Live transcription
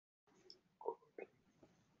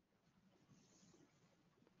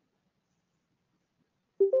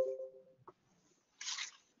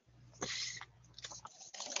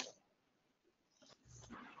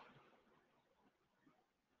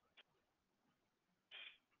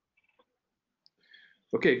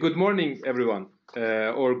Okay, good morning, everyone,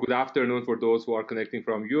 or good afternoon for those who are connecting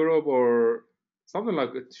from Europe, or something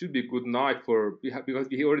like it should be good night for because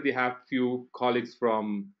we already have few colleagues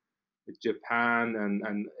from Japan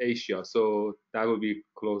and Asia, so that will be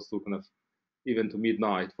close to kind of even to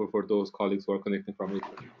midnight for those colleagues who are connecting from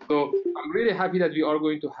Asia. So I'm really happy that we are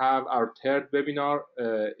going to have our third webinar.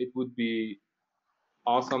 It would be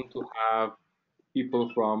awesome to have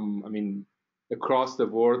people from, I mean, across the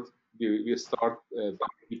world. We start by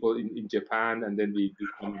people in Japan, and then we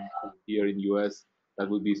come here in US. That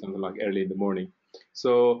would be something like early in the morning.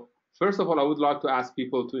 So first of all, I would like to ask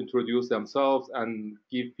people to introduce themselves and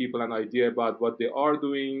give people an idea about what they are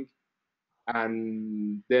doing,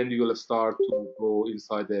 and then we will start to go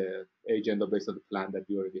inside the agenda based on the plan that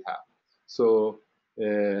we already have. So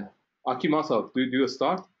Akimasa, do you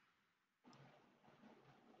start?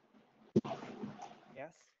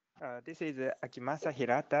 This is Akimasa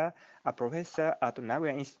Hirata, a professor at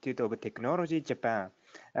Nagoya Institute of Technology, Japan.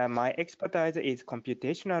 My expertise is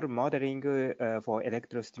computational modeling for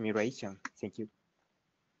electrostimulation. Thank you.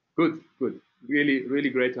 Good, good. Really,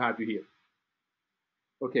 really great to have you here.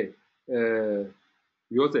 Okay,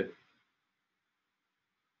 Jose.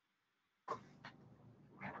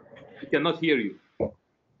 We cannot hear you.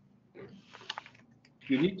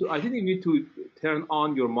 You need to. I think you need to turn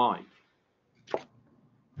on your mic.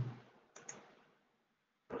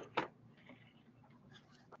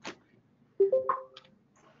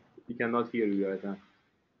 We cannot hear you right now.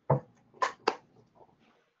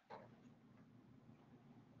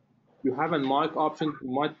 You have a mic option. You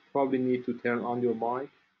might probably need to turn on your mic.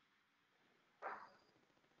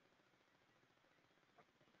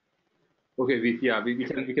 Okay, we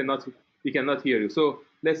cannot hear you. So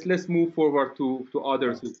let's move forward to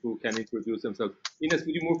others who can introduce themselves. Ines,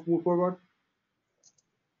 would you move forward?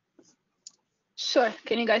 Sure.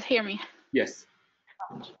 Can you guys hear me? Yes.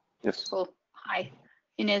 Yes. Cool. Hi,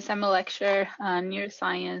 Ines. I'm a lecturer in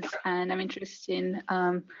neuroscience, and I'm interested in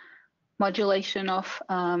modulation of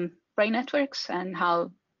brain networks and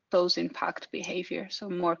how those impact behavior. So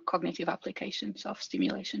more cognitive applications of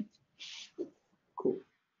stimulation. Cool.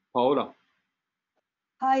 Paola.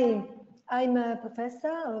 Hi, I'm a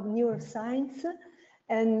professor of neuroscience,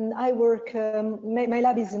 and I work, my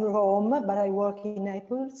lab is in Rome, but I work in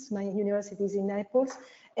Naples. My university is in Naples,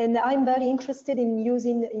 and I'm very interested in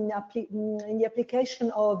using in the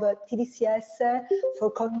application of tDCS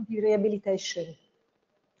for cognitive rehabilitation.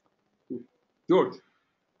 George.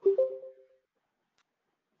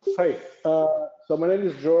 Hi, so my name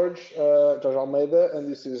is Jorge Almeida,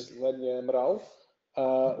 and this is Lenya Emral.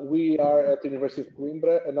 We are at the University of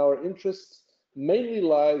Coimbra, and our interest mainly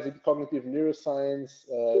lies in cognitive neuroscience,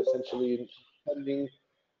 essentially in understanding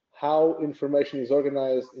how information is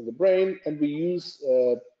organized in the brain, and we use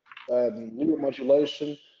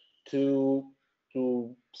neuromodulation to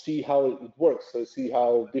see how it works, so see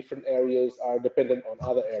how different areas are dependent on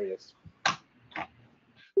other areas.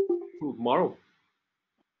 Maro.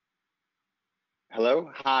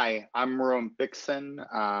 Hello, hi, I'm Maroon Bixen.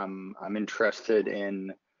 I'm interested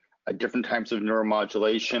in different types of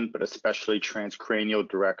neuromodulation, but especially transcranial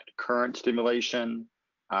direct current stimulation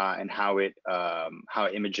and how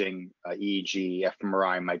imaging, EEG,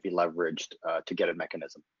 fMRI might be leveraged to get a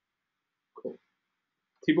mechanism. Cool.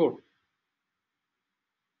 Tibor.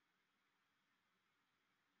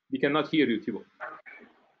 We cannot hear you, Tibor.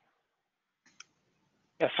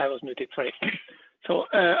 Yes, I was muted, sorry. So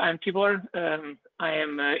I'm Tibor. I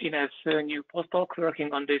am Ines' new postdoc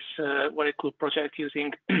working on this very cool project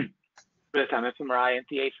using real-time fMRI and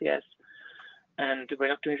tACS and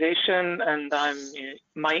brain optimization. And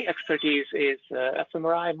my expertise is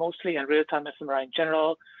fMRI mostly and real-time fMRI in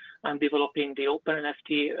general. I'm developing the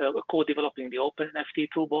OpenNFT, co-developing the OpenNFT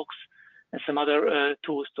toolbox and some other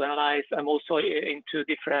tools to analyze. I'm also into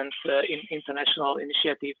different international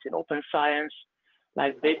initiatives in open science,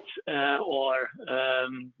 like BIT or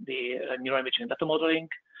the neuroimaging data modeling.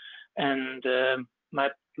 And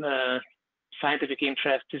my scientific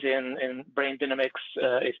interest is in brain dynamics,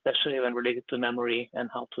 especially when related to memory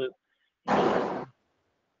and how to.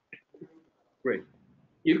 Great.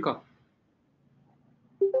 Ilkka.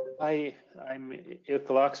 Hi, I'm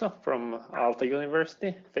Ilkka Laakso from Aalto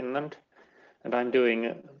University, Finland, and I'm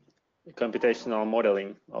doing computational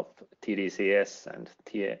modeling of tDCS and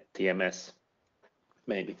TMS.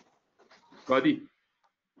 Maybe. Buddy.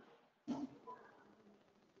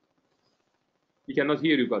 We cannot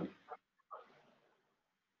hear you, buddy.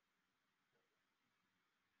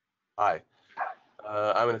 Hi.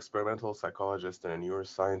 I'm an experimental psychologist and a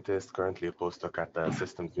neuroscientist, currently a postdoc at the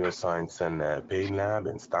Systems Neuroscience and Pain Lab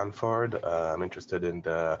in Stanford. I'm interested in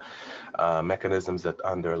the mechanisms that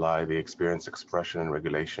underlie the experience, expression, and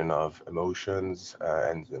regulation of emotions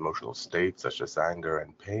and emotional states such as anger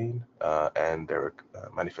and pain, and their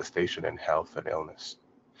manifestation in health and illness.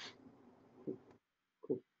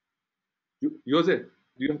 Cool. Jose,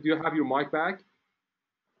 do you have your mic back?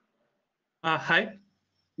 Hi.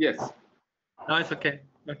 Yes. No, it's okay.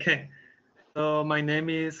 Okay. So my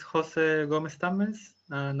name is Jose Gomez Tames.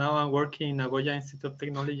 Now I'm working in Nagoya Institute of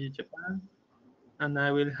Technology, Japan, and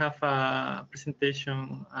I will have a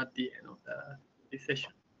presentation at the end of this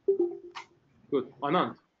session. Good.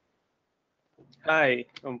 Anand. Hi,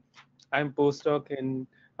 I'm postdoc in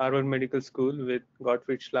Harvard Medical School with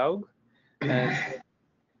Gottfried Schlaug, and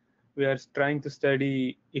we are trying to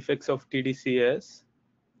study effects of tDCS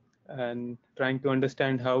and trying to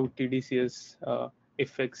understand how tDCS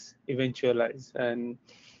effects eventualize. And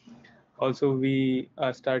also we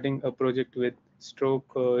are starting a project with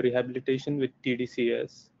stroke rehabilitation with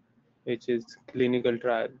tDCS, which is clinical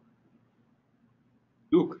trial.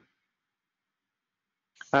 Duke.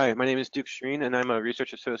 Hi, my name is Duke Shereen, and I'm a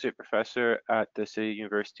research associate professor at the City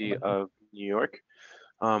University of New York.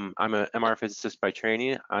 I'm an MR physicist by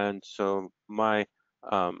training, and so my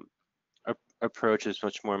approach is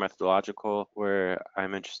much more methodological, where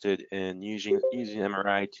I'm interested in using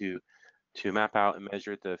MRI to map out and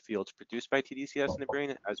measure the fields produced by tDCS in the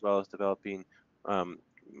brain, as well as developing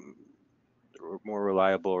more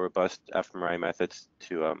reliable, robust fMRI methods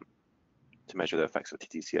to measure the effects of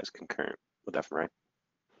tDCS concurrent with fMRI.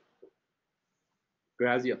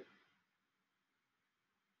 Grazia.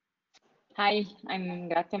 Hi, I'm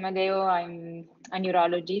Grazia Amadeo. I'm a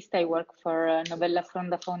neurologist. I work for Novella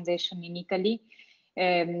Fronda Foundation in Italy.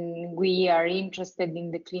 We are interested in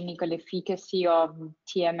the clinical efficacy of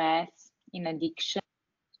TMS in addiction.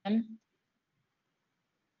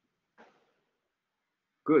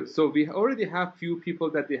 Good. So we already have few people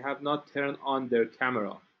that they have not turned on their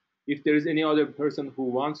camera. If there is any other person who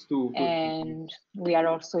wants to. And we are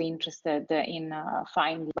also interested in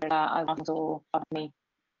finding also me.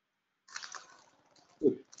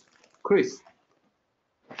 Chris.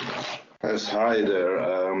 Yes, hi there.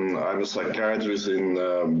 I'm a psychiatrist in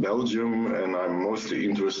Belgium, and I'm mostly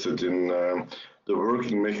interested in the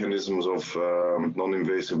working mechanisms of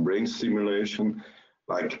non-invasive brain stimulation,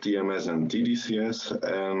 like TMS and tDCS,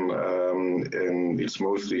 and it's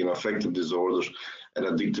mostly in affective disorders and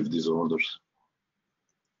addictive disorders.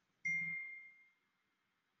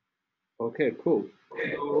 Okay, cool.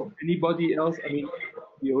 So anybody else? I mean,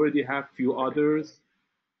 we already have few others.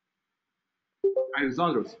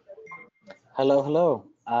 Alexandros. Hello.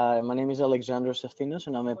 My name is Alexandros Eftinos,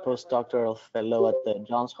 and I'm a postdoctoral fellow at the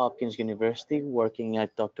Johns Hopkins University, working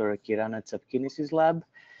at Dr. Kirana Tsapkinis' lab,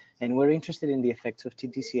 and we're interested in the effects of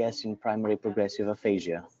tDCS in primary progressive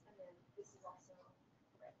aphasia.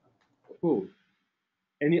 Cool.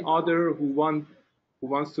 Any other who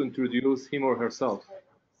wants to introduce him or herself?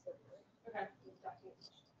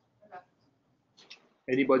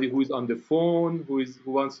 Anybody who is on the phone who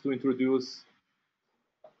wants to introduce?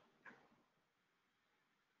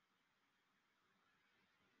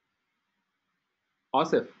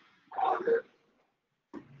 Asif.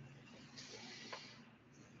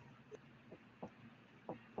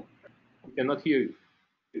 We cannot hear you.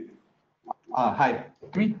 Hi.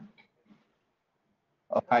 Me?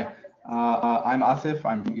 Oh, hi. I'm Asif.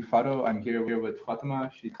 I'm from Ifado. I'm here with Fatemeh.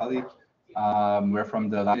 She's a colleague. We're from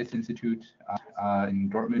the Leibniz Institute in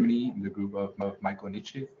Dortmund, in the group of Michael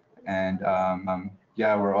Nietzsche. And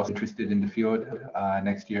yeah, we're also interested in the field.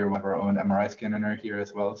 Next year, we have our own MRI scanner here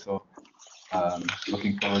as well. So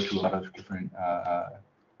looking forward to a lot of different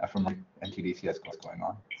fMRI and tDCS going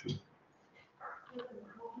on. So.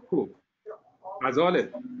 Cool. Ghazale.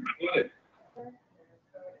 I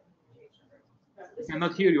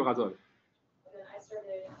cannot hear you, Ghazale. I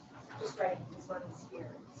started just writing these ones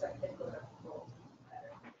here, so I could load up the roll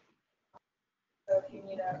better. So if you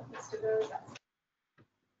need a list of those, that's.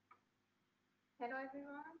 Hello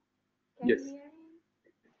everyone. Yes. Can you hear me?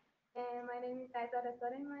 My name is Aizada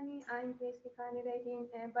Soleimani. I'm PhD candidate in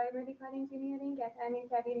biomedical engineering at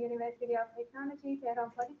INTF University of Technology,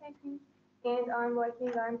 Tehran Polytechnic, and I'm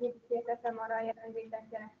working on tES-fMRI and with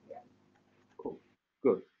Dr. Ekhtiari. Cool.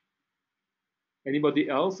 Good. Anybody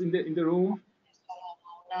else in the room?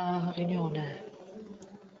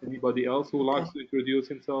 Anybody else who would like to introduce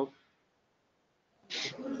himself?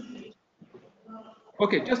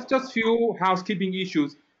 Okay, just few housekeeping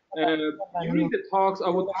issues. During the talks, I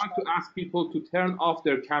would like to ask people to turn off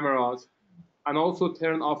their cameras and also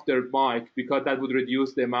turn off their mic, because that would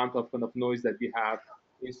reduce the amount of kind of noise that we have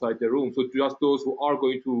inside the room. So just those who are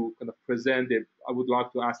going to kind of present it, I would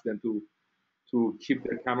like to ask them to keep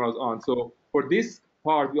their cameras on. So for this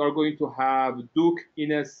part, we are going to have Duke,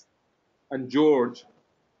 Ines, and George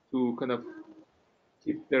to kind of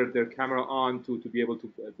keep their camera on to be able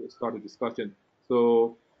to start a discussion.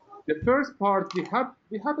 So the first part, we have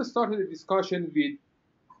started a discussion with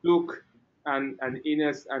Duke and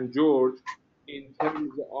Ines and George in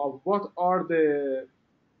terms of what are the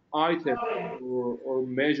items or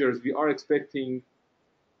measures we are expecting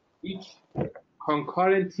each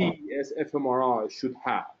concurrent tES-fMRI should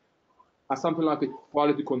have, as something like a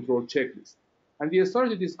quality control checklist. And we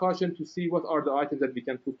started a discussion to see what are the items that we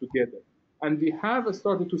can put together. And we have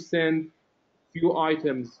started to send few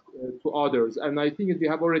items to others. And I think we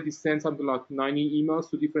have already sent something like 90 emails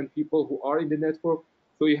to different people who are in the network.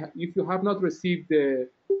 So if you have not received the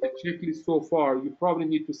checklist so far, you probably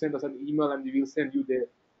need to send us an email and we will send you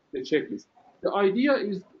the checklist. The idea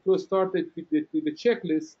is to start with the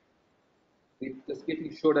checklist, with just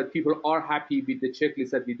getting sure that people are happy with the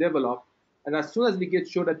checklist that we develop. And as soon as we get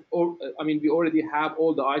sure that, we already have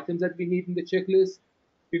all the items that we need in the checklist,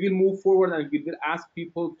 we will move forward and we will ask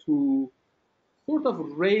people to sort of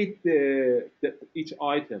rate each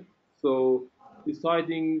item. So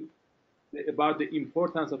deciding about the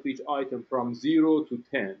importance of each item from 0 to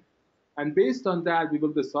 10. And based on that, we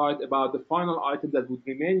will decide about the final item that would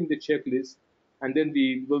remain in the checklist. And then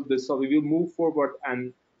we will move forward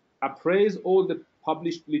and appraise all the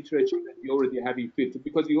published literature that we already have in field.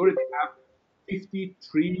 Because we already have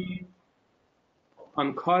 53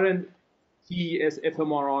 concurrent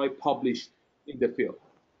tES-fMRI published in the field.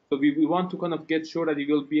 So we want to kind of get sure that we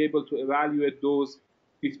will be able to evaluate those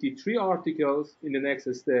 53 articles in the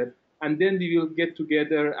next step, and then we will get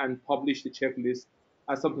together and publish the checklist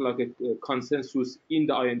as something like a consensus in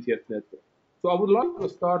the INTF network. So I would like to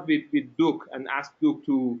start with Duke and ask Duke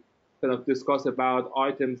to kind of discuss about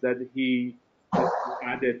items that he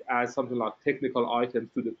added as something like technical items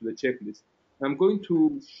to the checklist. I'm going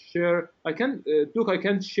to share, Duke, I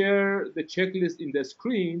can share the checklist in the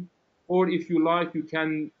screen, or if you like, you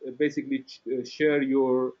can basically share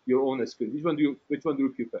your own screen. Which one do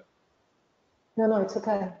you prefer? No, it's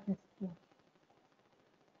okay.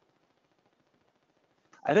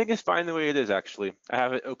 I think it's fine the way it is, actually. I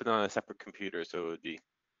have it open on a separate computer, so it would be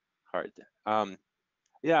hard.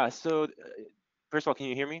 Yeah, so first of all, can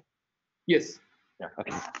you hear me? Yes. Yeah,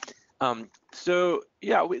 okay. So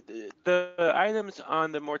yeah, the items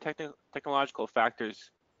on the more technological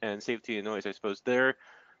factors and safety and noise, I suppose, they're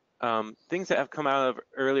things that have come out of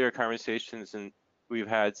earlier conversations and we've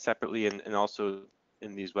had separately and also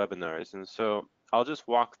in these webinars. And so I'll just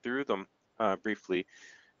walk through them briefly.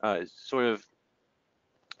 Sort of,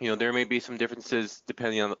 there may be some differences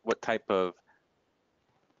depending on what type of,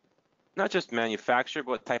 not just manufacturer,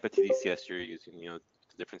 but what type of tDCS you're using. The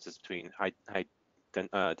differences between high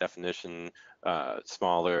definition,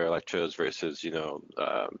 smaller electrodes versus,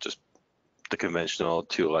 just the conventional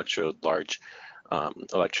 2-electrode large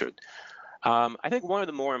electrode. I think one of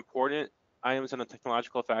the more important items on the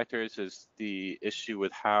technological factors is the issue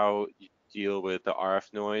with how you deal with the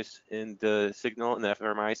RF noise in the signal, in the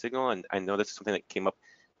fMRI signal. And I know this is something that came up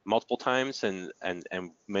multiple times, and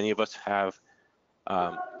many of us have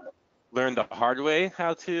learned the hard way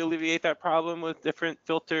how to alleviate that problem with different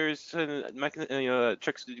filters and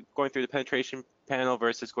tricks going through the penetration panel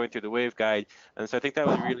versus going through the waveguide. And so I think that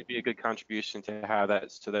would really be a good contribution to have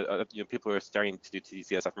that, so that people who are starting to do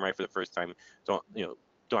tDCS fMRI for the first time don't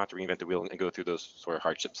have to reinvent the wheel and go through those sort of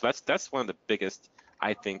hardships. So that's one of the biggest,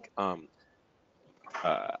 I think, items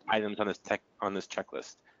on this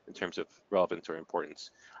checklist in terms of relevance or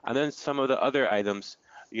importance. And then some of the other items,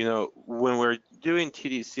 when we're doing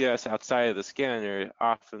tDCS outside of the scanner,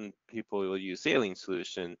 often people will use saline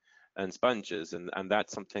solution and sponges, and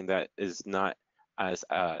that's something that is not as,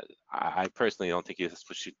 I personally don't think that's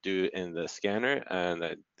what you should do in the scanner, and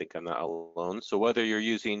I think I'm not alone. So whether you're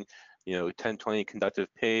using 1020 conductive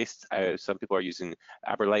paste, some people are using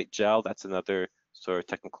aberlite gel, that's another sort of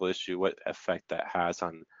technical issue, what effect that has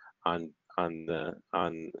on the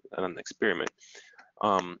experiment.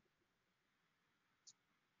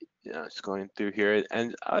 Just going through here,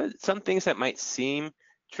 and some things that might seem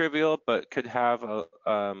trivial but could have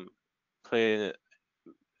play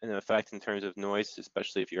an effect in terms of noise,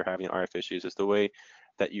 especially if you're having RF issues, is the way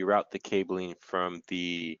that you route the cabling from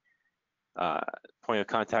the point of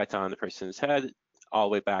contact on the person's head all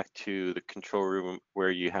the way back to the control room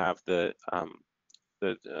where you have the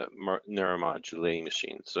neuromodulating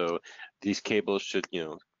machine. So these cables should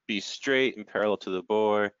be straight and parallel to the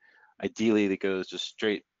bore, ideally it goes just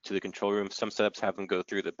straight to the control room. Some setups have them go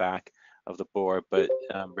through the back of the board, but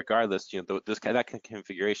regardless, that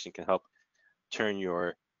configuration can help turn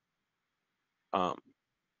your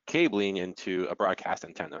cabling into a broadcast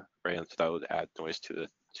antenna, right? And so that would add noise to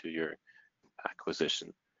your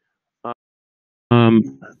acquisition.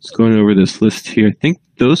 Just going over this list here. I think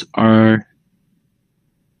those are.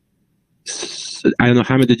 I don't know,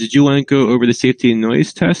 Hamid, did you want to go over the safety and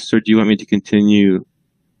noise tests, or do you want me to continue?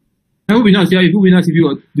 That would be nice. Yeah, it would be nice if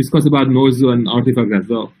you discuss about noise and artifacts as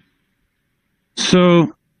well.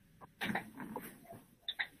 So,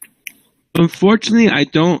 unfortunately, I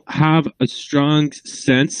don't have a strong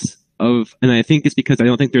sense of, and I think it's because I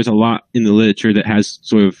don't think there's a lot in the literature that has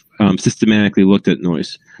sort of systematically looked at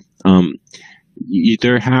noise.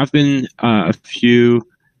 There have been a few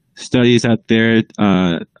studies out there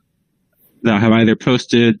that have either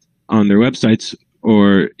posted on their websites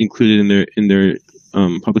or included in their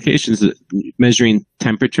publications measuring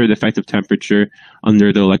temperature, the effect of temperature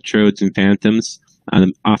under the electrodes and phantoms.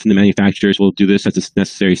 Often the manufacturers will do this as a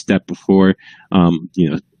necessary step before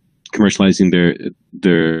commercializing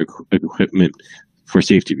their equipment for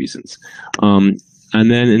safety reasons. And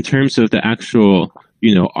then in terms of the actual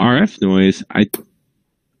RF noise,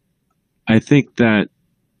 I think that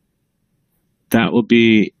will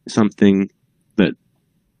be something that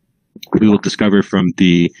we will discover from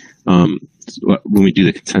the when we do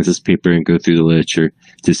the consensus paper and go through the literature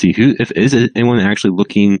to see is anyone actually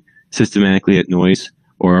looking systematically at noise,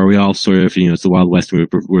 or are we all sort of it's the Wild West and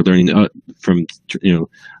we're learning from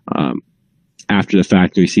after the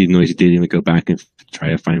fact, and we see noisy data and we go back and try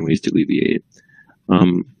to find ways to alleviate it.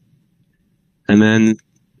 And then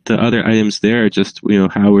the other items there are just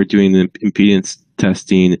how we're doing the impedance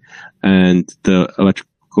testing and the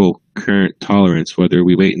electrical current tolerance, whether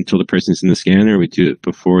we wait until the person's in the scanner or we do it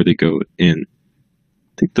before they go in.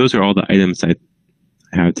 I think those are all the items I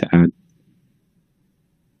have to add.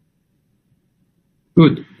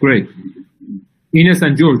 Good, great. Ines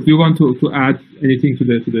and George, do you want to add anything to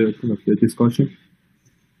the kind of the discussion?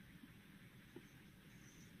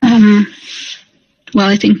 Well,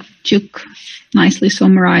 I think Duke nicely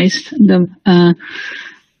summarized the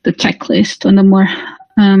checklist on the more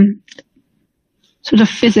sort of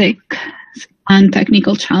physics and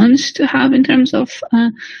technical challenge to have in terms of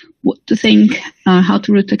what to think, how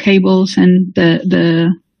to route the cables, and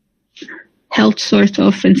the health sort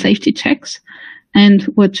of and safety checks. And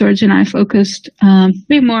what George and I focused a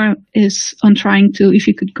bit more is on trying to, if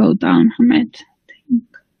you could go down, Hamid,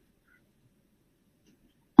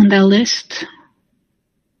 on the list.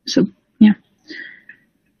 So, yeah.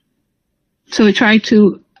 So we try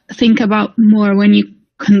to think about more when you're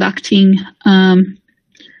conducting a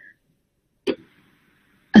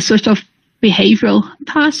sort of behavioral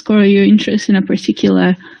task, or you're interested in a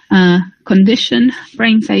particular condition,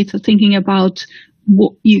 brain state, so thinking about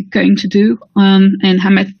what you're going to do. And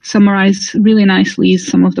Hamid summarized really nicely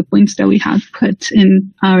some of the points that we have put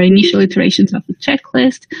in our initial iterations of the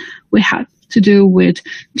checklist. We had to do with,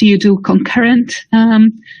 do you do concurrent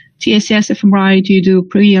tES-fMRI? Do you do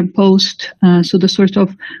pre and post? So the sort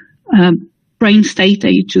of brain state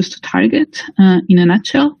that you choose to target in a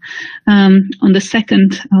nutshell. On the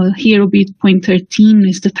second, here will be point 13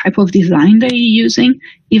 is the type of design that you're using.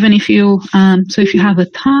 Even if you, so if you have a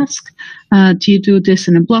task, do you do this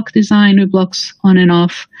in a block design with blocks on and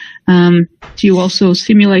off? Do you also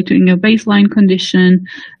simulate doing a baseline condition?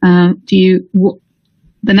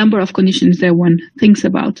 The number of conditions that one thinks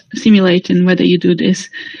about simulating, whether you do this,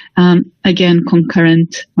 again,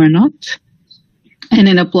 concurrent or not, and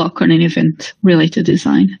in a block or an event-related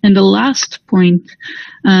design. And the last point,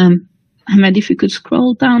 Hamid, if you could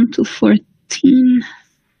scroll down to 14.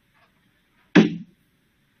 Go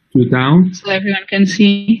down? So everyone can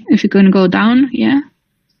see, if you can go down, yeah?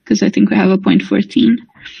 Because I think we have a point 14.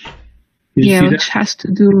 Yeah, which has to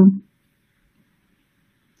do,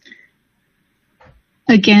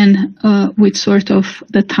 again, with sort of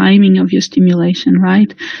the timing of your stimulation,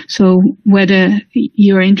 right? So whether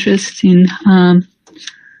you're interested in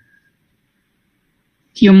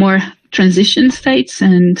your more transition states,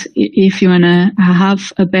 and if you want to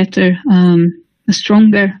have a better, a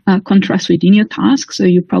stronger contrast within your task, so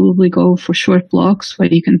you probably go for short blocks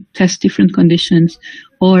where you can test different conditions,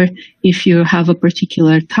 or if you have a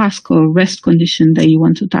particular task or rest condition that you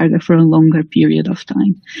want to target for a longer period of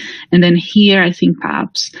time. And then here, I think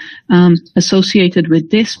perhaps associated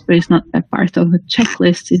with this, but it's not a part of a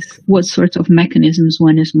checklist, is what sort of mechanisms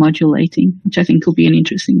one is modulating, which I think will be an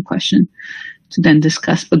interesting question to then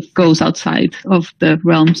discuss, but goes outside of the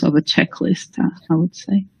realms of a checklist, I would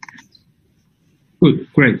say. Good,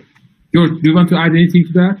 great. George, do you want to add anything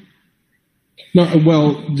to that? No,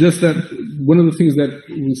 well, just that one of the things that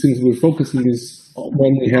since we're focusing is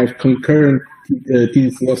when we have concurrent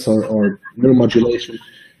tDCS or neuromodulation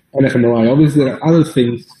and fMRI. Obviously, there are other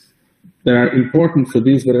things that are important for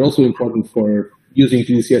this, but are also important for using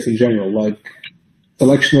tDCS in general, like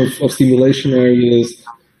selection of stimulation areas,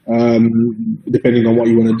 depending on what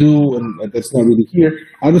you want to do, and that's not really here.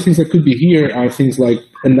 Other things that could be here are things like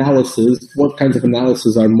analysis. What kinds of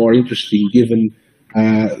analysis are more interesting given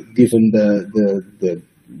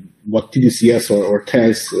what tDCS or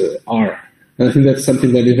TES are? And I think that's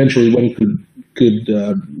something that eventually one could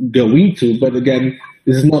go into. But again,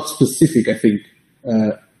 this is not specific. I think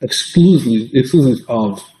exclusive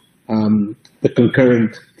of the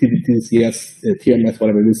concurrent tDCS, TMS,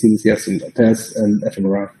 whatever it is, tDCS, and TES and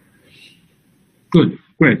fMRI. Good,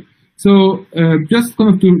 great. So just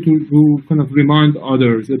kind of to kind of remind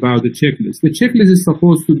others about the checklist. The checklist is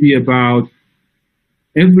supposed to be about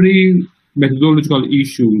every methodological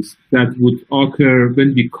issues that would occur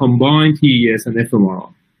when we combine TES and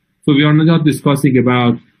fMRI. So we are not discussing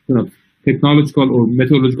about technological or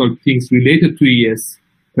methodological things related to TES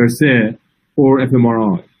per se or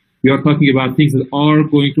fMRI. We are talking about things that are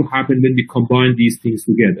going to happen when we combine these things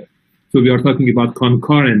together. So we are talking about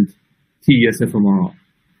concurrent TES fMRI.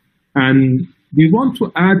 And we want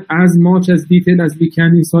to add as much as detail as we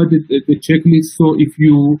can inside the checklist. So if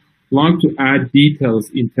you like to add details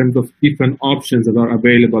in terms of different options that are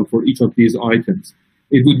available for each of these items,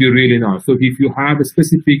 it would be really nice. So if you have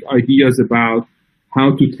specific ideas about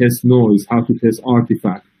how to test noise, how to test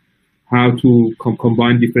artifact, how to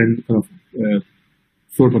combine different kind of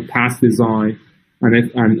sort of task design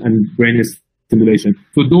and brain stimulation.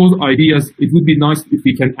 So those ideas, it would be nice if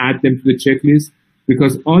we can add them to the checklist,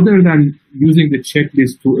 because other than using the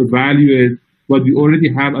checklist to evaluate what we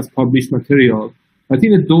already have as published material, I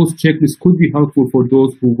think that those checklists could be helpful for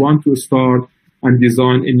those who want to start and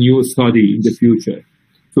design a new study in the future.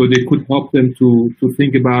 So they could help them to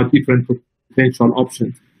think about different potential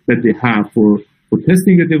options that they have for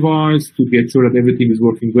testing the device, to get sure that everything is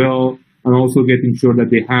working well, and also getting sure that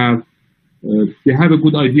they have a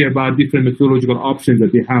good idea about different methodological options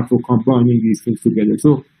that they have for combining these things together.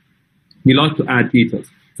 So we like to add details.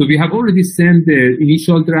 So we have already sent the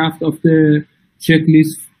initial draft of the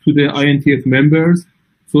checklist to the INTF members.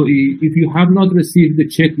 So if you have not received the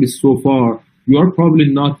checklist so far, you are probably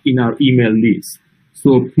not in our email list.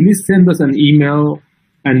 So please send us an email,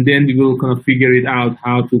 and then we will kind of figure it out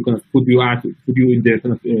how to kind of put you in the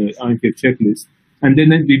kind of INTF checklist. And then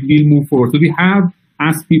we will move forward. So we have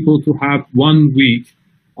asked people to have 1 week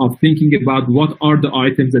of thinking about what are the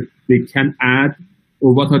items that they can add,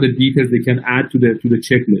 or what are the details they can add to the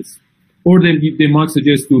checklist. Or they might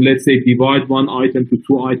suggest to, let's say, divide one item to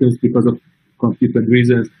 2 items because of different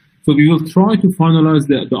reasons. So we will try to finalize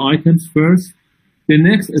the items first. The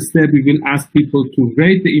next step, we will ask people to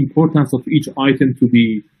rate the importance of each item to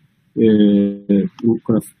be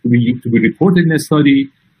reported in a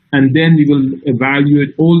study. And then we will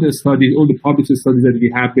evaluate all the studies, all the published studies that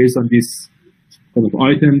we have based on these kind of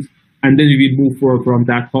items. And then we will move forward from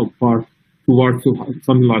that part towards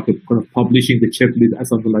something like a kind of publishing the checklist as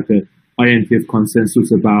something like a INTF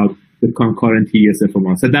consensus about the concurrent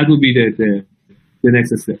tES-fMRI. So that will be the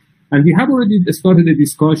next step. And we have already started a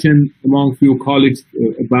discussion among few colleagues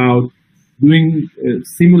about doing a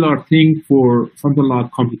similar thing for something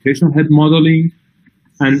like computational head modeling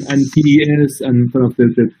and TES and kind of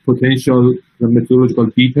the potential methodological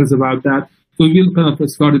details about that. So we'll kind of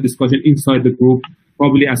start a discussion inside the group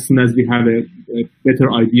probably as soon as we have a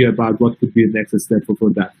better idea about what could be the next step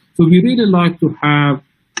for that. So we really like to have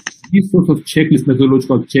these sorts of checklists,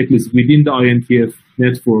 methodological checklists within the INTF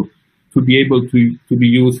network to be able to be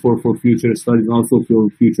used for future studies and also for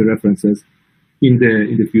future references in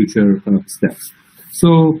the future kind of steps.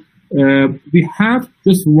 So we have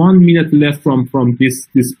just 1 minute left from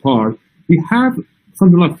this part. We have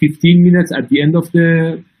something like 15 minutes at the end of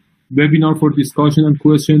the webinar for discussion and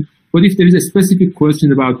question. But if there is a specific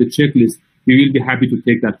question about the checklist, we will be happy to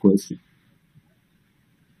take that question.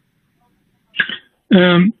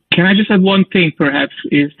 Can I just add one thing, perhaps,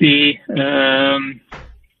 is the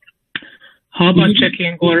how about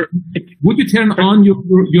checking or... Would you turn on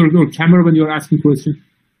your camera when you're asking questions?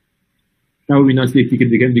 That would be nice if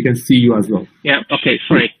we can see you as well. Yeah, okay,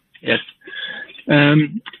 sorry, yes.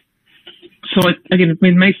 So again, it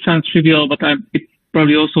may sound trivial, but it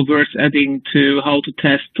probably also worth adding to how to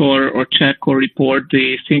test or check or report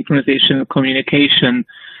the synchronization communication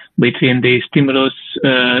between the stimulus,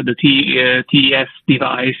 the TES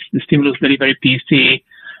device, the stimulus delivery PC,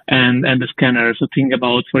 and the scanner. So think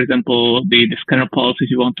about, for example, the scanner pulse if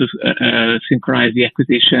you want to synchronize the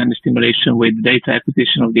acquisition, the stimulation with data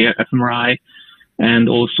acquisition of the fMRI, and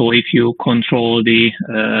also if you control the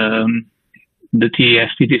tES,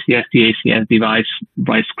 tDCS, tACS device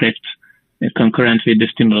by script concurrent with the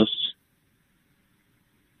stimulus.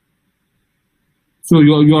 So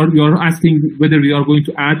you're asking whether we are going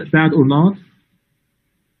to add that or not?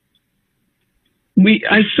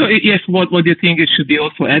 Yes. What do you think? It should be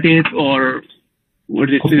also added, or is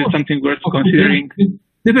it something worth considering?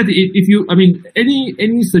 Definitely. If you,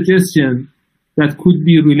 any suggestion that could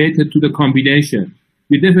be related to the combination,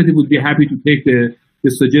 we definitely would be happy to take the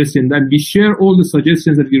suggestion. Then we share all the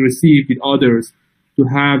suggestions that we receive with others to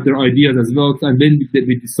have their ideas as well, and then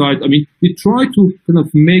we decide. We try to kind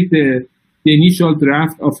of make the initial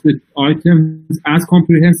draft of the items as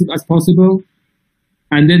comprehensive as possible,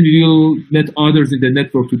 and then we will let others in the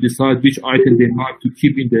network to decide which item they like to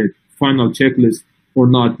keep in the final checklist or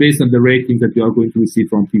not, based on the ratings that we are going to receive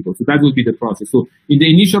from people. So that will be the process. So in the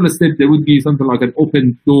initial step, there would be something like an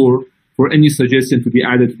open door for any suggestion to be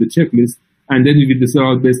added to the checklist, and then we will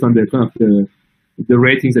decide based on the kind of the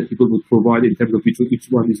ratings that people would provide in terms of which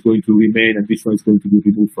one is going to remain and which one is going to be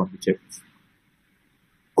removed from the checklist.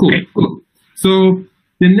 Cool. So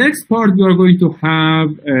the next part, we are going to have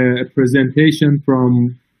a presentation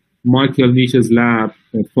from Michael Nish's lab.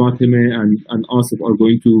 Fatemeh and Asif are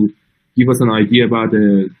going to give us an idea about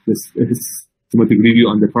the systematic review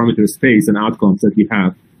on the parameter space and outcomes that we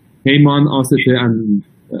have. Heyman, Asif, and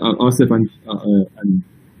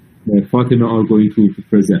Fatemeh are going to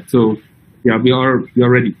present. So yeah, we are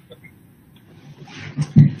ready.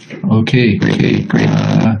 Okay, great.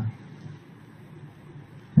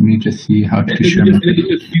 Let me just see how to share. Let me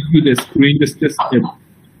just give you the screen.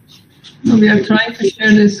 No, we are trying to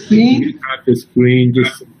share the screen. You have the screen.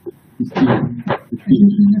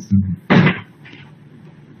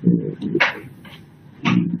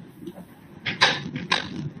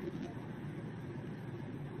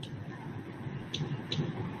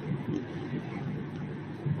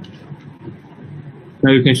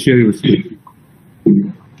 Now you can share your screen.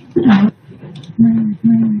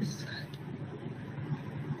 Nice.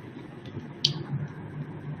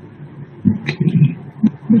 Okay.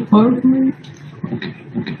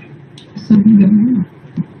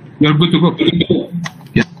 You're good to go.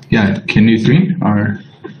 Yeah. Can you see me? Or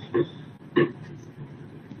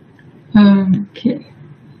okay.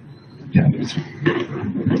 Yeah.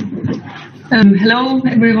 Hello,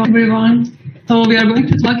 everyone. So we are going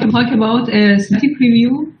to talk about a systematic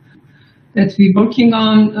review that we're working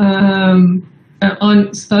on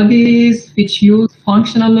studies which use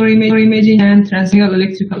functional neuroimaging and transcranial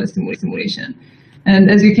electrical stimulation.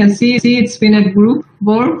 And as you can see, it's been a group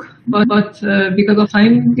work, but because of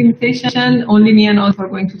time limitation, only me and Asif are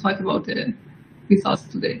going to talk about the results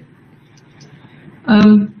today.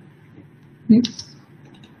 Next.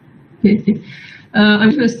 Okay. I'm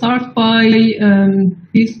going to start by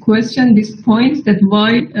this point, that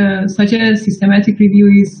why such a systematic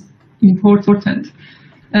review is important.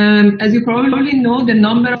 As you probably know, the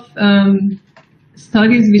number of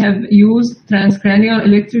studies we have used transcranial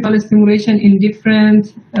electrical stimulation in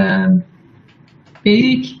different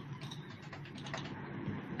basic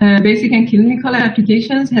and clinical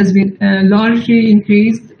applications has been largely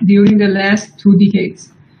increased during the last 2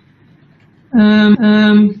 decades.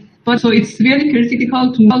 But so it's really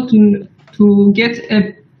critical to get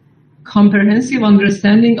a comprehensive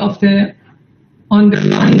understanding of the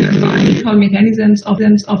underlying mechanisms of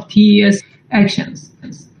TES actions.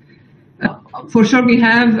 For sure, we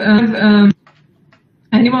have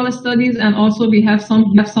animal studies, and also we have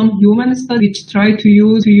some human studies which try to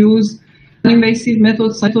use invasive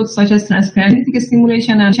methods such as transcranial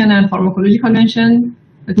stimulation and pharmacological intervention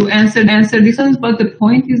to answer this. But the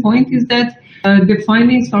point is that the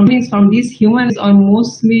findings from these humans are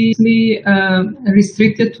mostly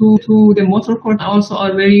restricted to the motor cortex, also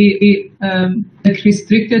are very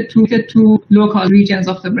restricted to local regions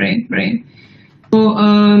of the brain. So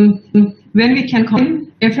when we can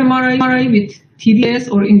combine fMRI with tDCS,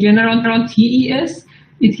 or in general tES,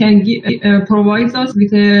 it can provides us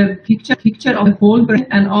with a picture of the whole brain,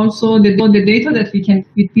 and also the data that we can,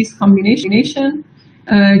 with this combination,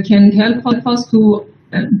 can help us to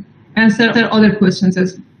answer other questions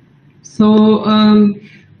as well. So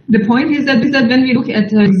the point is that when we look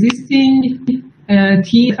at existing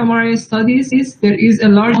tES-fMRI studies, there is a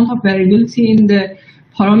large amount of variability in the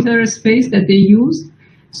parameter space that they use.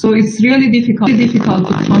 So it's really difficult to come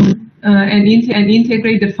and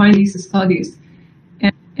integrate the findings studies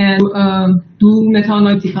and do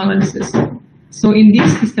meta-analytic analysis. So in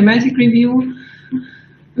this systematic review,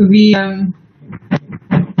 we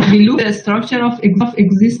look at the structure of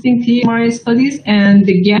existing tMRI studies and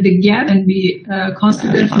the gap, and we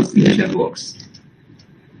consider future works.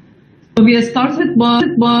 So we started by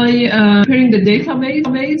preparing the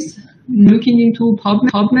database, looking into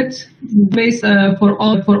PubMed base for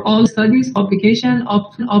all studies publication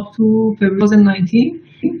up to February 2019,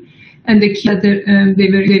 and the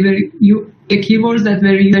keywords that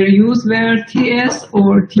were used were TS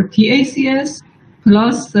or tACS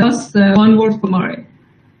plus one word for MRI.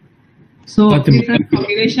 So Fatemeh, different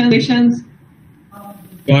combinations.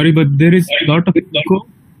 Sorry, but there is a lot of echo.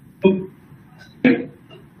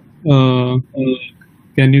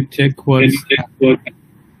 Can you check what's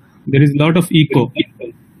there is a lot of echo.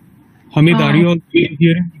 Hamid, are you all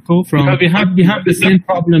hearing echo from? We have the same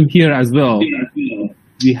problem here as well.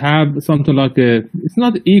 We have something like a, it's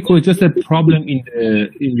not echo, it's just a problem in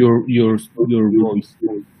your voice.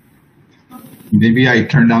 Maybe I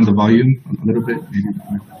turn down the volume a little bit.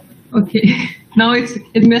 Maybe. Okay, now it's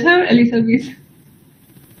better a little bit.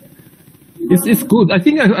 It's good. I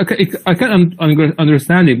think I can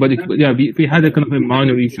understand it, but yeah, we had a kind of a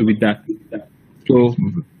minor issue with that. So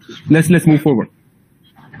let's move forward.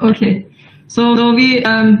 Okay, so we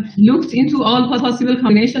looked into all possible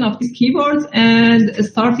combination of these keywords, and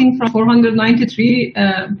starting from 493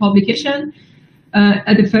 publication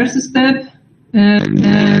at the first step,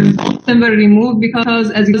 and some of them were removed because,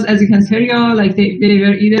 as you can see here, like they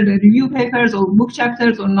were either the review papers or book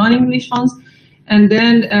chapters or non-English ones. And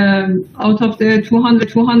then out of the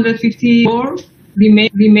 254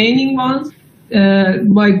 remaining ones,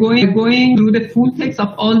 by going through the full text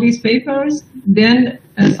of all these papers, then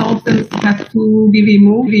some of them have to be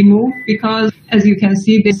removed because, as you can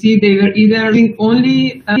see, they were either using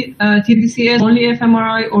only tDCS, only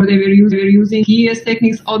fMRI, or they were using TES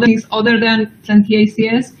techniques other than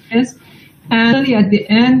tACS. And at the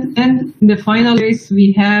end, in the final case,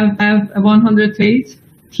 we have 108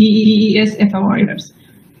 tES-fMRI.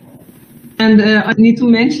 And I need to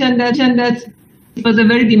mention that it was a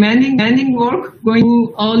very demanding work going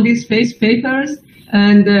through all these papers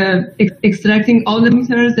and extracting all the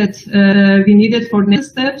parameters that we needed for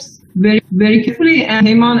next steps very carefully, and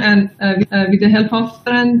came on and with the help of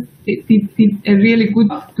friends, did a really good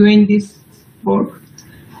job doing this work.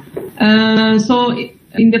 So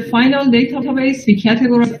in the final database, we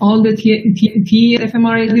categorize all the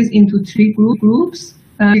tES-fMRI studies into 3 groups.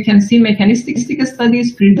 You can see mechanistic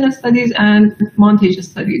studies, predictive studies, and montage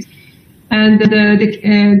studies. And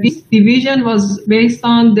this division was based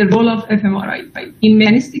on the role of fMRI. In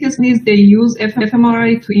mechanistic studies, they use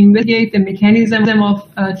fMRI to investigate the mechanism of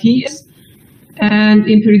TES. And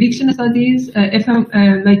in prediction studies,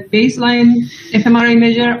 like baseline fMRI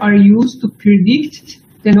measures are used to predict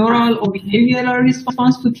the neural or behavioral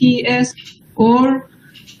response to TES, or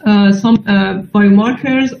some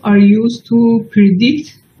biomarkers are used to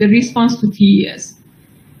predict the response to TES.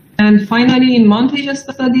 And finally, in montage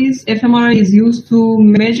studies, fMRI is used to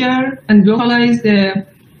measure and localize the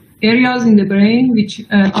areas in the brain which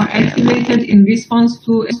are activated in response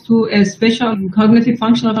to a special cognitive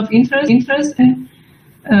function of interest. And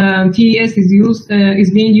TES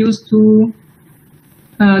is being used to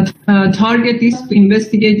target this, to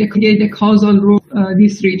investigate the causal role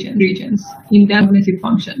these regions in that cognitive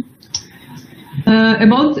function.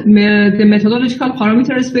 About the methodological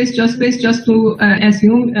parameter space, just to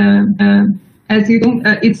assume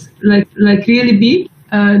it's like really big.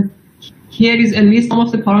 Here is a list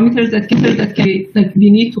of the parameters that we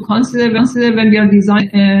need to consider when we are designing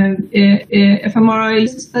a fMRI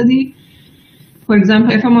study. For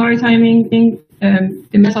example, fMRI timing.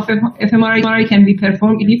 The method of fMRI can be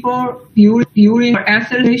performed before, during, or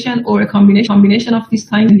after sedation, or a combination of this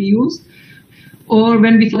time can be used. Or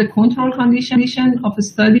when we do the control condition of a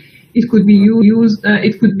study, it could be used.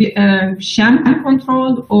 It could be sham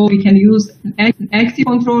controlled, or we can use an active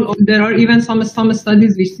control. Or there are even some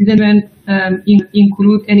studies which didn't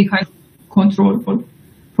include any kind of control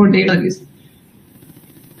for their studies.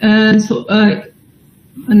 So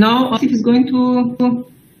now Asif is going to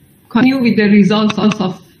continue with the results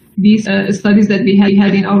of these studies that we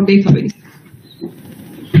had in our database.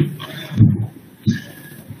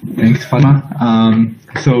 Thanks, Fatemeh.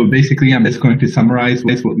 So basically, I'm just going to summarize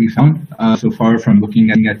what we found so far from looking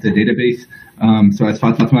at the database. So as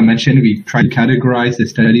Fatemeh mentioned, we tried to categorize the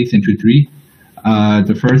studies into 3.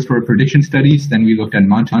 The first were prediction studies, then we looked at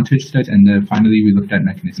montage studies, and then finally we looked at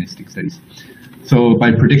mechanistic studies. So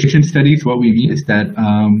by prediction studies, what we mean is that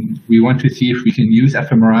we want to see if we can use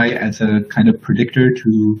fMRI as a kind of predictor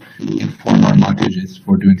to inform our montages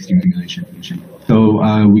for doing stimulation.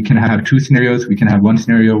 So we can have two scenarios. We can have one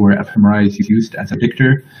scenario where fMRI is used as a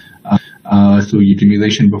predictor. So you do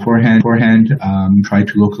simulation beforehand, try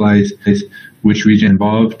to localize which region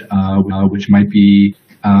involved, which might be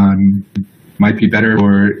better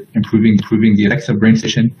for improving the effects of brain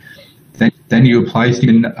stimulation. Then you apply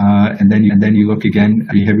stimulation, and then you look again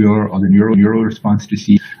at behavioral or the neural response to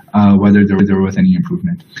see whether there was any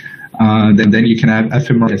improvement. Then you can have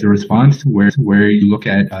fMRI as a response where you look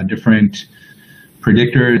at different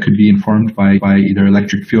predictors. It could be informed by either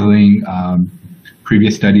electric fielding,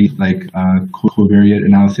 previous studies like covariate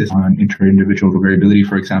analysis on inter-individual variability,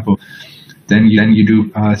 for example. Then you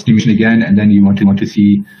do stimulation again, and then you want to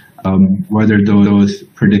see whether those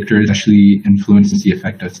predictors actually influence the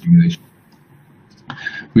effect of stimulation.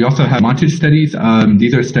 We also have montage studies.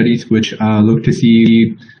 These are studies which look to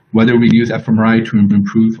see whether we use fMRI to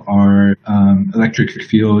improve our electric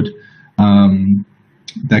field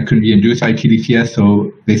that could be induced by tDCS.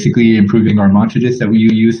 So basically improving our montages that we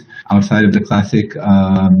use outside of the classic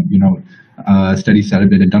studies that have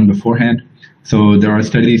been done beforehand. So there are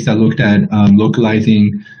studies that looked at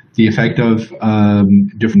localizing the effect of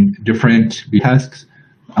different tasks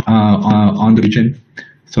on the region.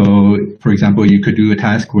 So, for example, you could do a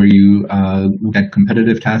task where you look at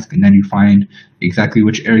competitive tasks, and then you find exactly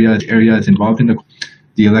which area is involved in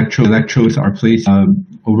the electrodes are placed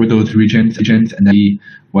over those regions, and then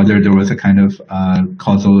whether there was a kind of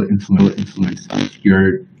causal influence.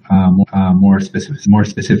 Your more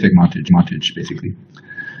specific montage, basically.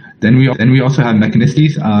 Then we also have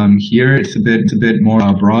mechanistics. Here it's a bit more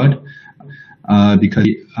broad because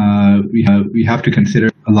we have to consider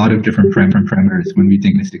a lot of different parameters when we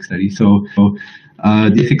think mechanistic studies. So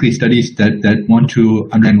basically studies that want to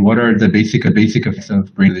understand what are the basic effects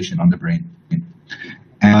of brain stimulation on the brain.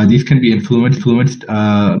 And these can be influenced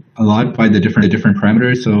a lot by the different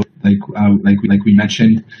parameters. So like we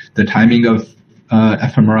mentioned, the timing of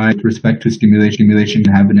fMRI with respect to stimulation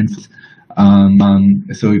can have an influence.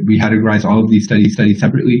 So we categorize all of these studies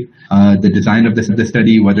separately. The design of the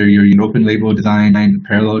study, whether you're in open label design,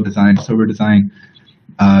 parallel design, crossover design,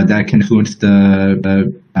 that can influence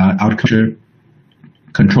the outcome.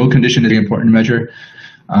 Control condition is an important measure.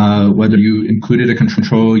 Whether you included a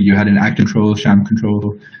control, you had an active control, sham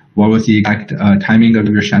control, what was the exact timing of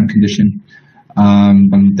your sham condition.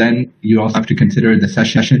 Then you also have to consider the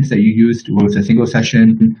sessions that you used. Was a single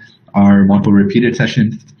session or multiple repeated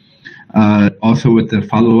sessions? Also with the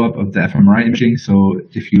follow-up of the fMRI imaging. So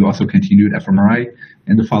if you also continued fMRI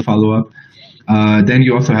in the follow-up. Then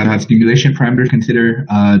you also have stimulation parameters to consider.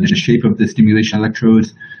 The shape of the stimulation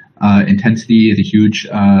electrodes. Intensity is a huge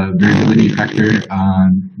variability factor.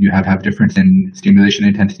 You have difference in stimulation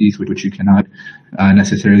intensities, which you cannot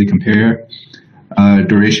necessarily compare.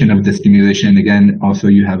 Duration of the stimulation, again, also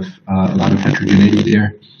you have a lot of heterogeneity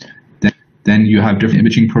there. Then you have different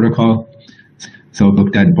imaging protocol. So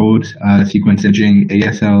looked at both sequence imaging,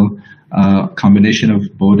 ASL, combination of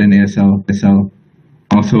both and ASL,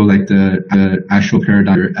 also like the actual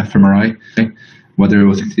paradigm or fMRI, whether it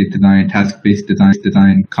was design, task-based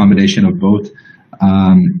design, combination of both.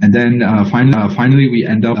 And then finally, we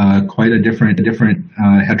end up quite a different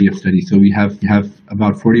heavy of studies. So we have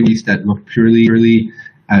about 40 weeks that look purely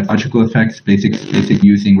at logical effects, basic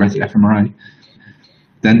using REST fMRI.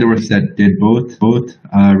 Then there was that did both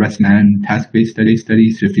REST and task-based studies,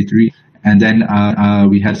 53. And then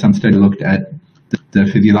we had some study looked at the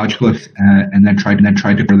physiological effects and then tried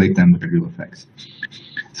to correlate them with the real effects.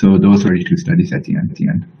 So those were 2 studies at the end.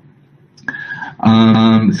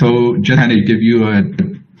 So just kind of give you a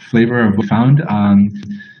flavor of what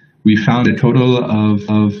we found a total of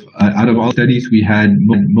out of all studies, we had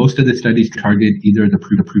most of the studies target either the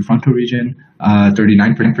prefrontal region,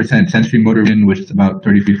 39%, sensory motor region, which is about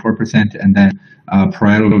 34%, and then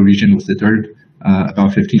parietal region was the third,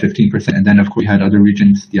 about 15%. And then of course we had other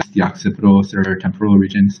regions, the occipital, temporal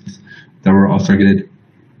regions that were also targeted.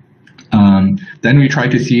 Then we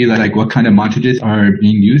tried to see like what kind of montages are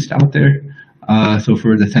being used out there. So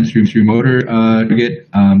for the sensory motor target,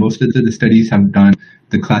 most of the studies have done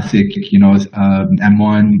the classic,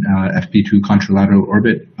 M1, FP2 contralateral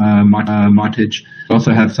orbit montage. We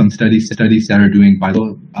also have some studies that are doing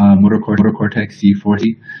bilateral motor cortex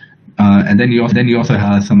C40. And then you also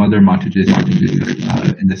have some other montages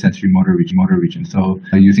in the sensory motor region. So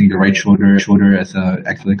using the right shoulder as a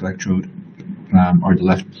X-like electrode, or the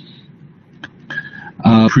left.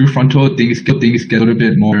 Prefrontal things get a little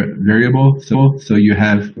bit more variable. So you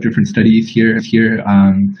have different studies here.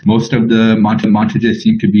 Most of the montages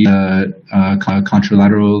seem to be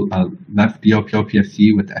contralateral left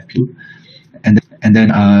DLPFC with FQ, and then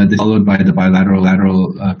this followed by the bilateral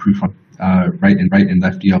prefrontal. right and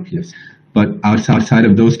left DLPFs. But outside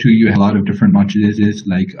of those two, you have a lot of different montages,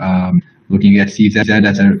 like looking at CZ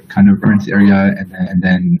as a kind of reference area, and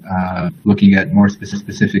then looking at more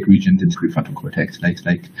specific regions in the prefrontal cortex, like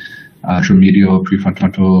medial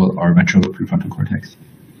prefrontal or ventral prefrontal cortex.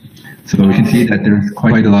 So we can see that there's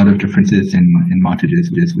quite a lot of differences in montages,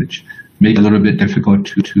 which make it a little bit difficult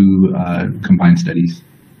to combine studies.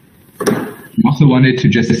 We also wanted to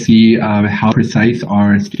just see how precise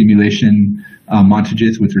are stimulation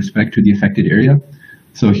montages with respect to the affected area.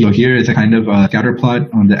 So here is a kind of a scatter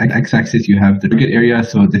plot. On the x-axis, you have the target area.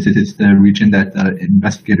 So this is the region that the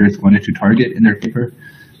investigators wanted to target in their paper.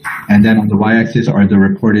 And then on the y-axis are the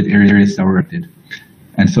reported areas that were affected.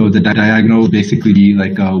 And so the diagonal will basically be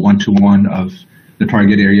like a one-to-one of the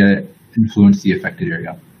target area influence the affected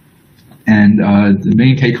area. And the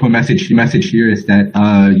main take-home message here is that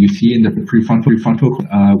you see in the prefrontal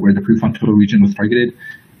where the prefrontal region was targeted,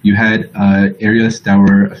 you had areas that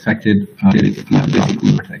were affected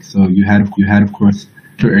cortex. So you had of course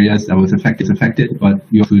areas that was affected, but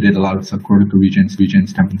you included a lot of subcortical regions, parietal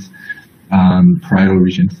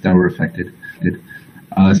regions that were affected.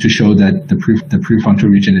 To show that the prefrontal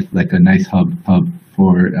region is like a nice hub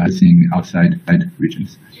for seeing outside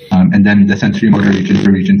regions. And then the sensory motor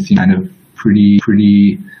region seemed kind of pretty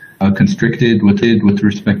constricted with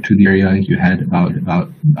respect to the area. You had about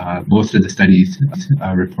most of the studies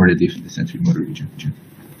reported the sensory motor region.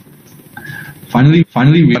 Finally,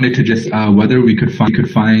 we wanted to just whether we could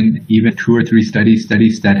find even 2 or 3 studies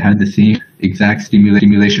that had the same exact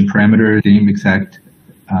stimulation parameter, same exact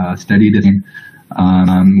study design.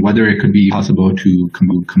 Whether it could be possible to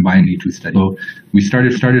combine the 2 studies. So we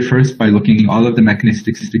started first by looking at all of the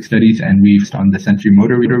mechanistic studies, and we focused on the sensory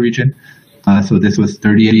motor region. So this was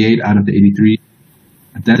 38 out of the 83.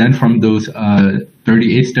 Then from those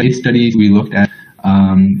 38 studies, we looked at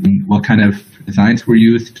what kind of designs were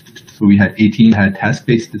used. So we had 18 that had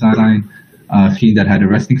task-based design, 15 that had a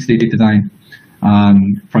resting state design.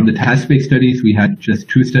 From the task-based studies, we had just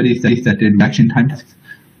 2 studies that did reaction time tasks.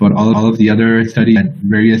 But all of the other studies had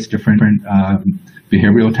various different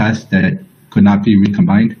behavioral tasks that could not be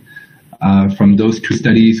recombined. From those 2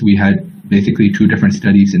 studies, we had basically 2 different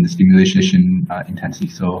studies in the stimulation intensity.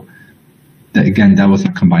 So again, that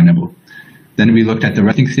wasn't combinable. Then we looked at the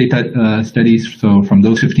resting state studies. So from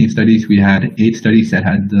those 15 studies, we had 8 studies that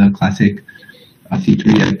had the classic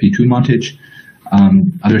C3 FP2 montage.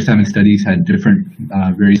 Other 7 studies had different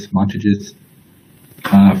various montages.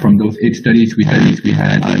 From those 8 studies, we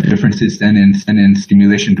had differences then in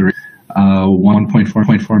stimulation duration.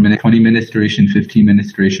 1.4 minutes, 20 minutes duration, 15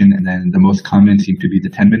 minutes duration, and then the most common seemed to be the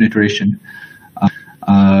 10-minute duration.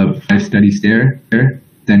 5 studies there.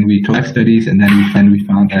 Then we took 5 studies, and then we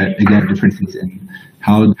found that again differences in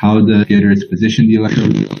how the theaters positioned the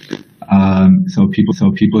electrode. So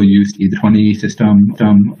people used either 20 system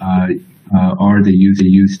or they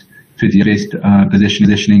used physio-based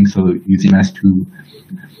positioning, so using MS to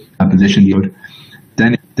position the load.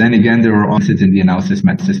 Then again, there were also in the analysis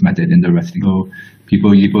method in the resting. So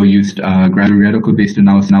people used gravity radical-based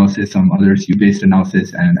analysis, some others U-based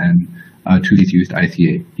analysis, and 2Ds used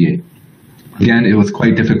ICA. Again, it was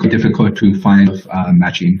quite difficult to find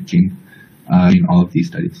matching in all of these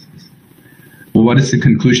studies. Well, what is the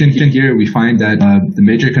conclusion here? We find that the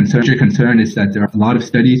major concern is that there are a lot of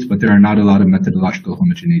studies, but there are not a lot of methodological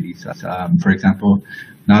homogeneities. For example,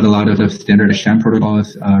 not a lot of standard sham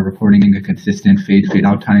protocols reporting a consistent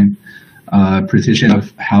fade-out time. Precision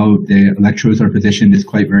of how the electrodes are positioned is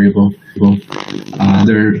quite variable.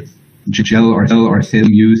 Other gel or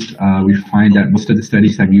saline used, we find that most of the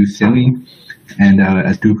studies have used saline. And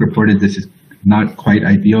as Duke reported, this is not quite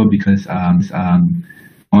ideal because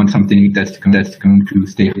on something that's going to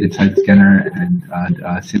stay inside the scanner and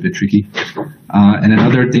it's a bit tricky. And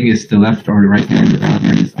another thing is the left or right hand,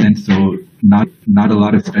 and so not a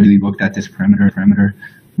lot of studies looked at this parameter,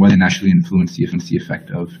 whether it actually influence the effect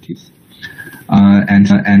of TES.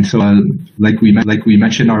 And so like we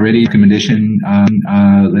mentioned already, recommendation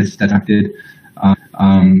list that acted.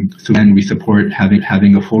 So then we support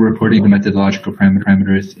having a full reporting of the methodological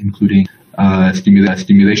parameters, including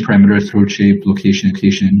stimulation parameters, throat shape,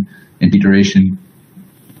 location, and duration.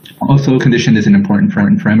 Also, condition is an important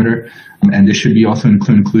parameter, and this should be also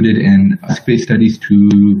included in task-based studies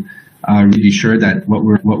to really be sure that what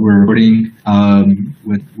we're reporting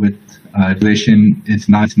with relation is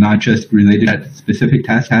not just related to that specific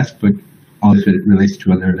task, but also it relates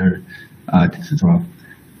to other tasks as well.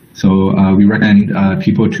 So we recommend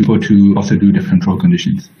people to also do different control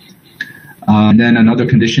conditions. And then another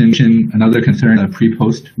concern,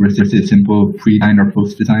 pre-post versus simple pre-design or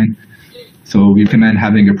post-design. So we recommend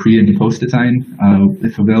having a pre and post design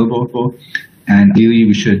if available. And ideally,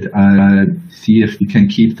 we should see if we can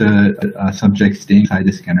keep the subject staying inside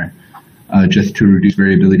the scanner, just to reduce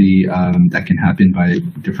variability that can happen by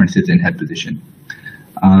differences in head position.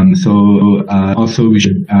 Also, we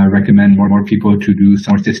should recommend more people to do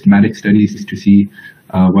some more systematic studies to see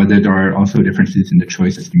whether there are also differences in the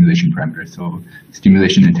choice of stimulation parameters, so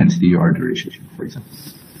stimulation intensity or duration, for example.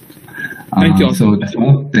 Thank you. So that's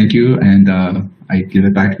all. Thank you, and I give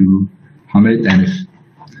it back to Hamid, and if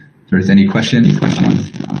there's any questions,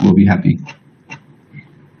 we'll be happy.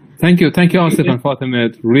 Thank you, Asif and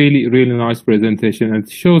Fatemeh. Really, really nice presentation. And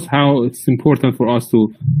it shows how it's important for us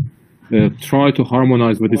to try to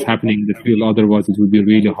harmonize what is happening in the field. Otherwise, it would be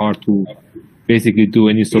really hard to basically do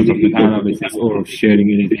any sort of analysis or sharing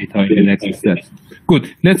any data in the next steps.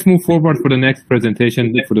 Good. Let's move forward for the next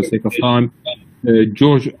presentation for the sake of time.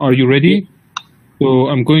 George, are you ready? So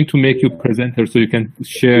I'm going to make you presenter so you can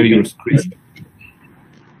share your screen.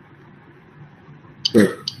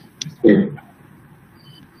 Sure.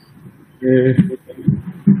 There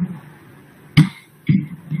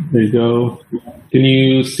you go. Can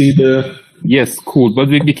you see the? Yes, cool. But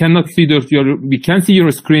we cannot see we can see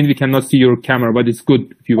your screen. We cannot see your camera. But it's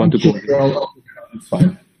good if you want to go. It's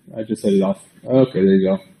fine. I just set it off. Okay, there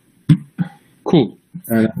you go. Cool.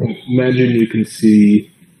 And imagine you can see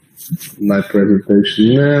my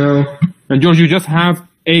presentation now. And George, you just have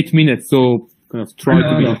 8 minutes, so kind of try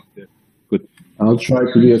to be good. I'll try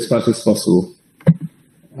to be as fast as possible.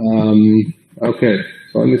 Okay,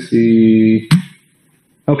 so let me see.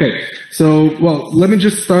 Okay, so, well, let me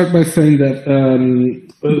just start by saying that,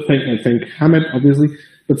 thank Hamid, obviously,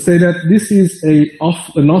 but say that this is an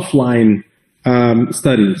offline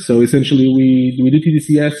study. So essentially, we do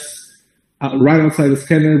tDCS right outside the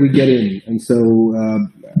scanner, we get in. And so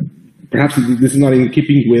perhaps this is not in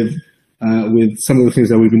keeping with some of the things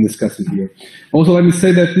that we've been discussing here. Also, let me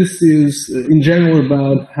say that this is in general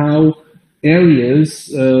about how areas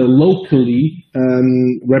locally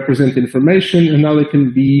represent information, and now they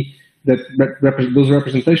can be that those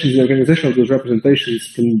representations, the organization of those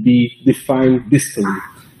representations can be defined distally.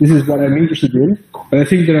 This is what I'm interested in, but I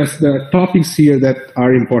think there are topics here that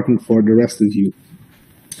are important for the rest of you.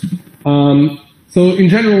 So in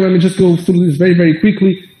general, let me just go through this very, very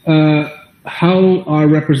quickly. How are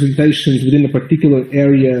representations within a particular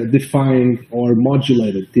area defined or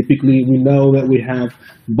modulated? Typically, we know that we have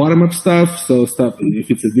bottom-up stuff, so stuff, if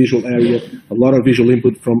it's a visual area, a lot of visual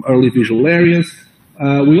input from early visual areas.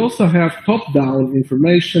 We also have top-down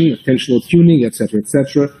information, attentional tuning, etc.,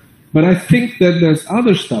 etc. But I think that there's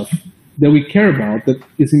other stuff that we care about that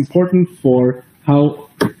is important for how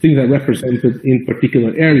things are represented in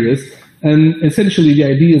particular areas. And essentially, the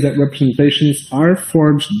idea is that representations are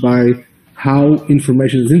forged by how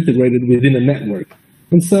information is integrated within a network.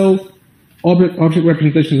 And so object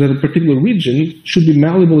representations of a particular region should be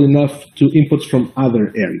malleable enough to inputs from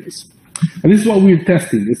other areas. And this is what we're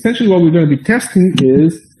testing. Essentially, what we're going to be testing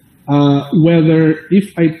is whether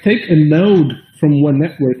if I take a node from one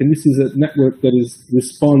network, and this is a network that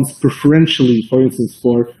responds preferentially, for instance,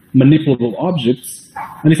 for manipulable objects,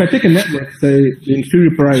 and if I take a network, say, the inferior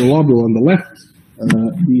parietal lobule on the left,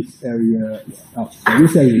 this area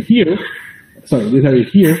here,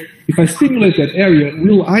 if I stimulate that area,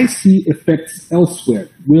 will I see effects elsewhere?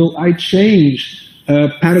 Will I change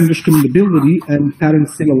pattern discriminability and pattern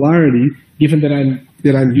similarity, given that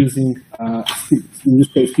I'm using, in this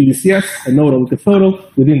case, tDCS, a node on the photo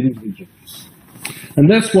within this region? And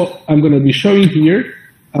that's what I'm going to be showing here.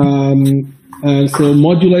 So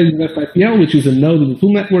modulating FIPL, which is a node in the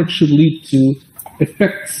tool network, should lead to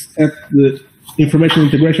effects at the information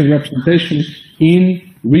integration representation in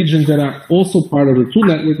regions that are also part of the tool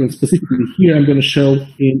network. And specifically here, I'm going to show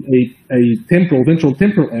in a ventral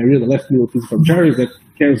temporal area, the left middle piece from gyres, that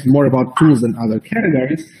cares more about tools than other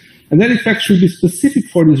categories. And that effect should be specific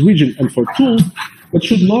for this region and for tools, but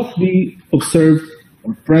should not be observed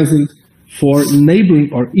or present for neighboring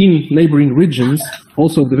or in neighboring regions,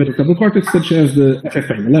 also of the ventral temporal cortex, such as the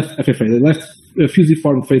FFA, the left FFA, the left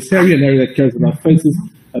fusiform face area, an area that cares about faces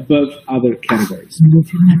above other categories.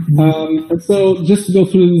 And so just to go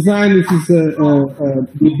through the design, this is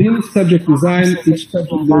within subject design, each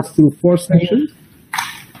subject goes through 4 sections.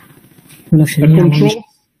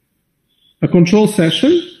 A control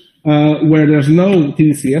session where there's no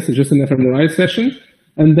tDCS, it's just an fMRI session,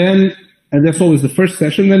 and that's always the first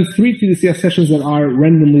session. Then 3 tDCS sessions that are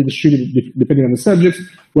randomly distributed depending on the subjects,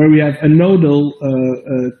 where we have a nodal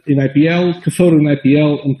in IPL, cathode in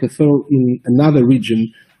IPL, and cathode in another region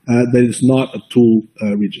that is not a tool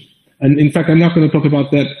region. And in fact, I'm not going to talk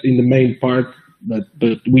about that in the main part.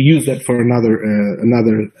 we use that for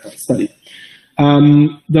another study.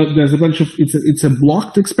 There's a bunch of, it's a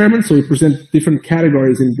blocked experiment, so we present different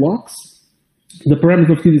categories in blocks. The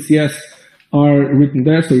parameters of tDCS are written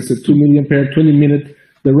there, so it's a 2 milliampere, 20-minute.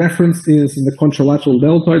 The reference is in the contralateral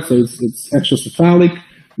deltoid, so it's extracephalic.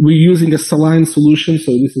 We're using a saline solution,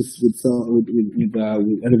 so this is with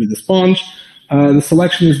the sponge. The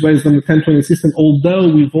selection is based on the 1020 system, although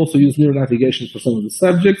we've also used neuronavigation for some of the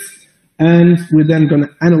subjects. And we're then going to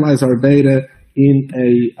analyze our data in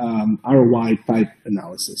a ROI type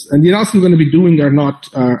analysis. And the analysis we're going to be doing are not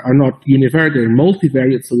univariate, they're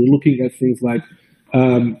multivariate. So we're looking at things like,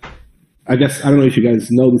 I guess, I don't know if you guys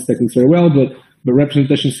know these techniques very well, but the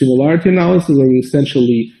representation similarity analysis, where we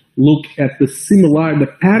essentially look at the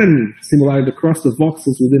pattern similarity across the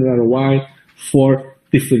voxels within an ROI for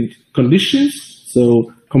different conditions.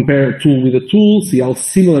 So compare a tool with a tool, see how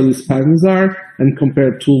similar these patterns are, and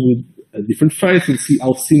compare a tool with a different phase and see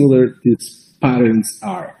how similar these patterns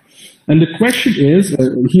are. And the question is,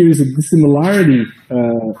 here is a dissimilarity,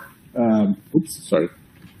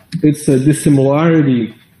 it's a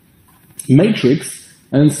dissimilarity matrix,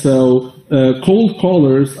 and so cold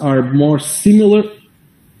collars are more similar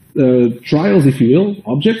trials, if you will,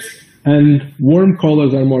 objects, and warm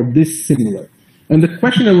collars are more dissimilar. And the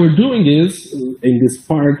question that we're doing is, in this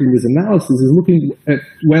analysis, is looking at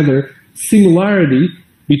whether similarity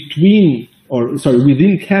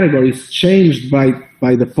within categories changed by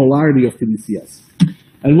the polarity of tDCS.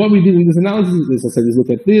 And what we did in this analysis, as I said, is look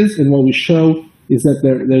at this, and what we show is that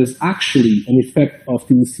there's actually an effect of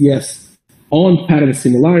tDCS on pattern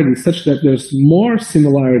similarity, such that there's more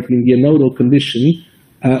similarity in the anodal condition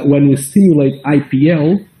when we stimulate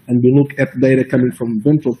IPL, and we look at data coming from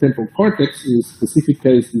ventral temporal cortex, in this specific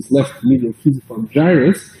case, this left medial fusiform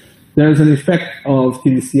gyrus. There's an effect of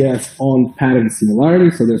tDCS on pattern similarity,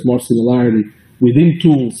 so there's more similarity within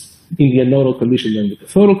tools in the anodal condition than the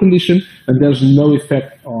cathodal condition, and there's no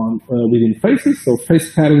effect on within faces, so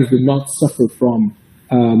face patterns do not suffer from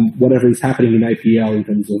whatever is happening in IPL in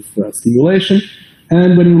terms of stimulation.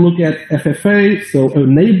 And when we look at FFA, so a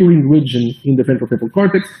neighboring region in the ventral temporal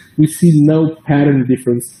cortex, we see no pattern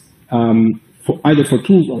difference either for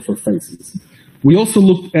tools or for faces. We also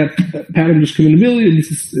looked at pattern discriminability, and this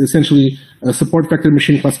is essentially a support vector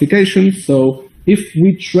machine classification. So if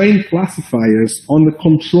we train classifiers on the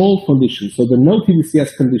control condition, so the no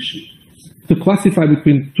tDCS condition, to classify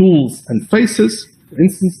between tools and faces, for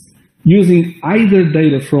instance, using either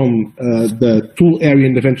data from the tool area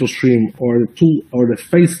in the ventral stream or the tool or the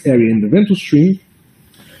face area in the ventral stream,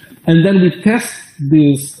 and then we test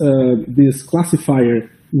this classifier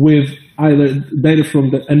with either data from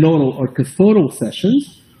the anodal or cathodal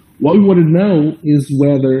sessions, what we want to know is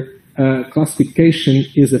whether classification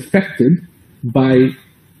is affected by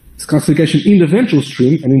classification in the ventral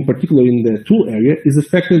stream, and in particular in the tool area, is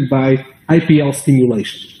affected by IPL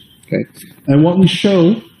stimulation. Okay, and what we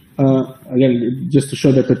show, again, just to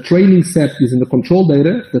show that the training set is in the control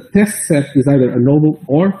data, the test set is either anodal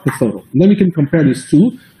or cathodal. And then we can compare these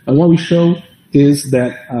two, and what we show is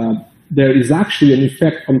that there is actually an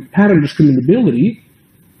effect on pattern discriminability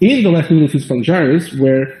in the left medial fusiform gyrus,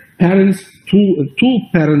 where patterns, tool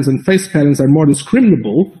patterns and face patterns are more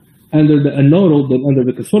discriminable under the anodal than under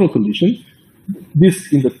the cathodal condition.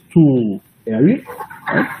 This in the tool area,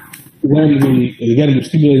 right? When we're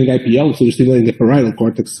stimulating IPL, so we're stimulating the parietal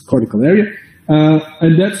cortical area.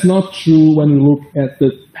 And that's not true when we look at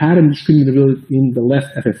the pattern discriminability in the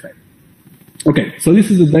left FFA. Okay, so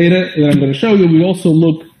this is the data that I'm going to show you. We also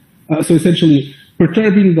look, so essentially,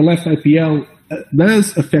 perturbing the left IPL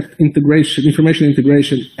does affect integration, information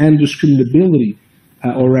integration, and discriminability,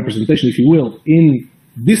 or representation, if you will, in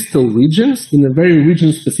distal regions in a very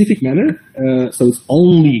region-specific manner. So it's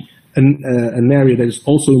only an area that is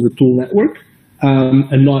also in the tool network,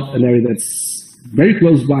 and not an area that's very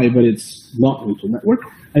close by, but it's not in the tool network.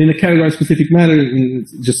 And in a category-specific manner,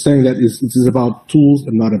 just saying that it is about tools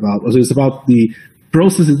and not about, so it's about the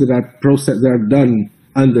processes that are done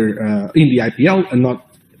under in the IPL and not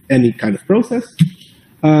any kind of process.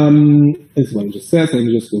 This is what it just says. Let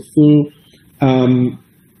me just go through.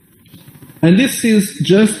 And this is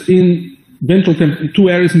just in ventral two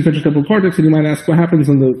areas in ventral temporal cortex, and you might ask what happens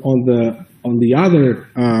on the other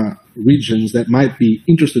regions that might be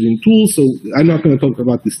interested in tools. So I'm not going to talk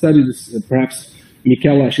about the studies. Perhaps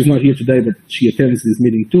Michela, she's not here today, but she attends this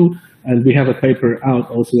meeting too. And we have a paper out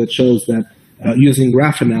also that shows that using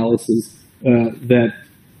graph analysis, that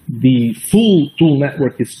the full tool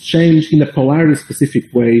network is changed in a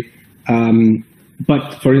polarity-specific way.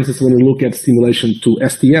 But for instance, when we look at stimulation to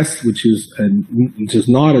STS, which is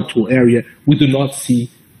not a tool area, we do not see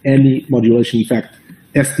any modulation. In fact,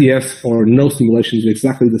 STS or no stimulation is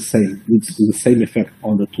exactly the same. It's the same effect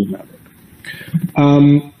on the tool network.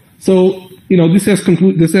 So, this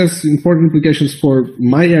has important implications for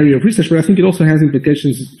my area of research, but I think it also has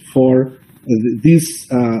implications for this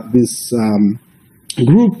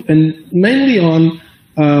group, and mainly on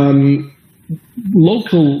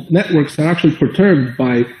local networks that are actually perturbed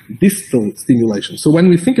by distal stimulation. So when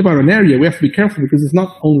we think about an area, we have to be careful because it's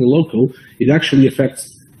not only local, it actually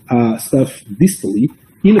affects stuff distally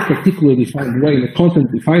in a particularly defined way, in a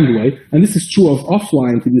content-defined way. And this is true of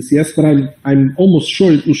offline tDCS, but I'm almost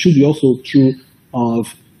sure it should be also true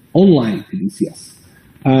of online tDCS.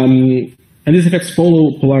 And these effects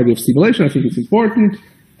follow polarity of stimulation. I think it's important.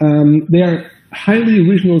 They are highly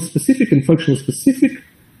regional specific and functional specific.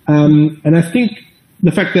 And I think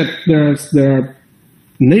the fact that there are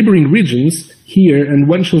neighboring regions here, and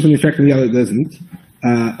one shows an effect and the other doesn't,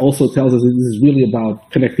 also tells us that this is really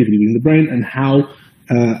about connectivity within the brain and how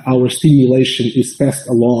our stimulation is passed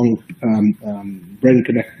along brain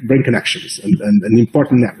connections and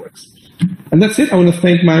important networks. And that's it. I want to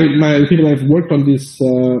thank my people that have worked on this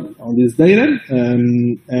data.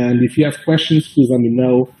 And if you have questions, please let me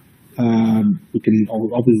know. We can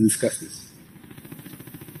obviously discuss this.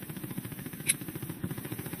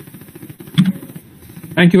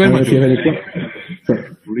 Thank you very much. If you have any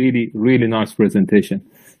questions. Really, really nice presentation.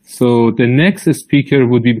 So the next speaker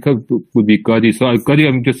would be Gadi. So Gadi,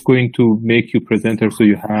 I'm just going to make you presenter so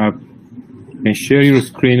you can share your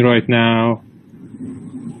screen right now.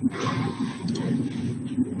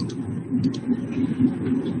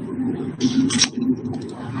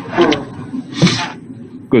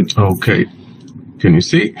 Good. Okay. Can you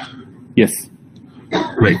see? Yes.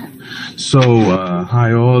 Great. So,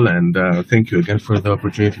 hi all, and thank you again for the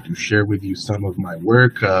opportunity to share with you some of my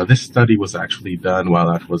work. This study was actually done while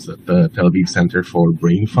I was at the Tel Aviv Center for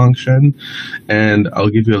Brain Function, and I'll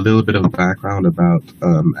give you a little bit of background about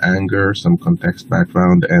anger, some context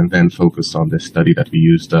background, and then focus on this study that we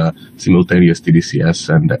used, simultaneous tDCS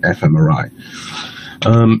and fMRI.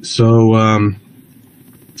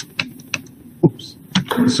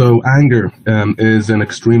 So anger is an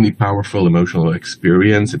extremely powerful emotional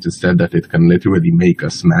experience. It is said that it can literally make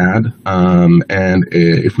us mad. And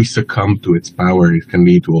if we succumb to its power, it can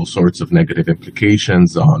lead to all sorts of negative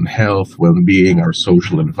implications on health, well-being, our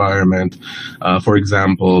social environment. For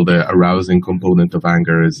example, the arousing component of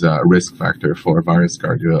anger is a risk factor for various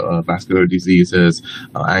cardiovascular diseases.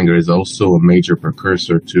 Anger is also a major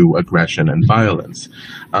precursor to aggression and violence.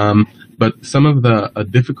 But some of the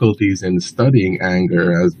difficulties in studying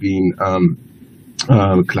anger has been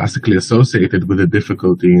classically associated with a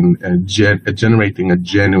difficulty in generating a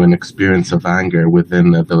genuine experience of anger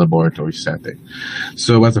within the laboratory setting.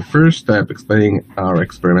 So as a first step, explaining our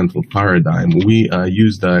experimental paradigm, we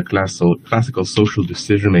used a classical social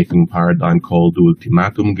decision-making paradigm called the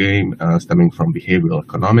ultimatum game, stemming from behavioral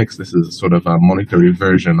economics. This is sort of a monetary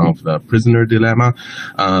version of the prisoner dilemma.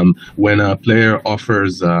 When a player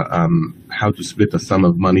offers how to split a sum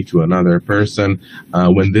of money to another person,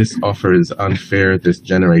 when this offer is unfair, this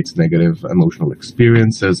generates negative emotional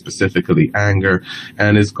experiences, specifically anger,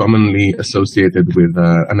 and is commonly associated with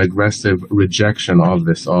an aggressive rejection of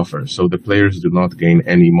this offer. So the players do not gain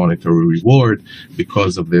any monetary reward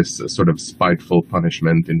because of this sort of spiteful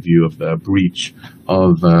punishment in view of the breach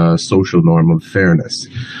of social norm of fairness.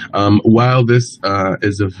 While this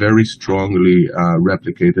is a very strongly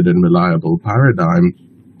replicated and reliable paradigm,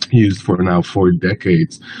 used for now 4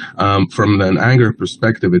 decades. From an anger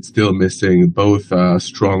perspective, it's still missing both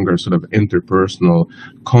stronger sort of interpersonal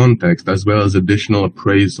context as well as additional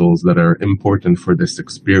appraisals that are important for this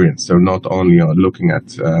experience. So not only on looking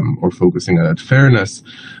at or focusing at fairness,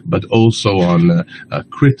 but also on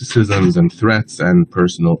criticisms and threats and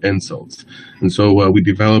personal insults. And so we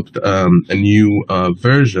developed a new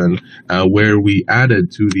version where we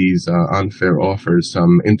added to these unfair offers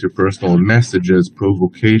some interpersonal messages,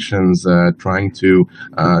 provocations, trying to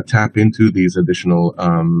tap into these additional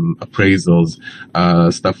appraisals,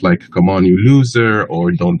 stuff like "come on you loser"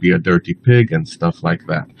 or "don't be a dirty pig" and stuff like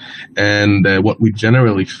that. And what we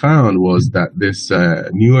generally found was that this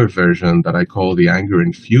newer version that I call the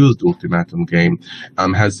anger-infused ultimatum game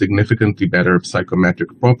has significantly better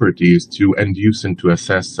psychometric properties to induce and to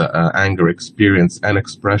assess anger experience and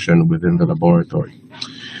expression within the laboratory.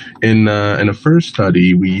 In a first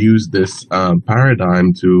study, we used this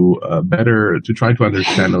paradigm to try to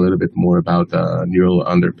understand a little bit more about the neural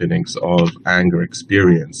underpinnings of anger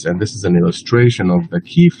experience. And this is an illustration of the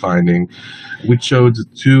key finding, which showed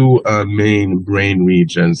 2 main brain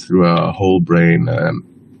regions through a whole brain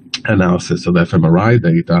analysis of fMRI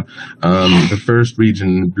data. The first region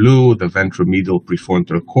in blue, the ventromedial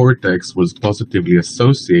prefrontal cortex, was positively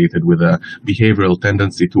associated with a behavioral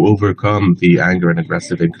tendency to overcome the anger and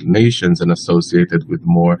aggressive inclinations and associated with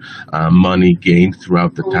more money gained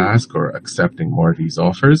throughout the task or accepting more of these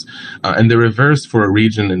offers. And the reverse for a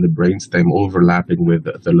region in the brainstem overlapping with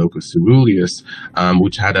the locus coeruleus,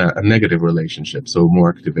 which had a negative relationship, so more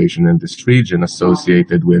activation in this region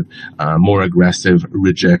associated with more aggressive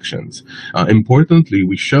rejection. Importantly,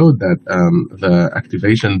 we showed that the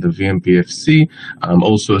activation of the VMPFC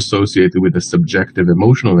also associated with the subjective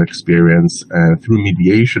emotional experience through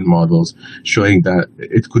mediation models, showing that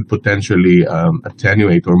it could potentially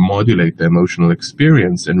attenuate or modulate the emotional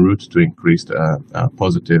experience en route to increased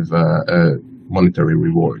positive monetary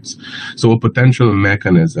rewards. So potential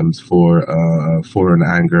mechanisms for an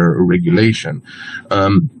anger regulation.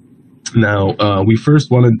 Now, we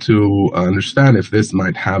first wanted to understand if this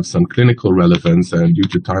might have some clinical relevance, and due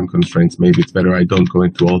to time constraints, maybe it's better I don't go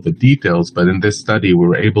into all the details, but in this study, we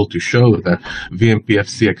were able to show that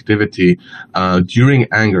VMPFC activity during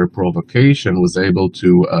anger provocation was able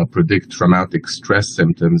to predict traumatic stress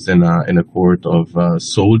symptoms in a cohort of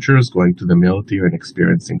soldiers going to the military and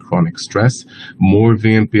experiencing chronic stress. More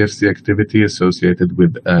VMPFC activity associated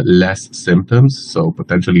with less symptoms, so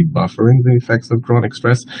potentially buffering the effects of chronic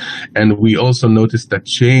stress. And we also noticed that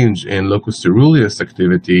change in locus coeruleus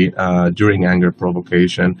activity during anger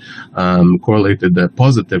provocation correlated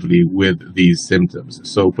positively with these symptoms.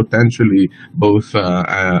 So potentially both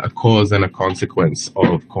a cause and a consequence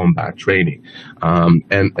of combat training,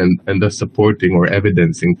 and thus supporting or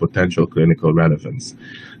evidencing potential clinical relevance.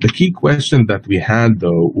 The key question that we had,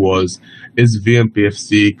 though, was, is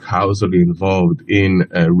VMPFC causally involved in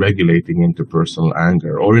regulating interpersonal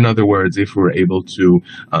anger? Or in other words, if we're able to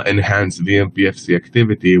enhance VMPFC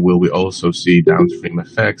activity, will we also see downstream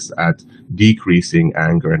effects at decreasing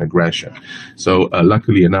anger and aggression? So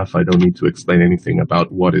luckily enough, I don't need to explain anything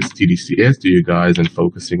about what is tDCS to you guys, and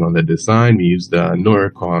focusing on the design. We used the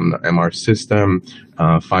Neurocon MR system,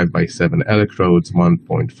 5x7 electrodes,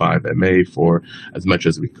 1.5 MA for as much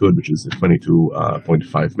as we could, which is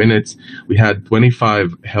 22.5 minutes. We had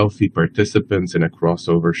 25 healthy participants in a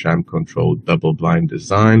crossover sham-controlled double-blind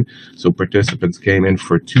design. So participants came in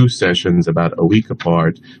for 2 sessions about a week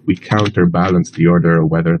apart. We counterbalanced the order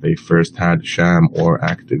whether they first had sham or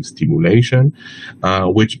active stimulation,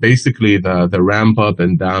 which basically the ramp up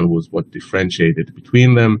and down was what differentiated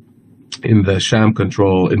between them. In the sham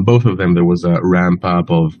control, in both of them, there was a ramp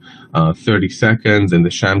up of 30 seconds. In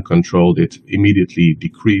the sham control, it immediately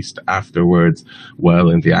decreased afterwards, while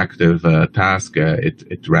in the active task,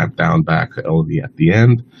 it ramped down back only at the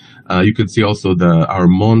end. You can see also our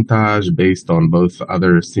montage based on both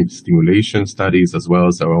other stimulation studies as well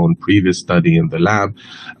as our own previous study in the lab,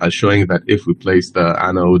 showing that if we place the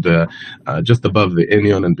anode just above the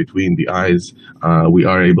inion and between the eyes, we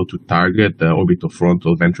are able to target the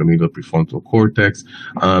orbitofrontal ventromedial prefrontal cortex.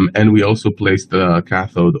 And we also placed the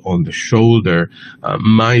cathode on the shoulder.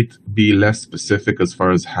 Might be less specific as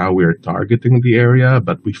far as how we are targeting the area,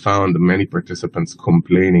 but we found many participants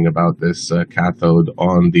complaining about this cathode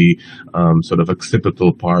on the sort of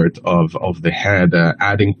occipital part of the head,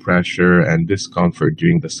 adding pressure and discomfort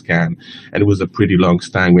during the scan. And it was a pretty long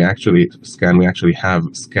scan. We actually have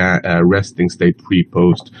resting state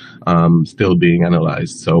pre-post still being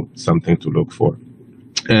analyzed, so something to look for.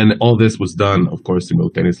 And all this was done, of course,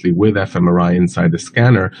 simultaneously with fMRI inside the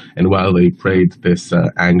scanner, and while they prayed this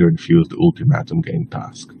anger-infused ultimatum game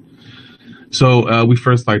task. So we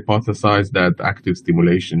first hypothesized that active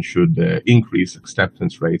stimulation should increase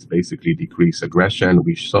acceptance rates, basically decrease aggression.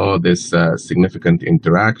 We saw this significant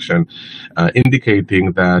interaction,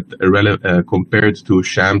 indicating that compared to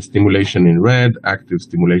sham stimulation in red, active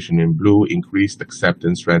stimulation in blue increased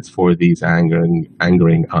acceptance rates for these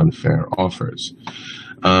angering unfair offers.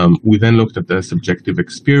 We then looked at the subjective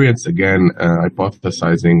experience, again,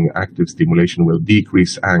 hypothesizing active stimulation will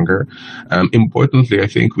decrease anger. Importantly, I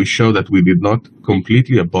think we show that we did not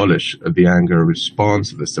completely abolish the anger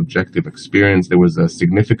response, the subjective experience. There was a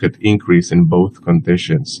significant increase in both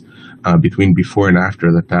conditions between before and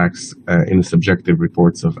after the attacks in the subjective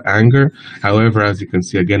reports of anger. However, as you can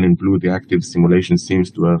see again in blue, the active stimulation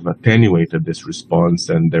seems to have attenuated this response,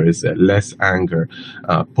 and there is less anger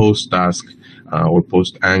post-task or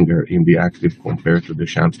post-anger in the active compared to the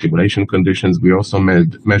sham stimulation conditions. We also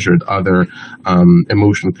measured other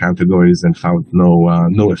emotion categories and found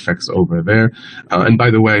no effects over there. And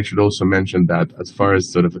by the way, I should also mention that as far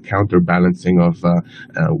as sort of the counterbalancing of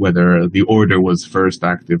whether the order was first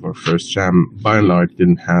active or first sham, by and large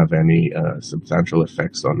didn't have any substantial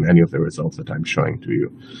effects on any of the results that I'm showing to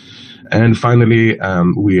you. And finally,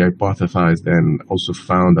 we hypothesized and also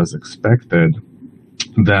found, as expected,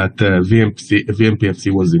 that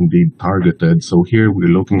VMPFC was indeed targeted. So here we're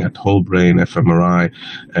looking at whole brain fMRI,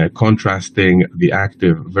 contrasting the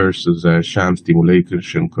active versus sham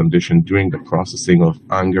stimulation condition during the processing of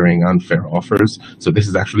angering unfair offers. So this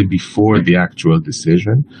is actually before the actual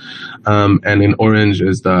decision. And in orange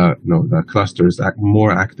is the clusters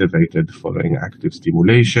more activated following active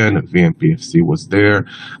stimulation. VMPFC was there.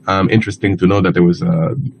 Interesting to know that there was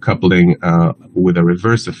a coupling with a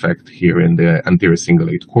reverse effect here in the anterior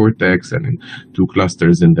cingulate cortex and in 2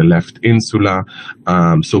 clusters in the left insula,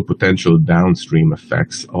 so potential downstream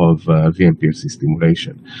effects of VMPFC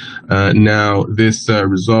stimulation. Now, this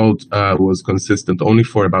result was consistent only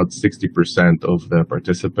for about 60% of the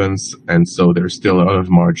participants, and so there's still a lot of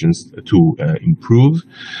margins to improve.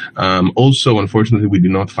 Also, unfortunately, we do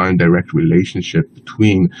not find direct relationship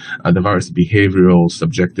between the various behavioral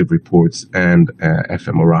subjective reports and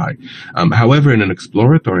fMRI. However, in an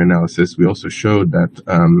exploratory analysis, we also showed that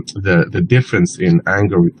the difference in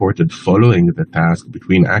anger reported following the task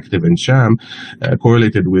between active and sham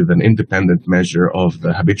correlated with an independent measure of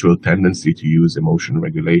the habitual tendency to use emotion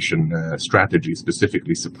regulation strategies,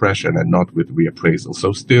 specifically suppression, and not with reappraisal.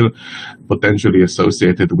 So still potentially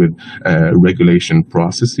associated with regulation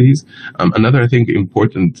processes. Another, I think,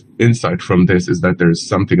 important insight from this is that there's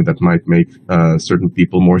something that might make certain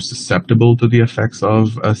people more susceptible to the effects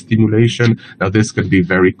of stimulation. Now, this could be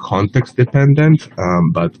very context dependent,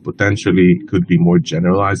 but potentially could be more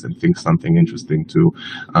generalized, and think something interesting to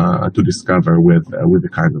discover with the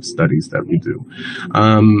kind of studies that we do.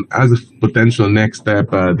 As a potential next step,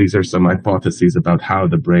 these are some hypotheses about how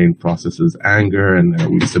the brain processes anger, and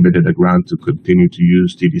we submitted a grant to continue to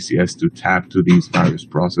use tDCS to tap to these various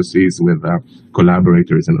processes with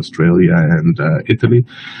collaborators in Australia and Italy,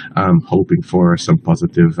 hoping for some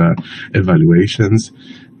positive evaluations.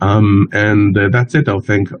 And that's it. I'll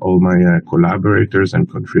thank all my collaborators and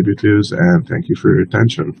contributors, and thank you for your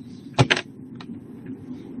attention.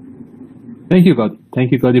 Thank you, God.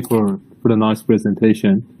 Thank you, Gadi, for the nice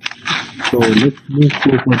presentation. So let's move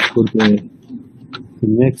forward for the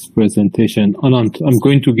next presentation. Anand, I'm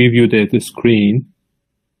going to give you the screen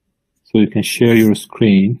so you can share your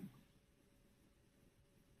screen.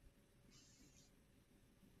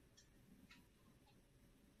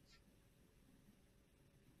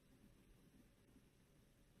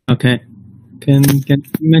 Okay. Can you see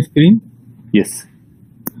my screen? Yes.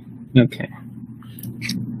 Okay.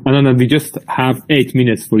 Anand, we just have 8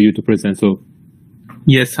 minutes for you to present. So.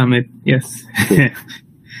 Yes, Hamid. Yes.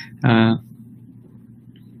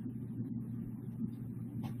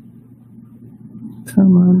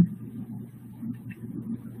 Come on.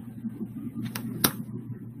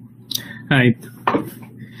 Right.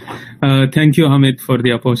 Thank you, Hamid, for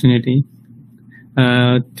the opportunity.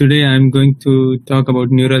 Today I'm going to talk about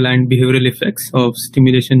neural and behavioral effects of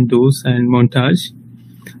stimulation dose and montage.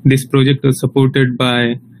 This project was supported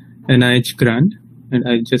by NIH grant, and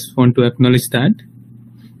I just want to acknowledge that.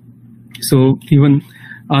 So even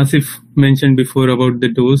Asif mentioned before about the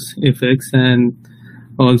dose effects, and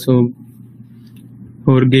also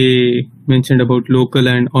Jorge mentioned about local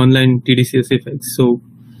and online tDCS effects. So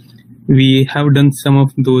we have done some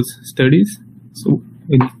of those studies. So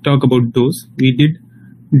we'll talk about dose. We did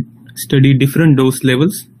study different dose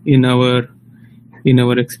levels in our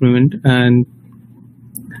experiment, and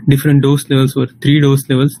different dose levels were 3 dose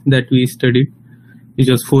levels that we studied, which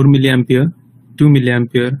was 4 milliampere, 2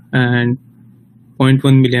 milliampere, and 0.1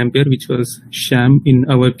 milliampere, which was sham in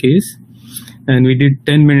our case. And we did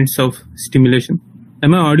 10 minutes of stimulation.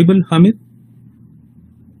 Am I audible, Hamid?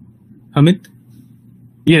 Hamid?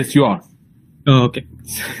 Yes, you are. Oh, okay.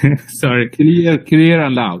 Sorry. Clear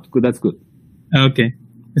and loud. Good. That's good. Okay.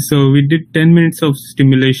 So we did 10 minutes of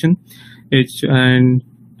stimulation, and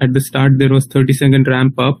at the start there was 30-second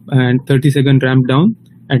ramp up and 30-second ramp down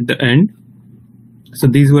at the end. So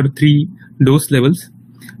these were 3 dose levels,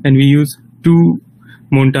 and we used 2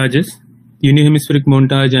 montages, unihemispheric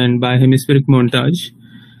montage and bihemispheric montage.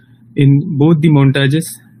 In both the montages,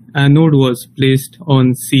 anode was placed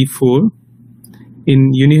on C4.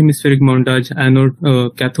 In unihemispheric montage,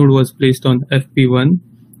 cathode was placed on FP1.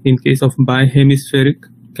 In case of bihemispheric,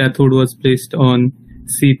 cathode was placed on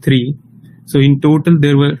C3. So in total,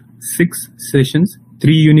 there were 6 sessions,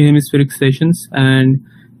 3 unihemispheric sessions and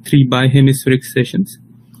 3 bihemispheric sessions.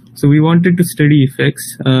 So we wanted to study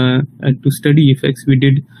effects, and to study effects, we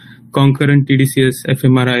did concurrent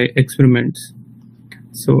tDCS-fMRI experiments.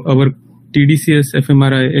 So our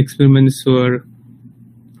tDCS-fMRI experiments were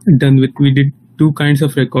done with, we did 2 kinds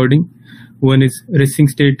of recording. One is resting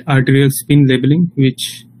state arterial spin labeling,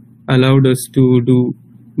 which allowed us to do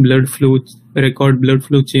blood flow, record blood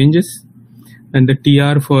flow changes. And the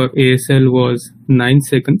TR for ASL was 9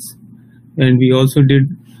 seconds. And we also did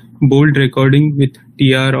bold recording with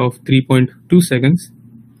TR of 3.2 seconds.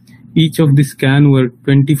 Each of the scan were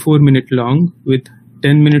 24-minute long with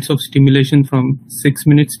 10 minutes of stimulation from 6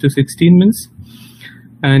 minutes to 16 minutes.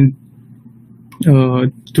 And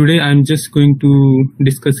today I'm just going to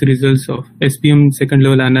discuss the results of SPM second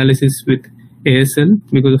level analysis with ASL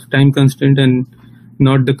because of time constraint and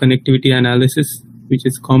not the connectivity analysis, which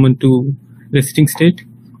is common to resting state.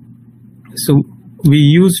 So we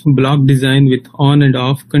used block design with on and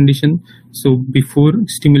off condition. So before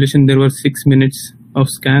stimulation, there were 6 minutes of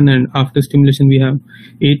scan, and after stimulation, we have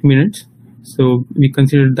 8 minutes. So we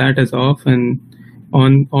considered that as off, and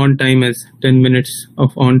on time as 10 minutes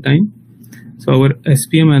of on time. So our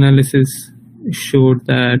SPM analysis showed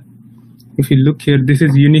that if you look here, this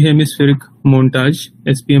is unihemispheric montage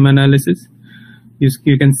SPM analysis.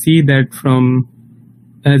 You can see that from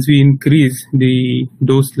as we increase the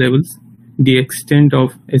dose levels, the extent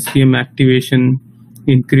of SPM activation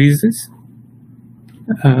increases.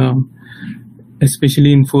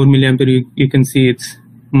 Especially in 4 milliampere, you can see it's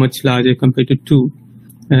much larger compared to 2.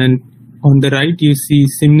 And on the right, you see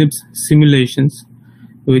SIMNIPS simulations,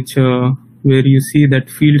 which where you see that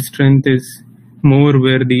field strength is more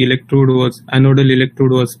where the electrode was, anodal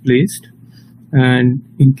electrode was placed. And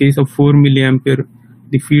in case of 4 milliampere,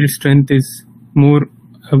 the field strength is more,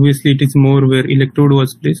 obviously it is more where electrode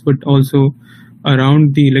was placed, but also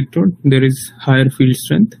around the electrode, there is higher field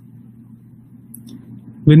strength.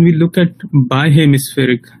 When we look at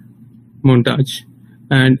bihemispheric montage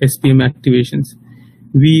and SPM activations,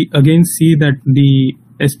 we again see that the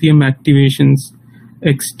SPM activations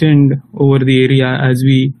extend over the area as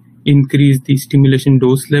we increase the stimulation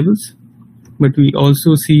dose levels. But we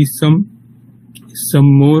also see some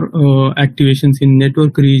more activations in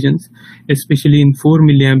network regions, especially in 4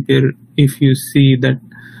 milliampere. If you see that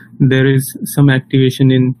there is some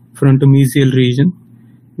activation in frontomesial region,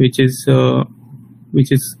 which is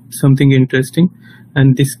something interesting,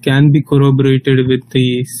 and this can be corroborated with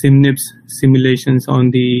the SIMNIPS simulations on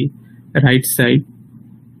the right side.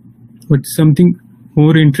 But something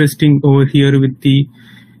more interesting over here with the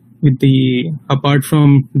apart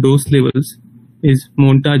from dose levels is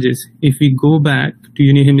montages. If we go back to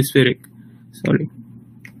unihemispheric,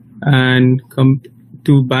 and come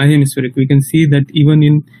to bihemispheric, we can see that even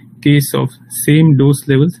in case of same dose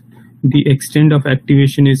levels, the extent of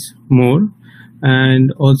activation is more.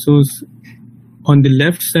 And also on the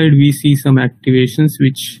left side, we see some activations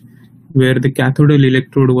where the cathodal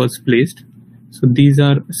electrode was placed. So these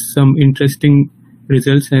are some interesting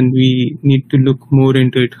results, and we need to look more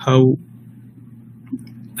into it,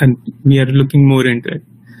 and we are looking more into it.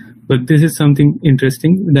 But this is something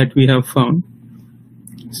interesting that we have found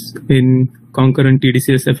in concurrent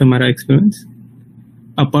tDCS-fMRI experiments.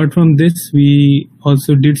 Apart from this, we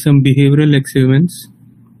also did some behavioral experiments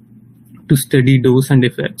to study dose and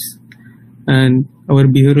effects. And our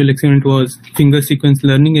behavioral experiment was finger sequence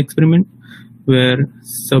learning experiment, where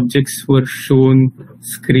subjects were shown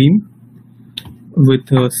screen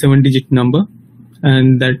with a 7-digit number,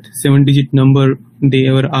 and that 7-digit number, they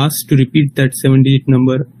were asked to repeat that 7-digit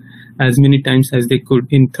number as many times as they could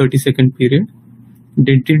in 30-second period.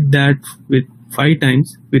 They did that with 5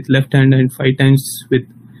 times with left hand and 5 times with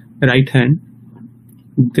right hand.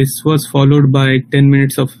 This was followed by 10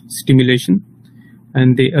 minutes of stimulation,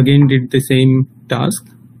 and they again did the same task.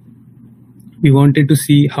 We wanted to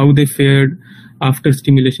see how they fared after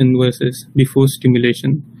stimulation versus before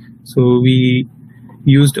stimulation. So we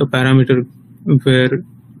used a parameter where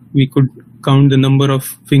we could count the number of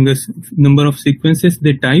sequences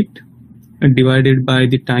they typed and divided by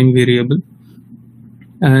the time variable,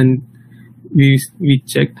 and we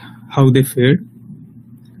checked how they fared.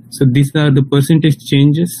 So these are the percentage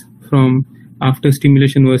changes from after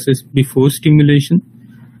stimulation versus before stimulation.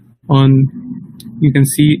 You can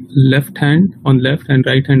see left hand on left and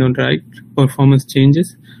right hand on right performance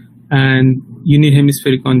changes, and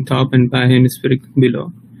unihemispheric on top and bihemispheric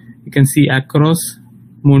below. You can see across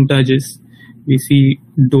montages, we see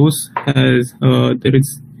dose has there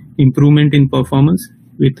is improvement in performance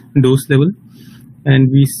with dose level,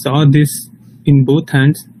 and we saw this in both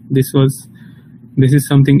hands. This was this is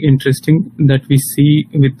something interesting that we see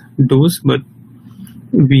with dose, but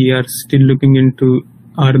we are still looking into,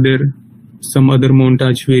 are there some other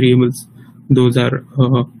montage variables? Those are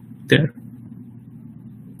there.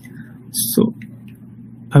 So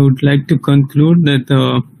I would like to conclude that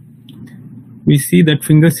we see that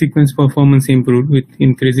finger sequence performance improved with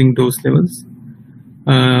increasing dose levels.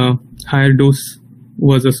 Higher dose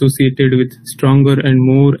was associated with stronger and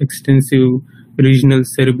more extensive regional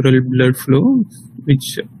cerebral blood flow,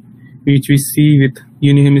 which we see with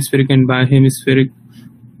unihemispheric and bihemispheric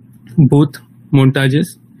both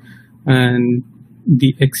montages, and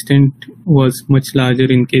the extent was much larger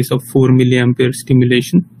in case of 4 milliampere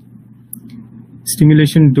stimulation.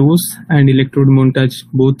 Stimulation dose and electrode montage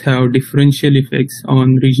both have differential effects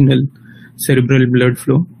on regional cerebral blood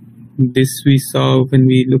flow. This we saw when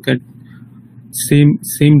we look at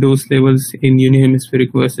same dose levels in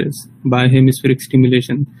unihemispheric versus bihemispheric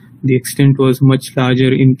stimulation. The extent was much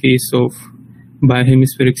larger in case of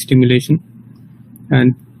bihemispheric stimulation,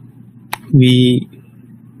 and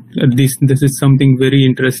this is something very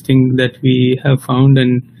interesting that we have found,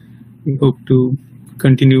 and we hope to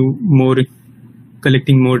continue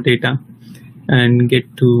collecting more data and get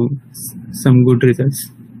to some good results.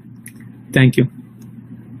 Thank you.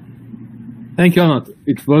 Thank you, Anand.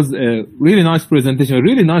 It was a really nice presentation,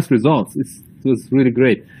 really nice results. It was really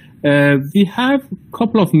great. We have a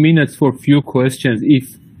couple of minutes for a few questions.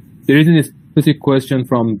 If there is any specific question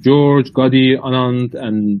from George, Gadi, Anand,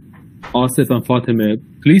 and Asif and Fatemeh,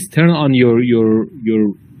 please turn on your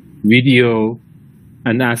video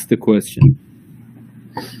and ask the question.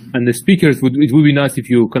 And the speakers, it would be nice if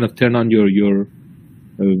you kind of turn on your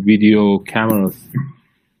video cameras.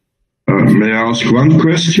 May I ask one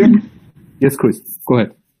question? Yes, Chris, go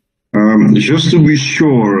ahead. Just to be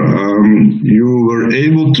sure, you were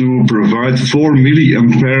able to provide 4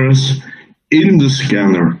 milliamperes in the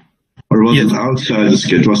scanner, or was it outside the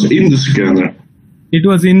scanner? It was in the scanner. It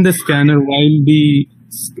was in the scanner while the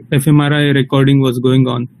fMRI recording was going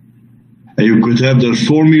on. And you could have the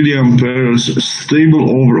 4 milliamperes stable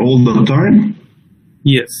over all the time?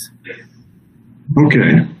 Yes.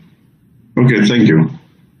 Okay. Okay, thank you.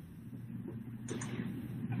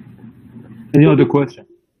 Any other question?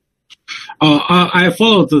 I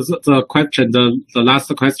followed the question, the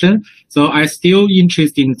last question. So I still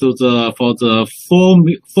interested into for the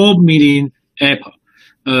 4 million app.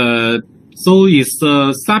 So is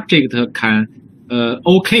the subject can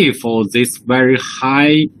okay for this very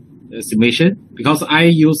high simulation? Because I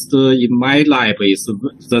used in my lab is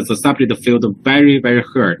the subject felt very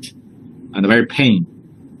hurt and very pain,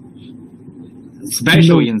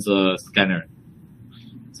 especially in the scanner.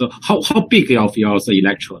 So how big of your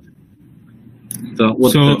electrode?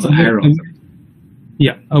 What's the error?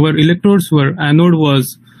 Yeah, our electrodes anode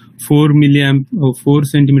was 4 milliamp or 4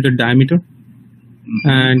 centimeter diameter,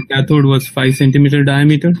 and cathode was 5 centimeter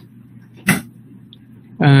diameter.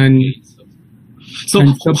 And so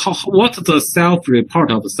what's the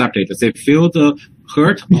self-report of the subject? Does they feel the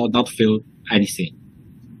hurt or not feel anything?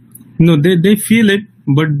 No, they feel it,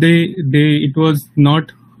 but it was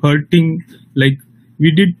not hurting. Like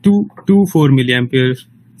we did two 4 milliampere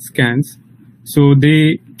scans. So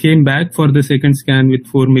they came back for the second scan with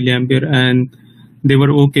 4 milliampere and they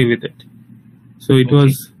were okay with it. So it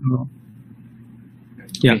was,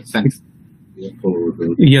 yeah. Thanks.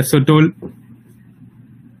 Yeah,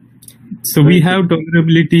 so we have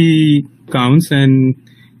tolerability counts and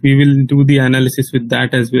we will do the analysis with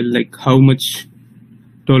that as well, like how much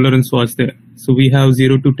tolerance was there. So we have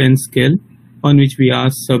 0 to 10 scale on which we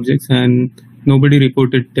ask subjects and nobody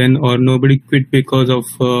reported 10 or nobody quit because of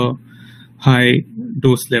high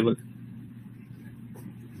dose level.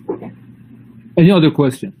 Any other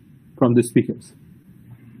question from the speakers?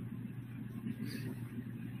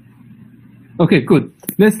 Okay, good.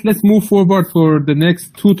 Let's move forward for the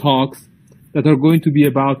next 2 talks that are going to be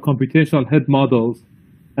about computational head models,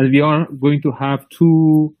 and we are going to have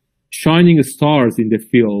 2 shining stars in the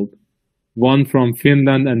field, one from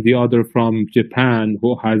Finland and the other from Japan,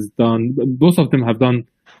 who has done, both of them have done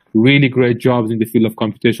really great jobs in the field of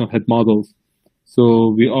computational head models. So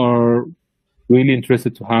we are really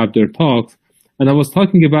interested to have their talks. And I was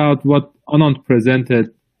talking about what Anand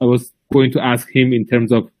presented. I was going to ask him in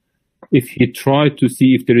terms of if he tried to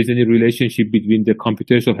see if there is any relationship between the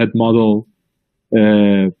computational head model,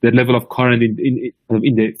 the level of current in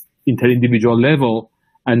the inter-individual level,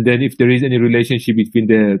 and then if there is any relationship between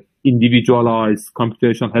the individualized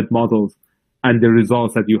computational head models and the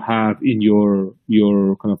results that you have in your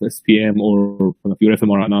kind of SPM or kind of your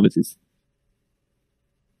fMRI analysis.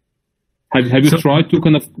 Have you tried to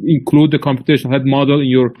kind of include the computational head model in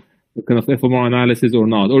your kind of fMRI analysis or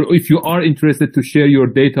not? Or if you are interested to share your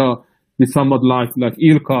data with someone like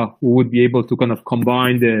Ilka, who would be able to kind of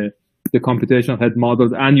combine the computational head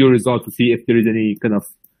models and your results to see if there is any kind of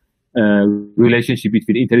relationship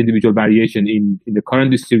between inter-individual variation in the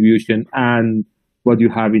current distribution and what you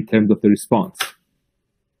have in terms of the response.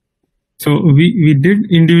 So we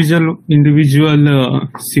did individual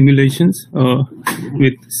simulations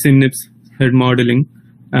with SimNIPS head modeling,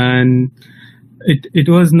 and it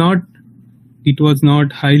was not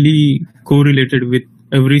highly correlated with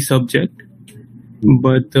every subject,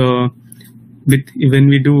 but when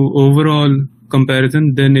we do overall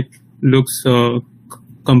comparison, then it looks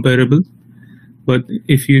comparable. But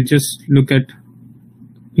if you just look at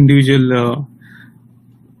individual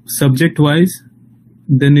subject wise,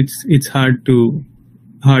 then it's hard to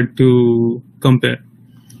compare.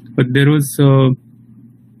 But there was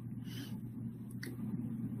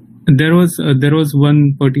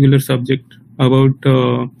one particular subject about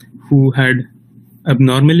who had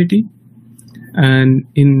abnormality, and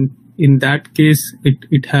in that case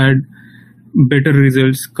it had better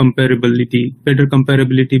results, better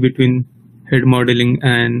comparability between head modeling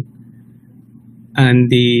and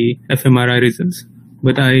the fMRI results.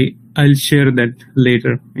 But I'll share that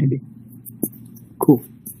later, maybe. Cool.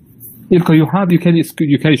 Ilka, you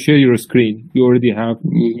can share your screen. You already have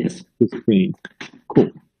yes the screen.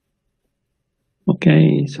 Cool.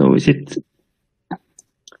 Okay, so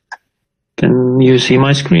can you see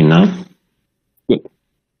my screen now? Good.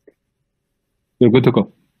 You're good to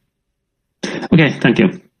go. Okay, thank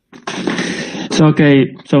you.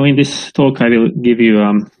 So in this talk I will give you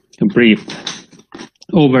a brief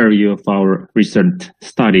overview of our research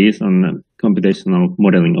studies on computational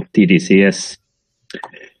modeling of tDCS.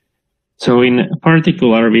 So in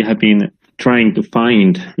particular, we have been trying to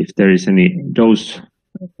find if there is any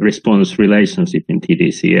dose-response relationship in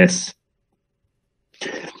tDCS.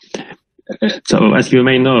 So as you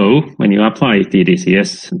may know, when you apply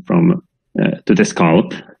tDCS to the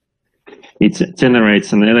scalp, it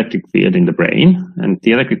generates an electric field in the brain, and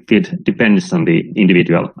the electric field depends on the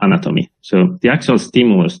individual anatomy. So the actual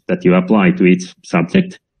stimulus that you apply to each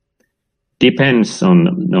subject depends on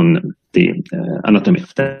the anatomy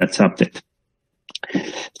of that subject.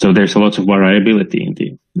 So there's a lot of variability in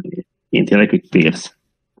the electric fields,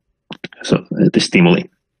 so the stimuli.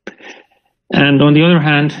 And on the other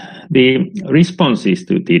hand, the responses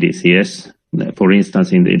to tDCS, for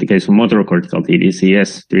instance, in the case of motor cortical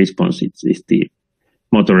tDCS, the response is the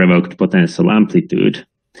motor evoked potential amplitude.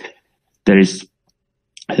 There is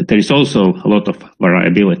also a lot of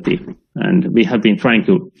variability, and we have been trying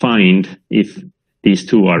to find if these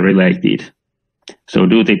two are related. So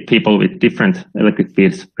do the people with different electric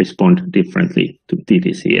fields respond differently to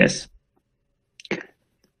tDCS?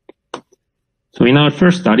 So in our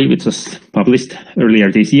first study, which was published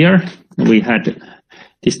earlier this year, we had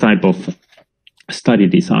this type of study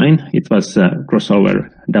design. It was a crossover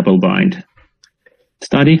double-blind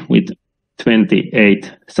study with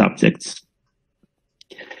 28 subjects.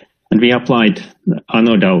 And we applied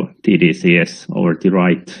anodal tDCS over the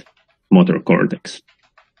right motor cortex.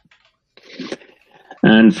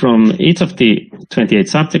 And from each of the 28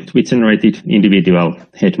 subjects, we generated individual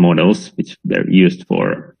head models, which were used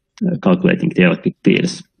for calculating the electric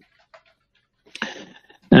fields.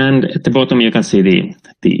 And at the bottom, you can see the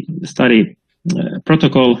study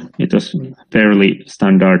protocol. It was fairly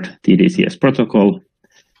standard tDCS protocol.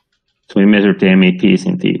 So we measured the MEPs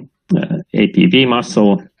in the APV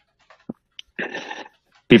muscle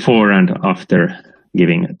before and after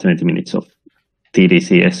giving 20 minutes of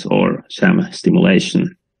tDCS or sham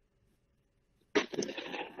stimulation.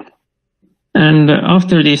 And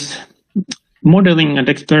after this modeling and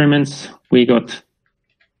experiments, we got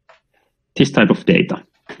this type of data.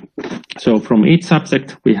 So from each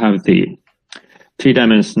subject, we have the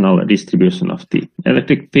three-dimensional distribution of the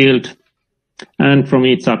electric field. And from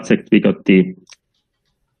each subject, we got the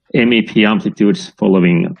MEP amplitudes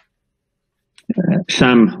following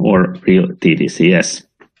sham or real tDCS.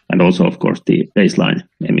 And also, of course, the baseline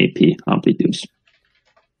MEP amplitudes.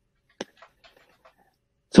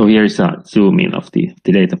 So here is a zoom in of the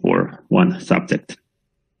data for one subject.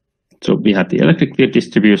 So we have the electric field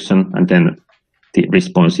distribution and then the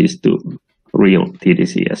responses to real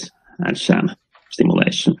tDCS and sham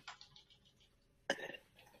stimulation.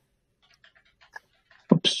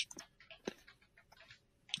 Oops.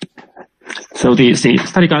 So the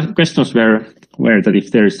study questions were that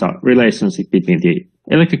if there is a relationship between the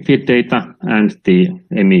electric field data and the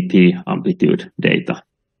MEP amplitude data.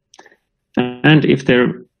 And if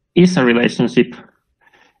there is a relationship,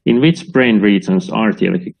 in which brain regions are the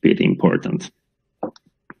electric field important?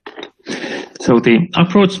 So the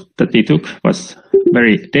approach that we took was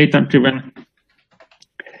very data-driven,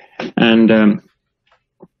 and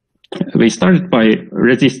we started by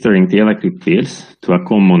registering the electric fields to a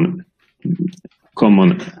common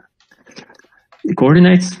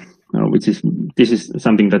coordinates, this is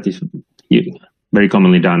something that is very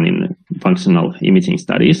commonly done in functional imaging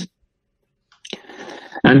studies.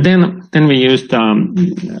 And then we used a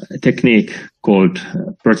technique called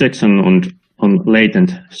projection on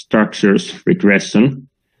latent structures regression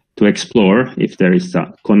to explore if there is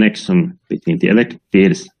a connection between the electric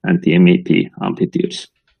fields and the MEP amplitudes.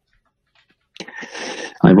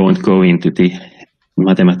 I won't go into the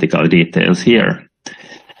mathematical details here.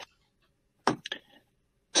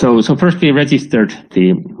 So first we registered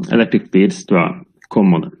the electric fields to a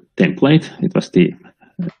common template. It was the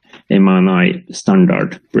MRI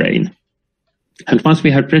standard brain. And once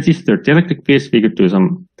we had registered the electric fields, we could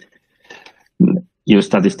use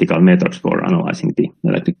statistical methods for analyzing the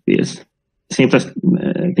electric fields. Simplest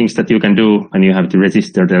things that you can do when you have to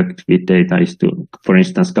register the electric field data is to, for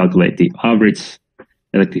instance, calculate the average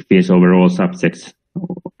electric fields over all subjects,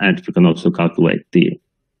 and you can also calculate the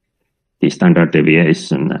standard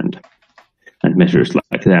deviation and measures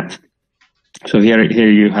like that. So here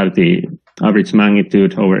you have the average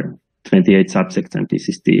magnitude over 28 subjects, and this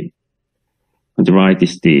is on the right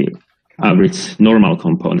is the average normal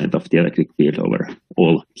component of the electric field over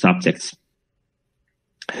all subjects.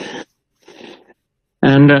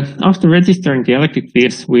 And after registering the electric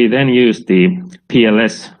fields, we then use the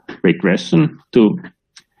PLS regression to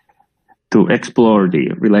explore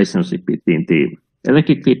the relationship between the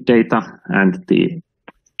electric field data and the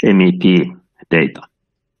MEP data.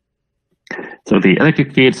 So the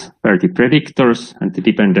electric fields were the predictors, and the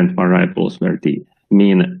dependent variables were the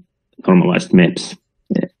mean normalized MEPs.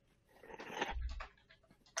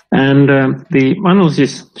 And the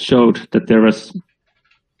analysis showed that there was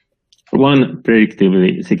one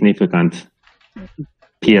predictively significant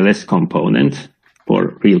PLS component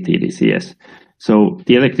for real tDCS. So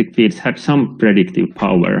the electric fields had some predictive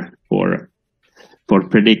power for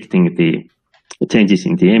predicting the changes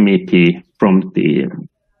in the MEP from the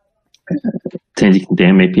changing the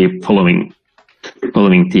MEP following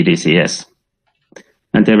tDCS.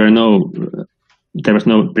 And there was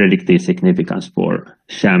no predictive significance for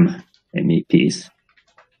sham MEPs,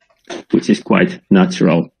 which is quite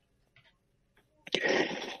natural.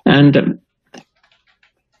 And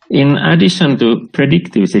in addition to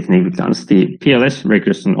predictive significance, the PLS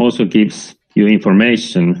regression also gives you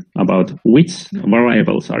information about which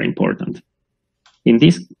variables are important. In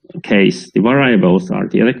this case, the variables are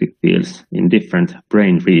the electric fields in different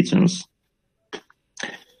brain regions.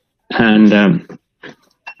 And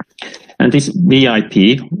this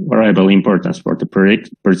VIP, variable importance for the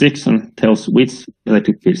prediction, tells which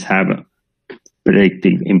electric fields have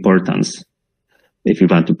predictive importance if you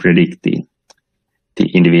want to predict the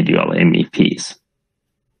individual MEPs.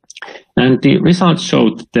 And the results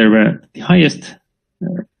showed there were the highest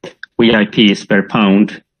VIPs per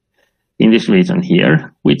pound in this region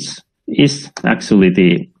here, which is actually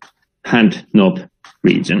the hand knob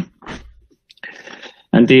region.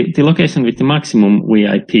 And the location with the maximum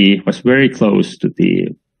VIP was very close to the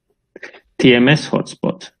TMS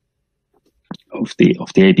hotspot of the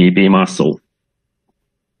ABB muscle.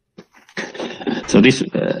 So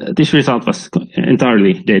this result was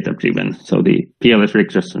entirely data-driven. So the PLS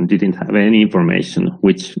regression didn't have any information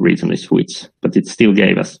which region is which, but it still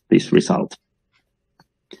gave us this result.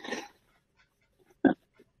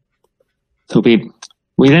 So we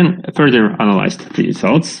then further analyzed the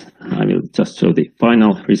results. I will just show the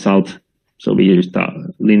final result. So we used a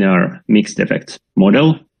linear mixed effects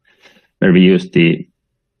model where we used the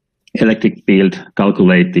electric field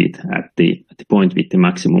calculated at the point with the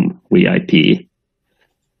maximum VIP.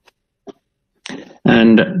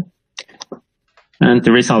 And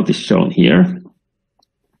the result is shown here.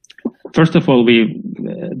 First of all,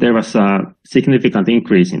 there was a significant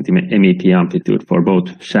increase in the MEP amplitude for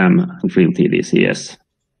both sham and real tDCS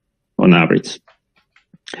on average.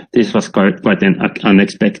 This was quite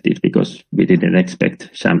unexpected because we didn't expect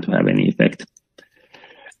sham to have any effect.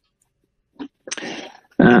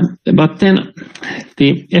 But then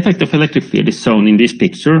the effect of electric field is shown in this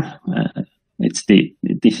picture. It's the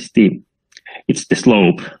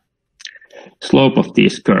slope of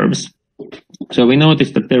these curves. So we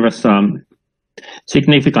noticed that there was some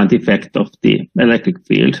significant effect of the electric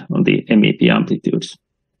field on the MEP amplitudes.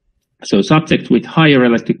 So subjects with higher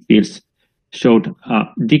electric fields showed a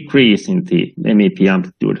decrease in the MEP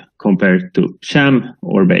amplitude compared to sham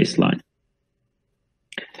or baseline.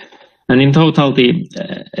 And in total, the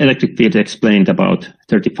electric field explained about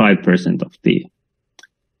 35% of the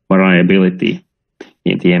variability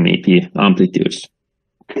in the MEP amplitudes.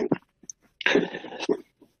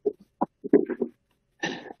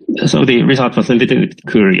 So the result was a little bit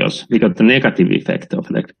curious. We got the negative effect of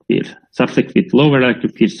electric field. Subject with lower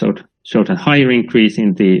electric field showed a higher increase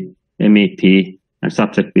in the MEP, and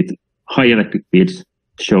subject with high electric fields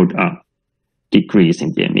showed a decrease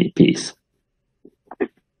in the MEPs.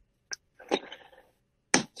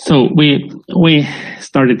 So we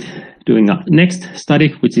started doing a next study,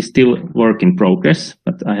 which is still work in progress,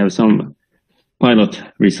 but I have some pilot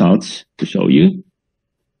results to show you.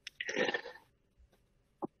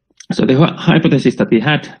 So the hypothesis that we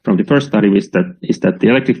had from the first study is that the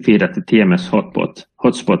electric field at the TMS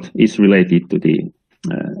hotspot is related to the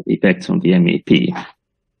effects on the MEP.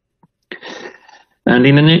 And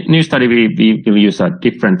in a new study, we will use a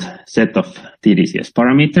different set of tDCS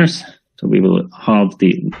parameters. So we will halve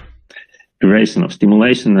the duration of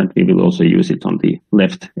stimulation, and we will also use it on the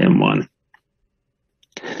left M1.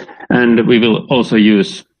 And we will also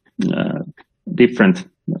use at least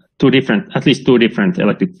two different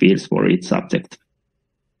electric fields for each subject.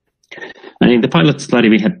 And in the pilot study,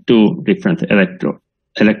 we had two different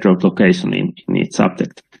electrode locations in each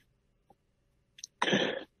subject.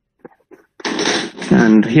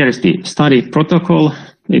 And here is the study protocol.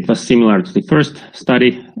 It was similar to the first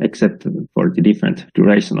study, except for the different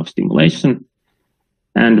duration of stimulation.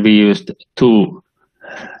 And we used two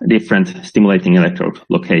different stimulating electrode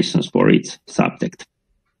locations for each subject.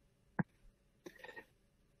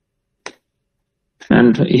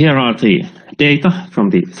 And here are the data from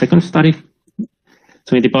the second study.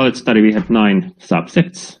 So in the pilot study, we had 9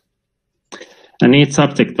 subjects. And each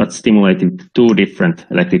subject was stimulated with two different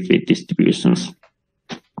electric field distributions.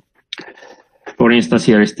 For instance,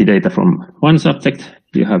 here is the data from one subject.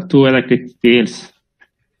 You have 2 electric fields,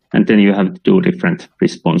 and then you have 2 different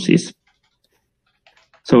responses.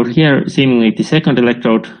 So here, seemingly, the second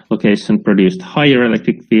electrode location produced higher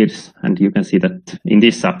electric fields, and you can see that in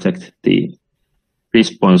this subject, the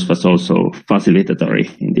response was also facilitatory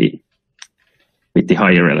with the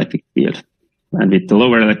higher electric field. And with the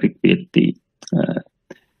lower electric field, the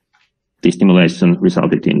stimulation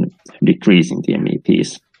resulted in decreasing the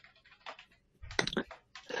MEPs.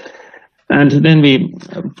 And then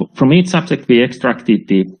from each subject, we extracted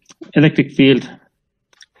the electric field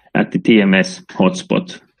at the TMS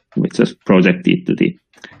hotspot, which was projected to the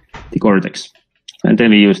cortex. And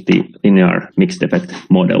then we used the linear mixed effect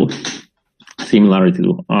model, similar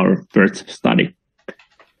to our first study.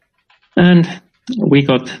 And we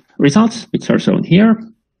got results, which are shown here.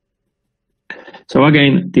 So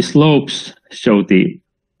again, the slopes show the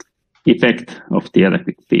effect of the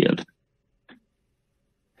electric field.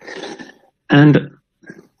 And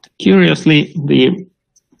curiously, the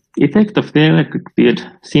effect of the electric field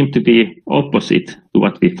seemed to be opposite to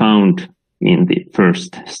what we found in the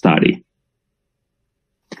first study.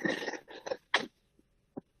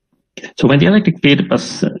 So when the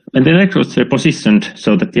electrodes were positioned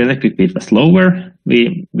so that the electric field was lower,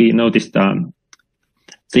 we noticed a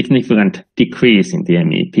significant decrease in the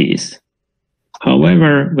MEPs.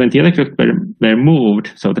 However, when the electrodes were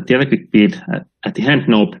moved so that the electric field at the hand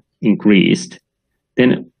knob increased,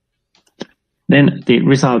 then the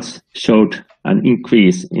results showed an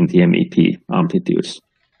increase in the MEP amplitudes.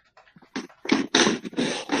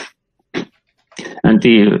 And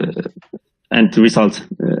the results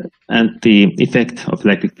and the effect of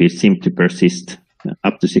electric field seemed to persist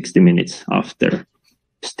up to 60 minutes after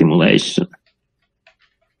stimulation.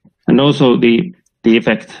 And also the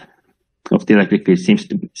effect of the electric field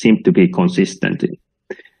seemed to be consistent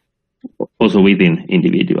also within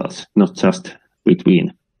individuals, not just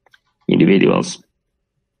between individuals.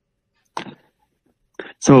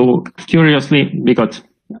 So curiously, we got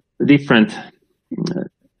different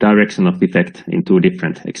direction of effect in 2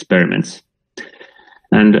 different experiments.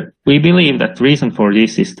 And we believe that the reason for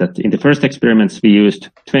this is that in the first experiments, we used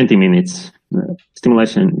 20 minutes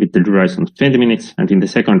stimulation with the duration of 20 minutes. And in the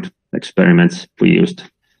second experiments, we used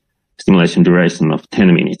stimulation duration of 10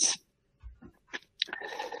 minutes.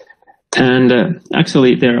 And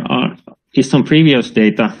actually, there is some previous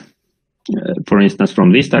data, for instance,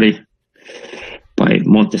 from this study by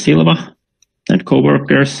Montesilva and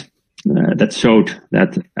co-workers that showed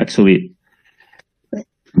that actually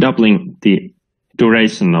doubling the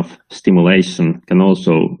duration of stimulation can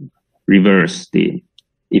also reverse the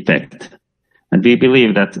effect. And we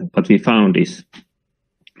believe that what we found is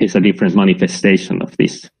a different manifestation of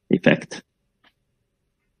this effect.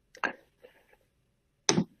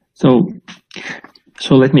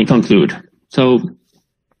 So let me conclude. So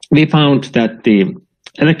we found that the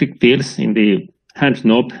electric fields in the hand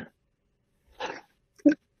knob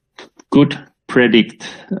could predict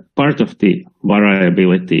part of the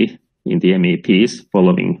variability in the MEPs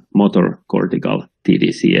following motor cortical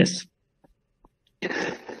tDCS.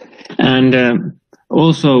 And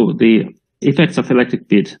also the effects of electric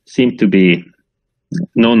field seem to be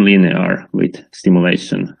non-linear with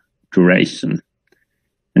stimulation duration.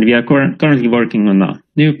 And we are currently working on a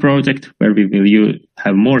new project where we will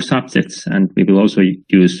have more subjects, and we will also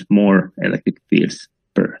use more electric fields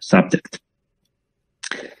per subject.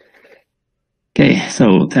 Okay,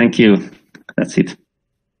 so thank you. That's it.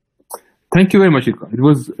 Thank you very much. It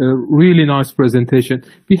was a really nice presentation.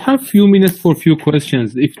 We have a few minutes for a few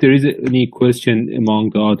questions, if there is any question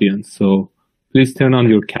among the audience. So please turn on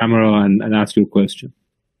your camera and ask your question.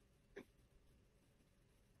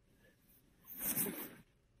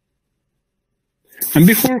 And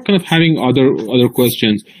before kind of having other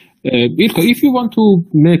questions, Ilko, if you want to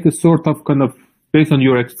make a sort of kind of, based on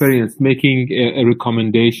your experience, making a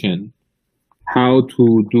recommendation how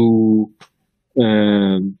to do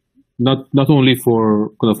not only for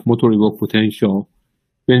kind of motor evoked potential,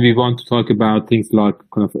 when we want to talk about things like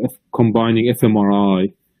kind of combining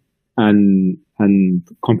fMRI and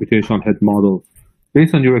computational head model,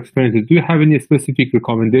 based on your experiences, do you have any specific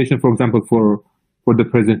recommendation, for example, for the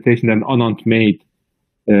presentation that Anant made,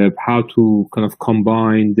 how to kind of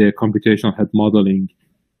combine the computational head modeling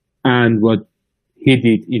and what he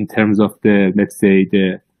did in terms of the, let's say,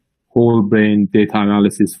 the whole brain data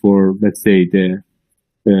analysis for, let's say, the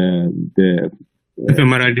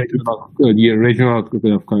fMRI the regional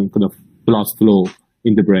kind of blood flow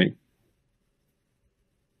in the brain?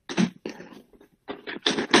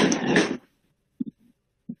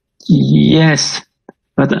 Yes,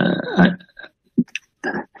 but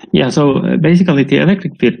yeah. So basically, the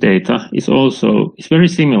electric field data is very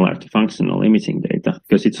similar to functional imaging data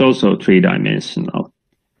because it's also three-dimensional,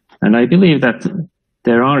 and I believe that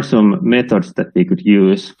there are some methods that we could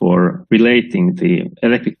use for relating the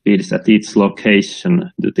electric fields at each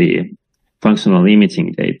location to the functional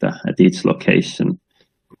imaging data at each location.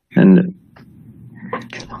 And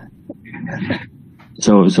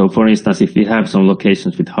so for instance, if we have some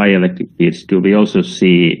locations with high electric fields, do we also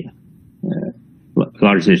see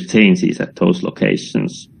larger changes at those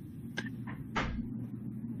locations?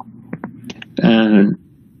 And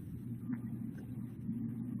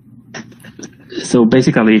so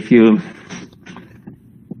basically,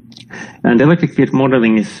 and electric field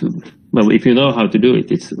modeling is, well, if you know how to do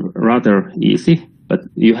it, it's rather easy, but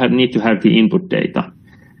you need to have the input data.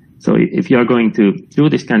 So if you are going to do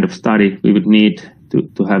this kind of study, we would need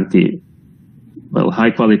to have the, well,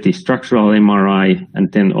 high quality structural MRI,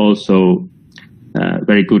 and then also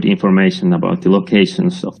very good information about the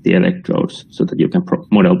locations of the electrodes so that you can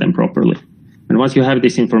model them properly. And once you have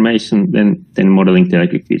this information, then modeling the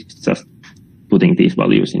electric field is just putting these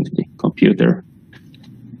values into the computer.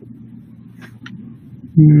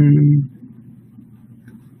 Do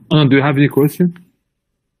you have any question?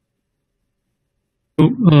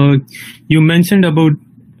 You mentioned about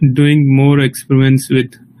doing more experiments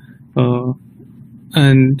with,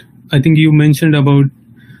 and I think you mentioned about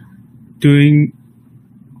doing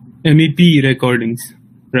MEP recordings,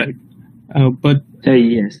 right? But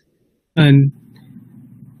yes, and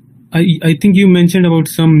I think you mentioned about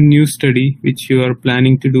some new study which you are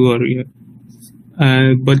planning to do, or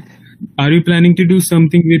but are you planning to do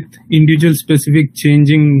something with individual specific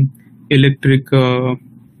changing electric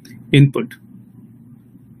input,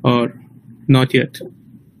 or not yet?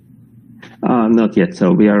 Not yet.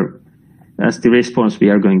 So we are, as the response, we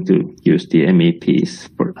are going to use the MEPs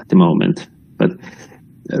at the moment, but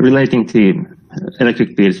relating to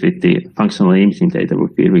electric fields with the functional imaging data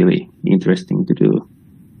would be really interesting to do.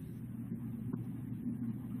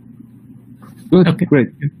 Good, okay. Great.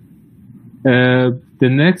 The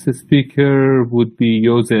next speaker would be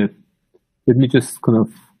Joseph. Let me just kind of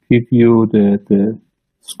give you the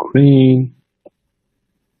screen.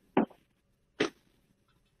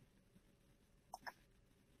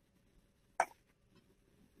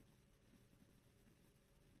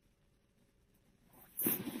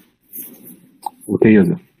 Okay,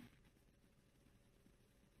 Joseph.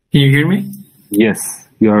 Can you hear me? Yes,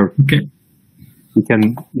 you are. Okay. We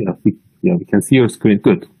can, we can see your screen.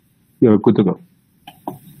 Good. You're good to go.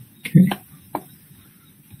 Okay.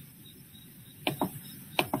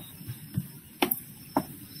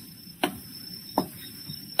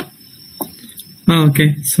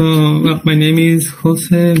 Okay, so my name is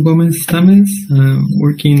Jose Gomez Tames. I'm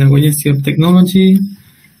working in the University of Technology,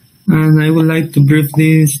 and I would like to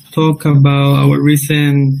briefly talk about our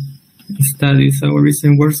recent studies, our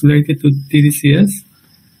recent works related to tDCS.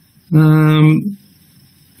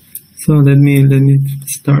 So let me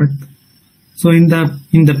start. So in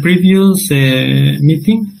the previous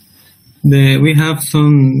meeting, we have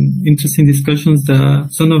some interesting discussions.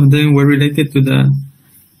 Some of them were related to the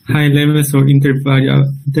high levels of individual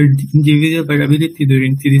variability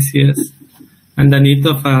during tDCS and the need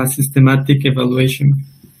of a systematic evaluation.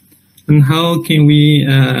 And how can we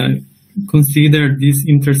consider this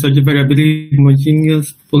intersubject variability in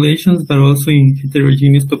homogeneous populations, but also in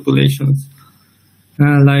heterogeneous populations?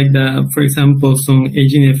 For example, some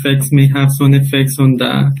aging effects may have some effects on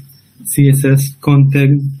the CSS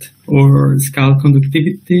content or skull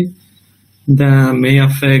conductivity that may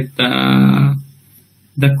affect the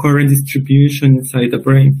current distribution inside the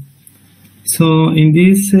brain. So in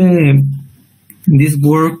this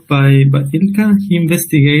work by Ilka, he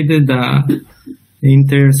investigated the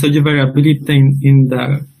intersubject variability in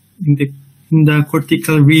the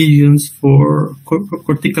cortical regions for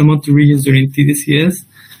cortical motor regions during tDCS,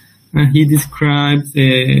 and he described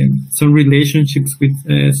some relationships with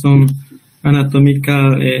some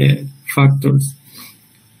anatomical factors.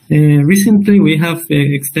 Recently, we have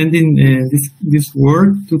extended this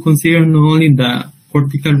work to consider not only the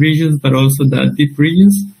cortical regions but also the deep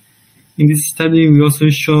regions. In this study, we also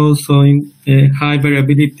show some high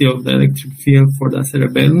variability of the electric field for the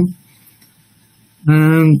cerebellum.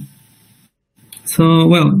 So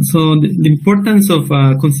the importance of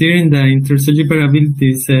considering the intersubject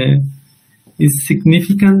variability is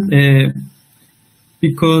significant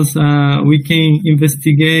because we can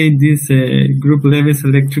investigate these group levels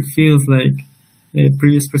electric fields like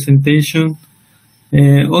previous presentation,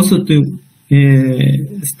 also to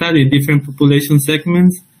study different population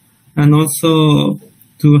segments, and also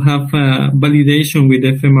to have validation with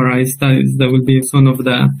fMRI studies. That will be some of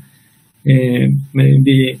the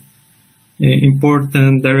maybe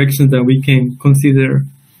important directions that we can consider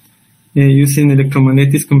using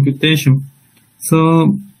electromagnetic computation.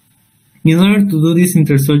 So in order to do this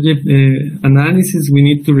intersubject analysis, we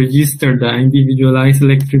need to register the individualized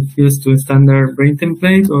electric fields to standard brain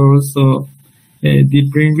templates or also deep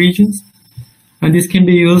brain regions. And this can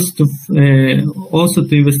be used to also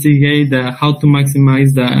to investigate how to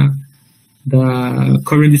maximize the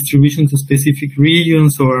current distribution to specific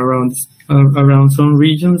regions or around some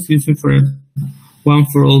regions, using for one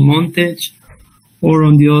for all montage, or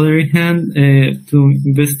on the other hand, to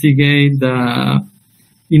investigate the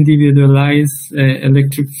individualized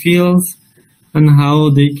electric fields and how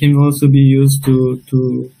they can also be used to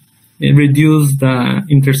reduce the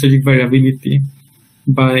intersubject variability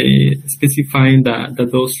by specifying the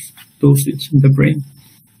dosage in the brain.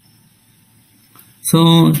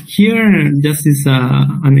 So here just is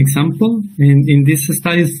an example. In these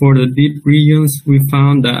studies for the deep regions, we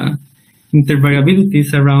found that intervariability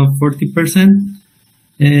is around 40%.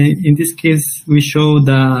 In this case, we show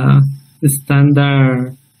the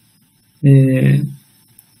standard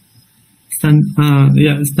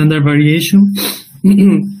standard variation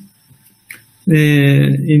in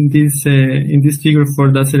this figure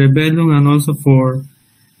for the cerebellum and also for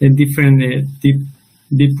different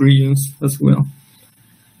deep regions as well.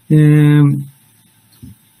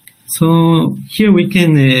 So here we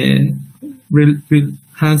can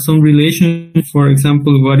have some relation. For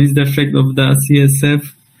example, what is the effect of the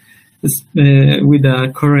CSF with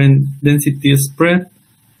the current density spread?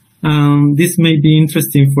 This may be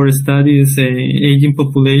interesting for studies aging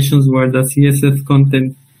populations where the CSF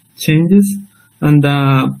content changes and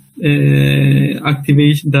the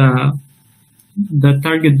activation, the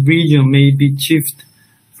target region may be shifted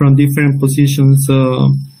from different positions.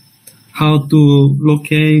 So how to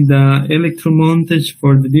locate the electromontage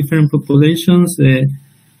for the different populations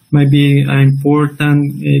might be an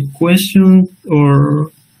important question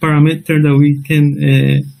or parameter that we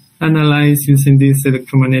can analyze using these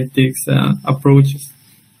electromagnetics approaches.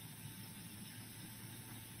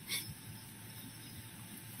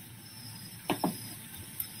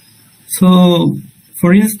 So,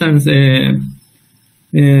 for instance,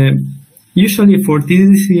 usually for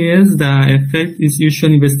tDCS, the effect is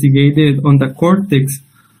usually investigated on the cortex,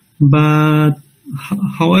 but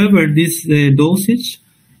however, this dosage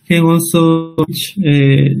can also reach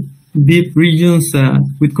deep regions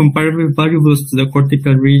with comparable variables to the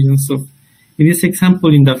cortical regions. So in this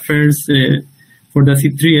example, in the first, for the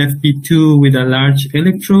C3FP2 with a large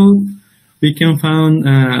electrode, we can find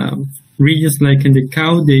regions like in the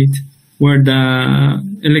caudate where the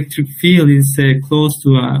electric field is close to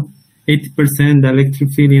 80% the electric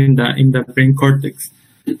field in the brain cortex.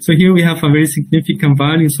 So here we have a very significant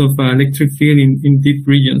values of electric field in deep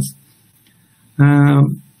regions.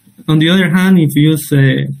 on the other hand, if you use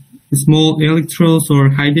small electrodes or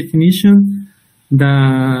high definition,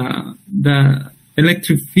 the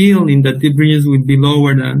electric field in the deep regions will be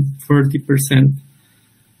lower than 30%.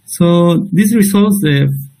 So this results,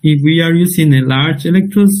 if we are using a large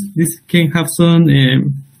electrodes, this can have some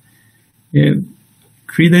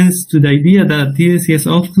credence to the idea that tDCS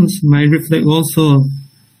outcomes might reflect also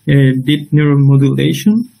deep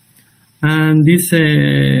neuromodulation. And these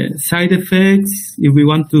side effects, if we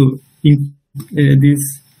want to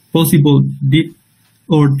this possible deep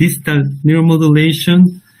or distal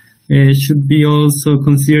neuromodulation, should be also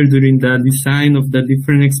considered during the design of the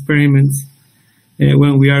different experiments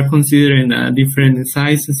when we are considering different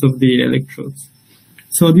sizes of the electrodes.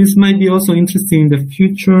 So this might be also interesting in the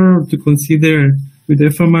future to consider with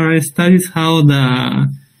fMRI studies how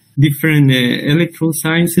the different electrode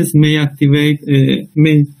sizes may activate,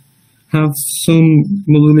 may have some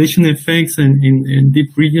modulation effects in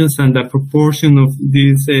deep regions and the proportion of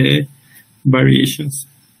these variations.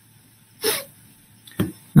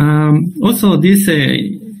 Also, these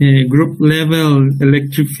group level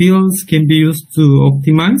electric fields can be used to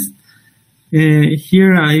optimize.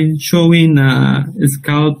 Here I'm showing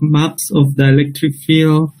scout maps of the electric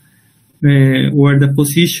field where the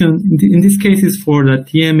position, in this case is for the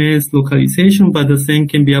TMS localization, but the same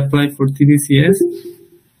can be applied for tDCS.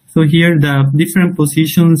 So here the different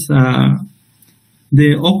positions,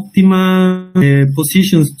 the optimal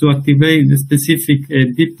positions to activate the specific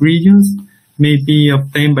deep regions may be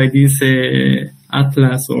obtained by these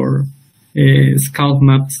atlas or scout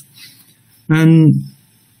maps. And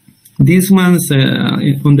these ones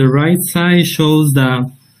on the right side shows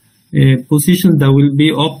the positions that will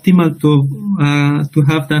be optimal to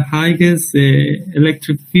have the highest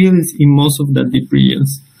electric fields in most of the deep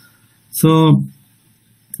regions. So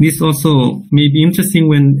this also may be interesting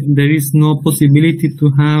when there is no possibility to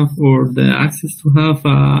have or the access to have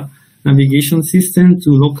a navigation system to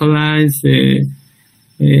localize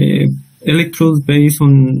electrodes based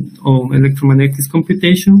on electromagnetic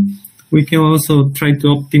computation. We can also try to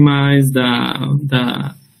optimize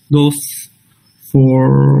the dose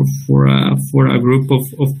for a group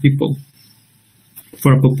of people,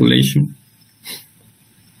 for a population.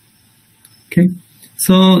 Okay.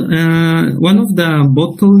 So one of the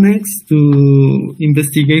bottlenecks to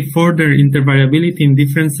investigate further intervariability in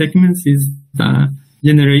different segments is the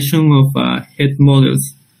generation of head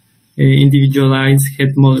models, individualized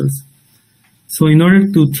head models. So in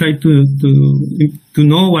order to try to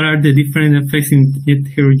know what are the different effects in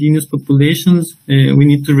heterogeneous populations, we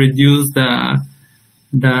need to reduce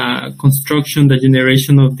the construction, the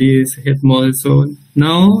generation of these head models. So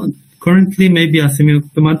now, currently, maybe a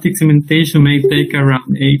semi-automatic segmentation may take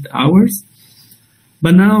around 8 hours.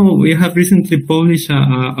 But now we have recently published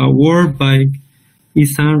a work by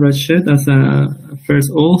Isan Rashed as a first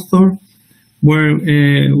author, where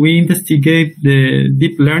we investigate the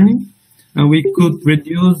deep learning, and we could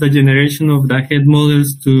reduce the generation of the head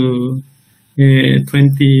models to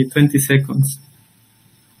 20 seconds.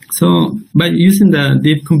 So by using the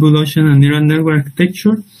deep convolution and neural network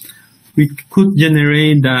architecture, we could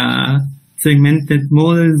generate segmented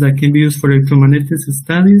models that can be used for electromagnetic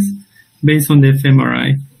studies based on the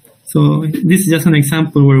fMRI. So this is just an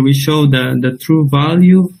example where we show the true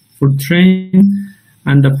value for training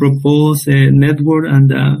and the proposed network, and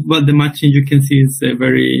the matching you can see is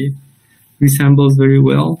resembles very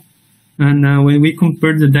well. And when we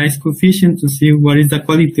compare the dice coefficient to see what is the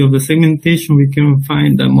quality of the segmentation, we can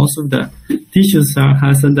find that most of the tissues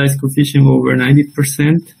has a dice coefficient over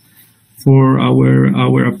 90% for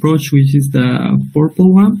our approach, which is the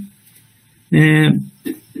purple one.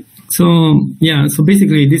 So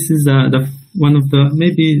basically this is one of the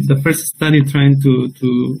maybe the first study trying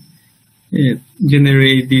to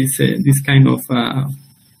generate this kind of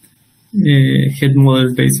head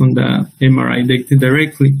models based on the MRI data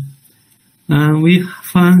directly. We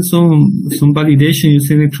found some validation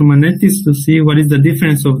using electromagnetics to see what is the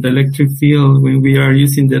difference of the electric field when we are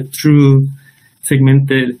using the true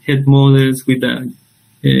segmented head models with the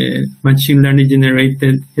machine learning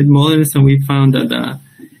generated head models, and we found that the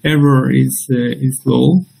error is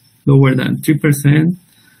lower than 3%.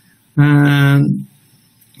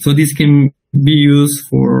 So this can be used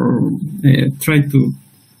for try to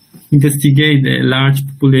investigate the large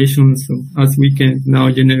populations, as we can now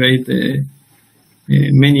generate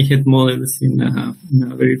many head models in a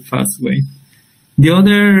very fast way. The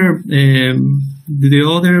other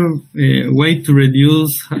way to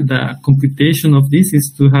reduce the computation of this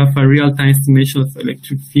is to have a real-time estimation of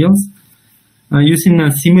electric fields. Using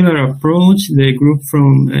a similar approach, the group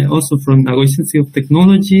also from Nagoya Institute of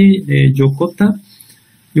Technology, Yokota,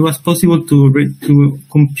 it was possible to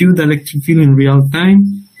compute the electric field in real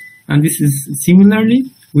time. And this is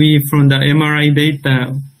similarly, from the MRI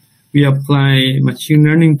data, we apply machine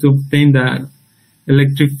learning to obtain the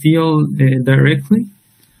electric field directly.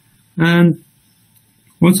 And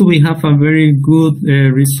also we have a very good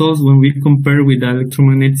results when we compare with the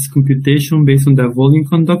electromagnetic computation based on the volume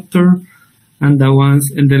conductor and the ones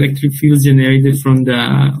and the electric fields generated from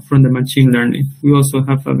the machine learning. We also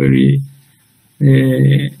have a very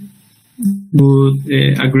good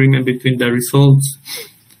agreement between the results.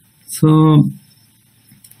 So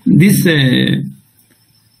these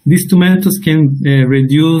two methods can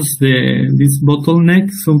reduce this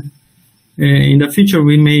bottleneck. So in the future,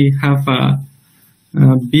 we may have a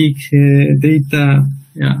big data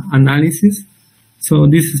analysis. So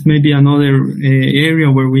this is maybe another area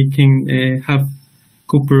where we can have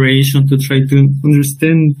cooperation to try to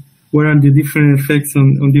understand what are the different effects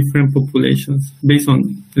on different populations based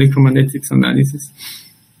on electromagnetics analysis.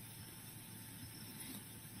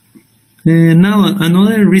 Now,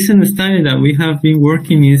 another recent study that we have been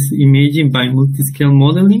working is imaging by multiscale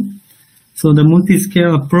modeling. So the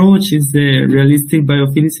multiscale approach is the realistic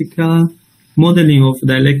biophysical modeling of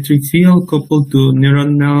the electric field coupled to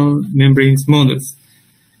neuronal membranes models.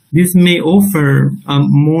 This may offer a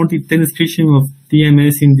more detailed description of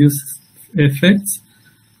TMS-induced effects.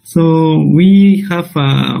 So we have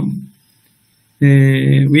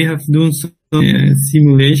done some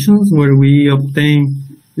simulations where we obtain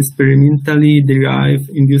experimentally derived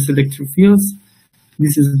induced electric fields.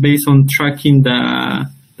 This is based on tracking the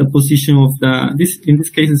position of in this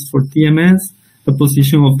case is for TMS, the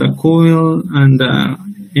position of the coil and the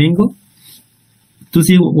angle to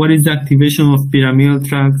see what is the activation of pyramidal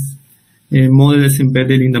tracks models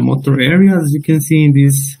embedded in the motor area, as you can see in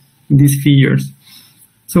these figures.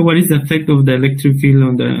 So what is the effect of the electric field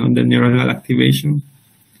on the neuronal activation?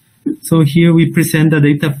 So here we present the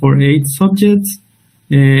data for 8 subjects.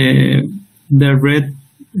 The red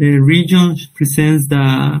region presents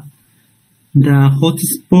the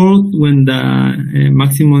hotspot when the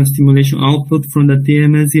maximum stimulation output from the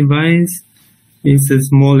TMS device is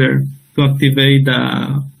smaller to activate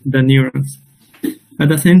the neurons. At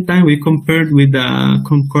the same time, we compared with the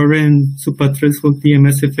concurrent suprathreshold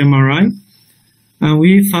tES-fMRI, and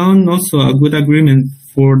we found also a good agreement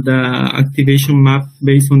for the activation map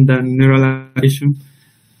based on the neural activation.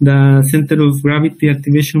 The center of gravity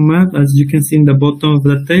activation map, as you can see in the bottom of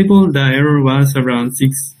the table, the error was around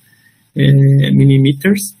 6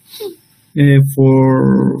 millimeters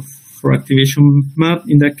for activation map.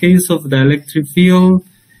 In the case of the electric field,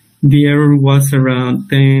 the error was around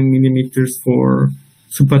 10 millimeters for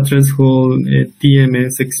suprathreshold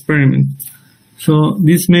TMS experiment. So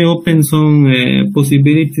this may open some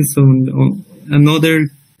possibilities on another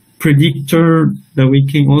predictor that we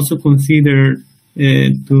can also consider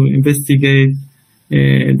to investigate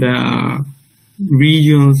the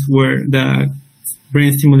regions where the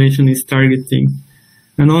brain stimulation is targeting,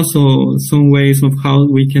 and also some ways of how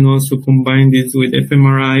we can also combine this with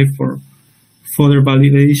fMRI for further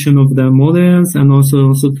validation of the models, and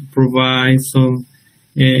also to provide some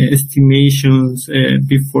estimations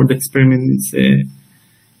before the experiment is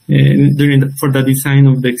for the design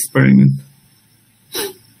of the experiment.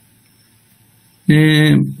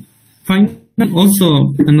 Finally,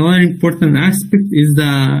 also another important aspect is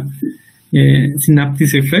the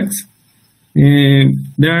synaptic effects.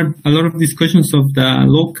 There are a lot of discussions of the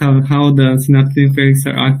local, how the synaptic effects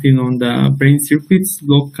are acting on the brain circuits,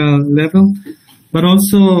 local level, but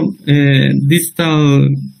also distal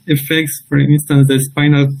effects. For instance, the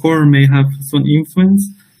spinal cord may have some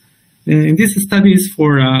influence. In this study is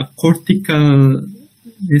for cortical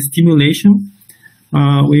stimulation.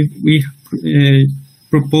 We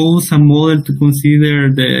propose a model to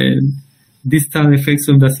consider the distal effects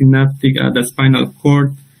of the synaptic at the spinal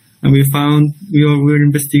cord. And we found we were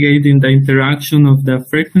investigating the interaction of the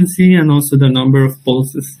frequency and also the number of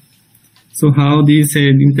pulses. So how this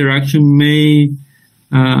interaction may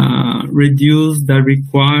reduce the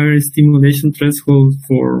required stimulation threshold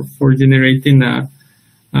for generating a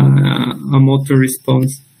motor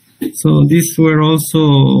response. So these were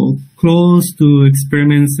also close to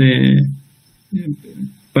experiments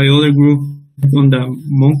by other group on the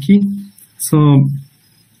monkey. So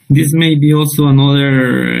this may be also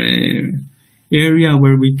another area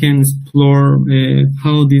where we can explore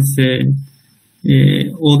how these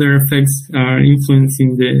other effects are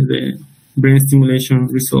influencing the brain stimulation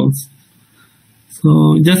results.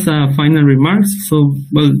 So just a final remarks. So,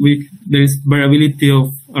 well, there is variability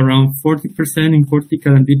of around 40% in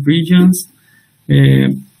cortical and deep regions.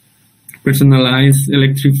 personalized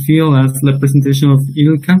electric field as representation of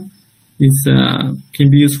ILCA. Can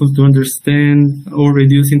be useful to understand or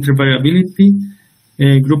reduce intervariability,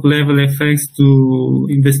 group level effects to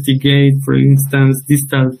investigate, for instance,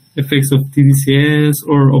 distal effects of tDCS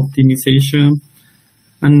or optimization,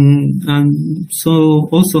 and so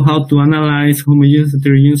also how to analyze homogeneous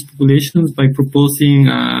heterogeneous populations by proposing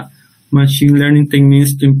machine learning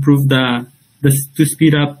techniques to improve to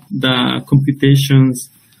speed up the computations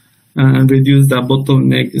and reduce the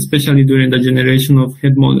bottleneck, especially during the generation of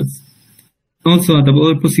head models. Also, the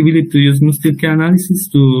other possibility to use multi-K analysis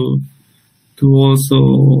to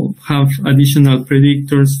also have additional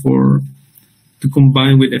predictors to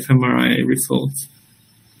combine with fMRI results.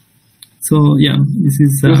 So yeah, this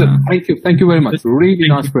is. Thank you very much. Really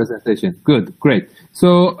nice presentation. Good, great.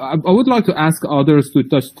 So I would like to ask others to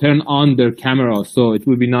just turn on their cameras. So it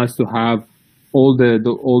would be nice to have all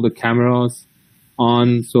the cameras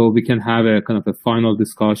on, so we can have a kind of a final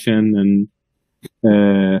discussion. And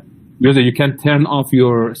Jose, you can turn off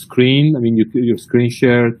your screen. I mean, your screen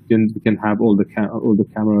share. Then we can have all the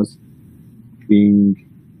cameras being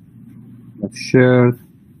shared.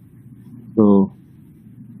 So.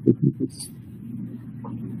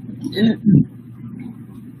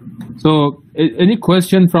 So, any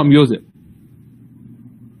question from Joseph?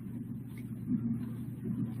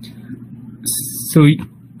 So,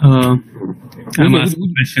 I'm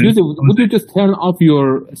asking questions. Would you just turn off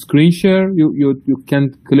your screen share? You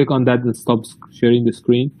can click on that and stop sharing the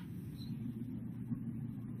screen.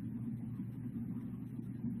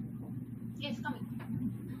 Yes, coming.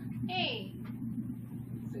 Hey.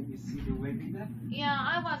 So you see the webinar? Yeah,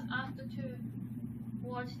 I was asked to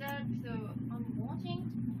watch that, so I'm watching.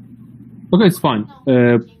 Okay, it's fine.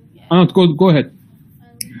 Anand, go ahead.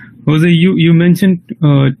 Jose, you mentioned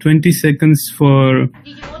 20 seconds for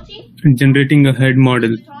generating a head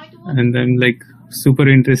model, and I'm like super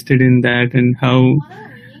interested in that and how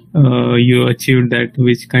you achieved that,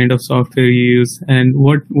 which kind of software you use, and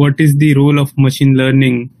what is the role of machine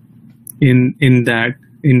learning in that,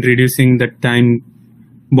 in reducing the time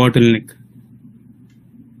bottleneck?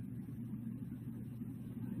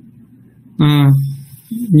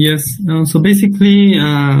 Yes. So basically,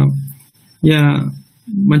 yeah,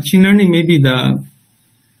 machine learning, maybe the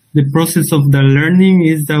process of the learning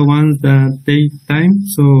is the ones that take time.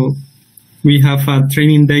 So we have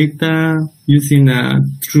training data using a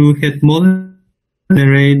true head model to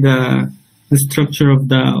generate the structure of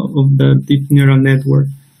the deep neural network.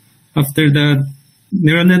 After the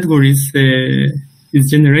neural network is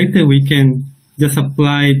generated, we can just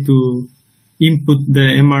apply to input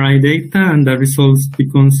the MRI data, and the results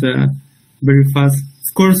becomes very fast.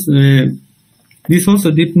 Of course, this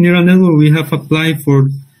also deep neural network we have applied for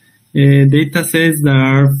data sets that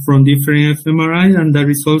are from different fMRI, and the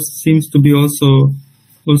results seems to be also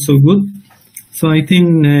good. So I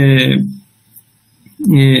think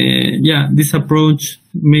yeah, this approach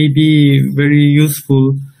may be very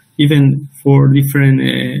useful even for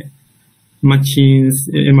different machines,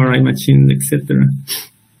 MRI machines, etc.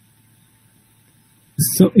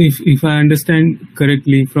 So if I understand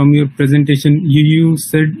correctly from your presentation, you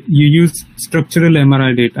said you use structural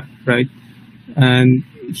MRI data, right? And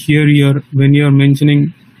here when you're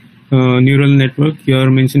mentioning neural network, you're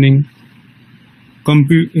mentioning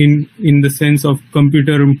in the sense of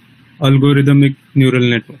computer algorithmic neural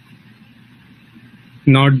network,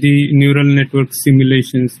 not the neural network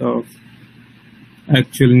simulations of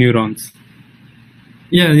actual neurons.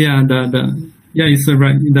 Yeah, it's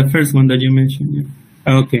right. The first one that you mentioned. Yeah.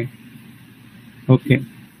 Okay.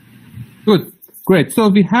 Good. Great. So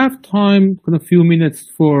we have time for a few minutes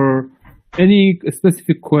for any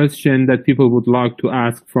specific question that people would like to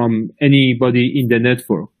ask from anybody in the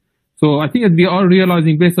network. So I think that we are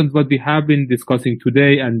realizing, based on what we have been discussing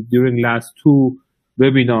today and during last two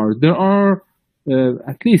webinars, there are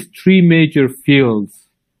at least three major fields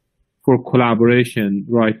for collaboration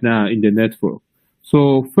right now in the network.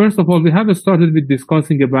 So first of all, we have started with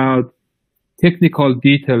discussing about technical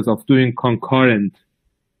details of doing concurrent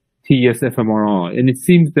tES-fMRI. And it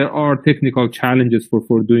seems there are technical challenges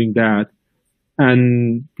for doing that.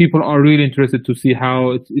 And people are really interested to see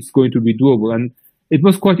how it's going to be doable. And it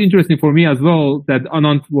was quite interesting for me as well that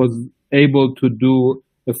Anand was able to do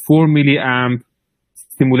a 4 milliamp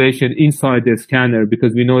stimulation inside the scanner,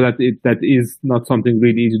 because we know that that is not something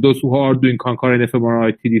really easy. Those who are doing concurrent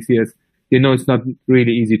fMRI, tDCS, they know it's not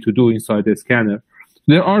really easy to do inside the scanner.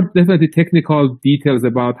 There are definitely technical details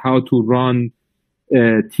about how to run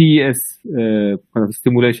TES kind of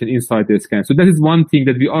stimulation inside the scan. So that is one thing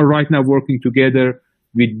that we are right now working together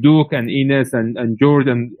with Duke and Ines and Jorge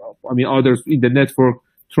and others in the network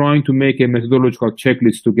trying to make a methodological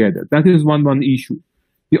checklist together. That is one issue.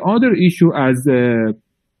 The other issue, as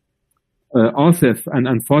Asif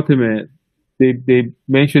and Fatemeh, they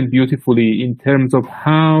mentioned beautifully in terms of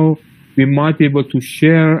how we might be able to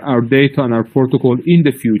share our data and our protocol in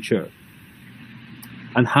the future,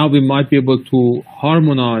 and how we might be able to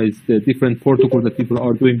harmonize the different protocols that people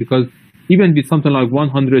are doing, because even with something like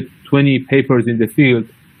 120 papers in the field,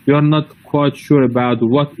 we are not quite sure about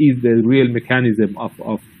what is the real mechanism of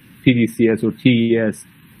tDCS or tES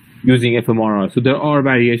using fMRI. So there are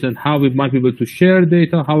variations, how we might be able to share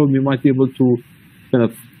data, how we might be able to kind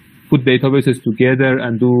of put databases together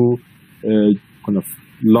and do kind of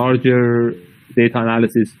larger data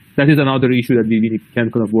analysis. That is another issue that we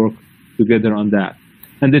can kind of work together on that.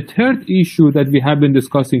 And the third issue that we have been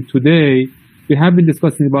discussing today, we have been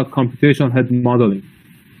discussing about computational head modeling.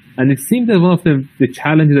 And it seems that one of the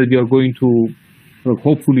challenges that we are going to sort of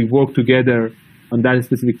hopefully work together on that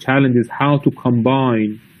specific challenge is how to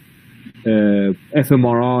combine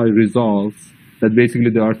fMRI results, that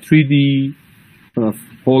basically there are 3D kind of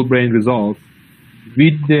whole brain results,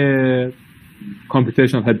 with the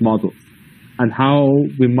computational head models, and how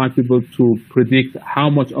we might be able to predict how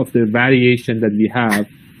much of the variation that we have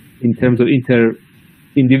in terms of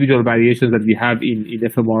individual variations that we have in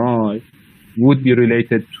fMRI would be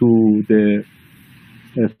related to the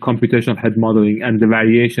computational head modeling and the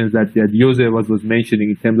variations that Jose was mentioning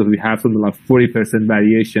in terms of we have something like 40%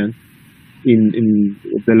 variation in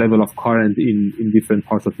the level of current in different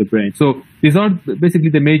parts of the brain. So these are basically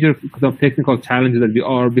the major kind of technical challenges that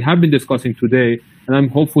we have been discussing today, and I'm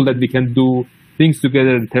hopeful that we can do things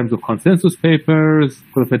together in terms of consensus papers,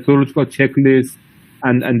 kind of methodological checklists,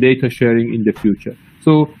 and data sharing in the future.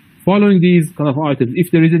 So following these kind of items, if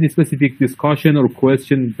there is any specific discussion or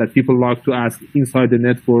question that people like to ask inside the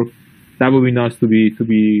network, that would be nice to be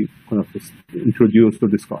kind of introduced or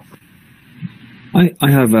discussed.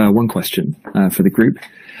 I have one question for the group.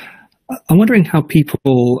 I'm wondering how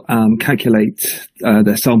people calculate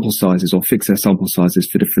their sample sizes or fix their sample sizes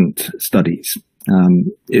for different studies.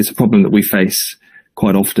 It's a problem that we face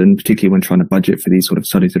quite often, particularly when trying to budget for these sort of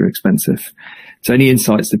studies that are expensive. So any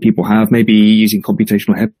insights that people have, maybe using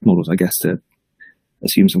computational head models, I guess, to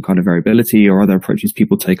assume some kind of variability, or other approaches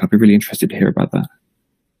people take, I'd be really interested to hear about that.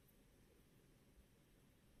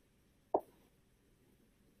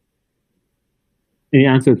 Any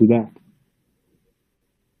answer to that?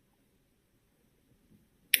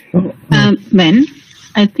 Ben,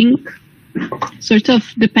 I think sort of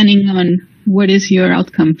depending on what is your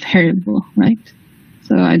outcome variable, right?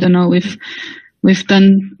 So I don't know if we've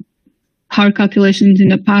done power calculations in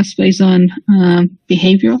the past based on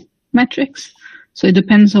behavioral metrics. So it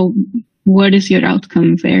depends on what is your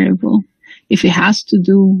outcome variable. If it has to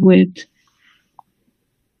do with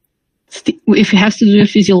a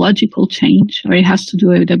physiological change, or it has to do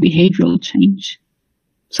with a behavioral change.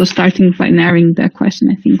 So starting by narrowing that question,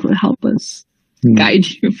 I think will help us guide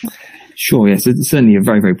you. Sure, yes, it's certainly a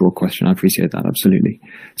very, very broad question. I appreciate that, absolutely.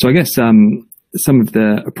 So I guess some of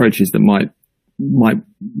the approaches that might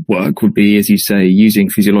work would be, as you say, using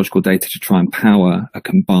physiological data to try and power a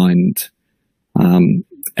combined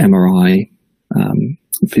MRI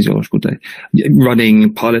physiological data.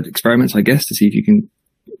 Running pilot experiments, I guess, to see if you can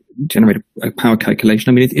generate a power calculation.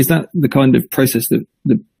 I mean, is that the kind of process that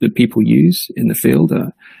people use in the field?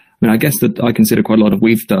 I mean, I guess that I consider quite a lot of,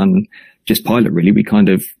 we've done just pilot really. We kind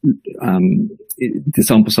of, the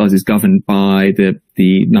sample size is governed by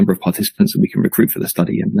the number of participants that we can recruit for the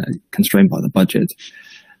study, and constrained by the budget.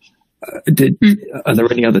 Are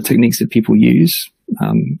there any other techniques that people use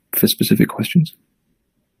for specific questions?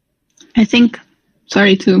 I think,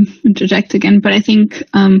 sorry to interject again, but I think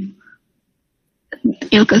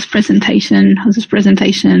Ilka's presentation, Jose's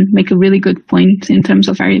presentation, make a really good point in terms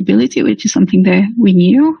of variability, which is something that we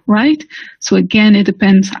knew, right? So again, it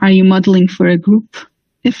depends, are you modeling for a group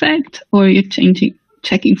effect, or you're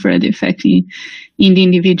checking for an effect in the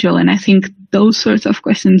individual? And I think those sorts of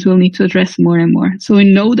questions we'll need to address more and more. So we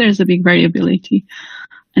know there's a big variability,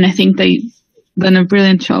 and I think they've done a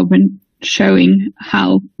brilliant job in showing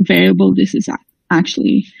how variable this is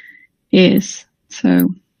actually is. So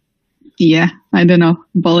yeah, I don't know,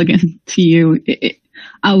 ball again to you.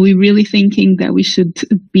 Are we really thinking that we should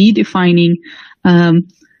be defining our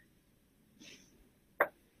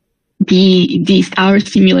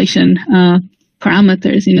simulation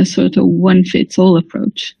parameters in a sort of one-fits-all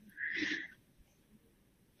approach?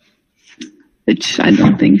 Which I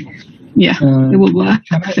don't think, it will work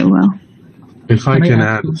so well. If I can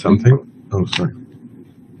add something. Oh, sorry.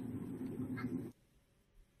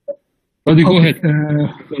 Go ahead.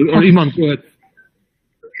 Or Iman, go ahead.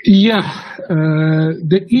 Yeah,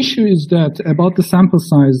 the issue is that about the sample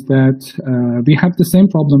size that we have the same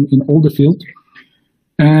problem in all the field,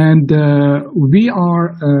 and we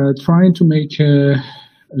are trying to make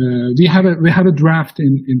we have a draft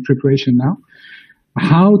in preparation now,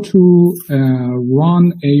 how to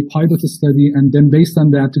run a pilot study and then based on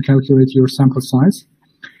that to calculate your sample size.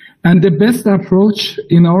 And the best approach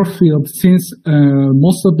in our field, since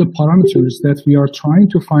most of the parameters that we are trying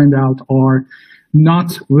to find out are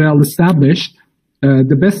not well established,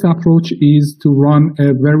 the best approach is to run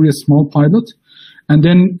a very small pilot and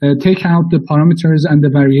then take out the parameters and the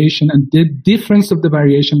variation, and the difference of the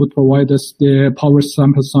variation would provide us the power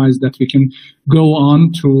sample size that we can go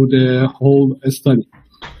on to the whole study.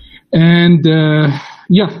 And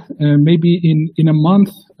maybe in a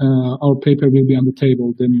month, our paper will be on the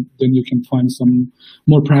table. Then you can find some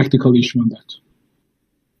more practical issue on that.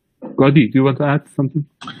 Gadi, do you want to add something?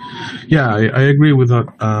 Yeah, I agree with what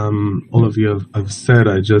all of you have said.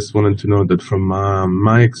 I just wanted to know that from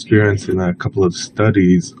my experience in a couple of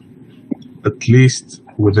studies, at least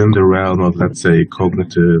within the realm of, let's say,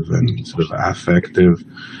 cognitive and sort of affective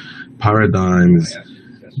paradigms,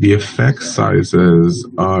 the effect sizes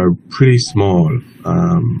are pretty small.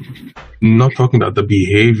 Not talking about the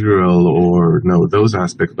behavioral or those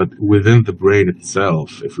aspects, but within the brain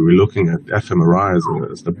itself. If we were looking at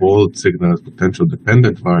fMRI as the bold signal as potential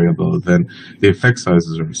dependent variable, then the effect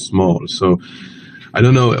sizes are small. So I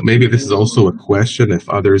don't know, maybe this is also a question if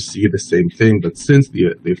others see the same thing, but since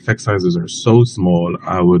the effect sizes are so small,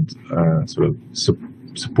 I would sort of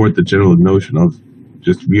support the general notion of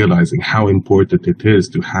just realizing how important it is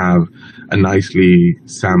to have a nicely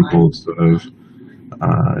sampled sort of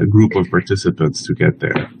group of participants to get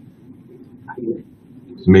there.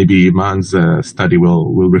 Maybe Iman's study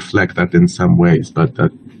will reflect that in some ways, but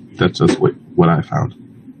that's just what I found.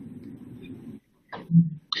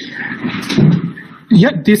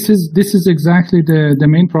 Yeah, this is exactly the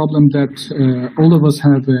main problem that all of us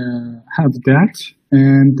have that,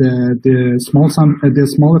 and the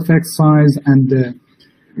small effect size and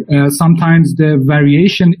sometimes the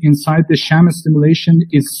variation inside the sham stimulation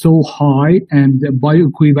is so high, and the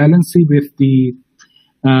bioequivalency with the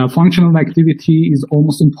functional activity is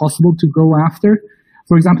almost impossible to go after.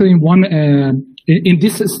 For example, in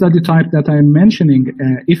this study type that I'm mentioning,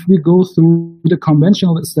 if we go through the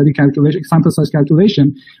conventional study calculation, sample size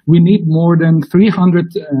calculation, we need more than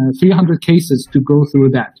 300 cases to go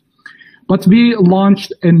through that. But we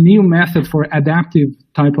launched a new method for adaptive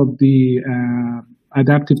type of the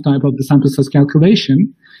sample size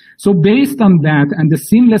calculation. So based on that and the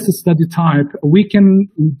seamless study type, we can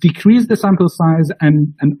decrease the sample size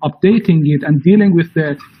and updating it and dealing with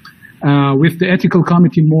the ethical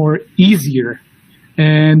committee more easier.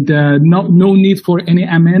 And no need for any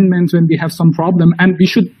amendments when we have some problem. And we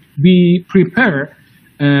should be prepared.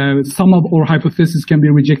 Some of our hypotheses can be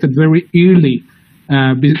rejected very early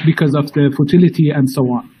because of the futility and so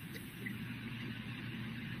on.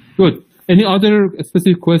 Good. Any other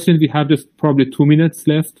specific question? We have just probably 2 minutes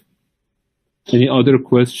left. Any other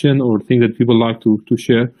question or thing that people like to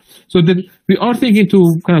share? So then we are thinking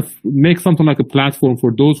to kind of make something like a platform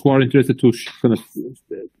for those who are interested to kind of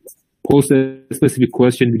post a specific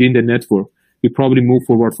question within the network. We probably move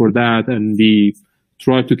forward for that, and we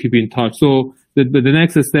try to keep in touch. So the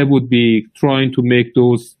next step would be trying to make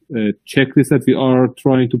those checklists that we are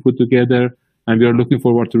trying to put together. And we are looking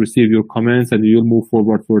forward to receive your comments, and we will move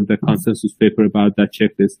forward for the consensus paper about that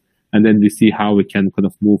checklist. And then we see how we can kind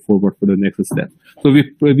of move forward for the next step. So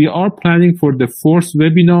we are planning for the 4th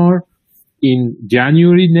webinar in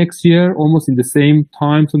January next year, almost in the same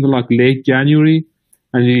time, something like late January.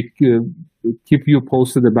 And we keep you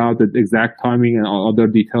posted about the exact timing and other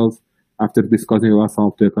details after discussing about some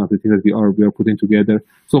of the kind of things that we are putting together.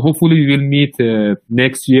 So hopefully we will meet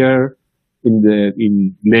next year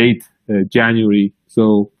in late January.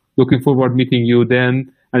 So looking forward meeting you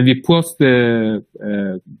then. And we post the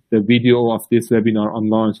video of this webinar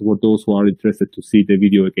online for those who are interested to see the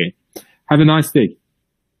video again. Have a nice day.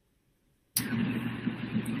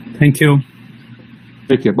 Thank you.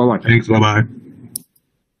 Take care. Bye-bye. Thanks. Bye-bye.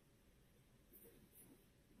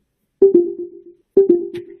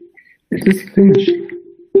 It is finished.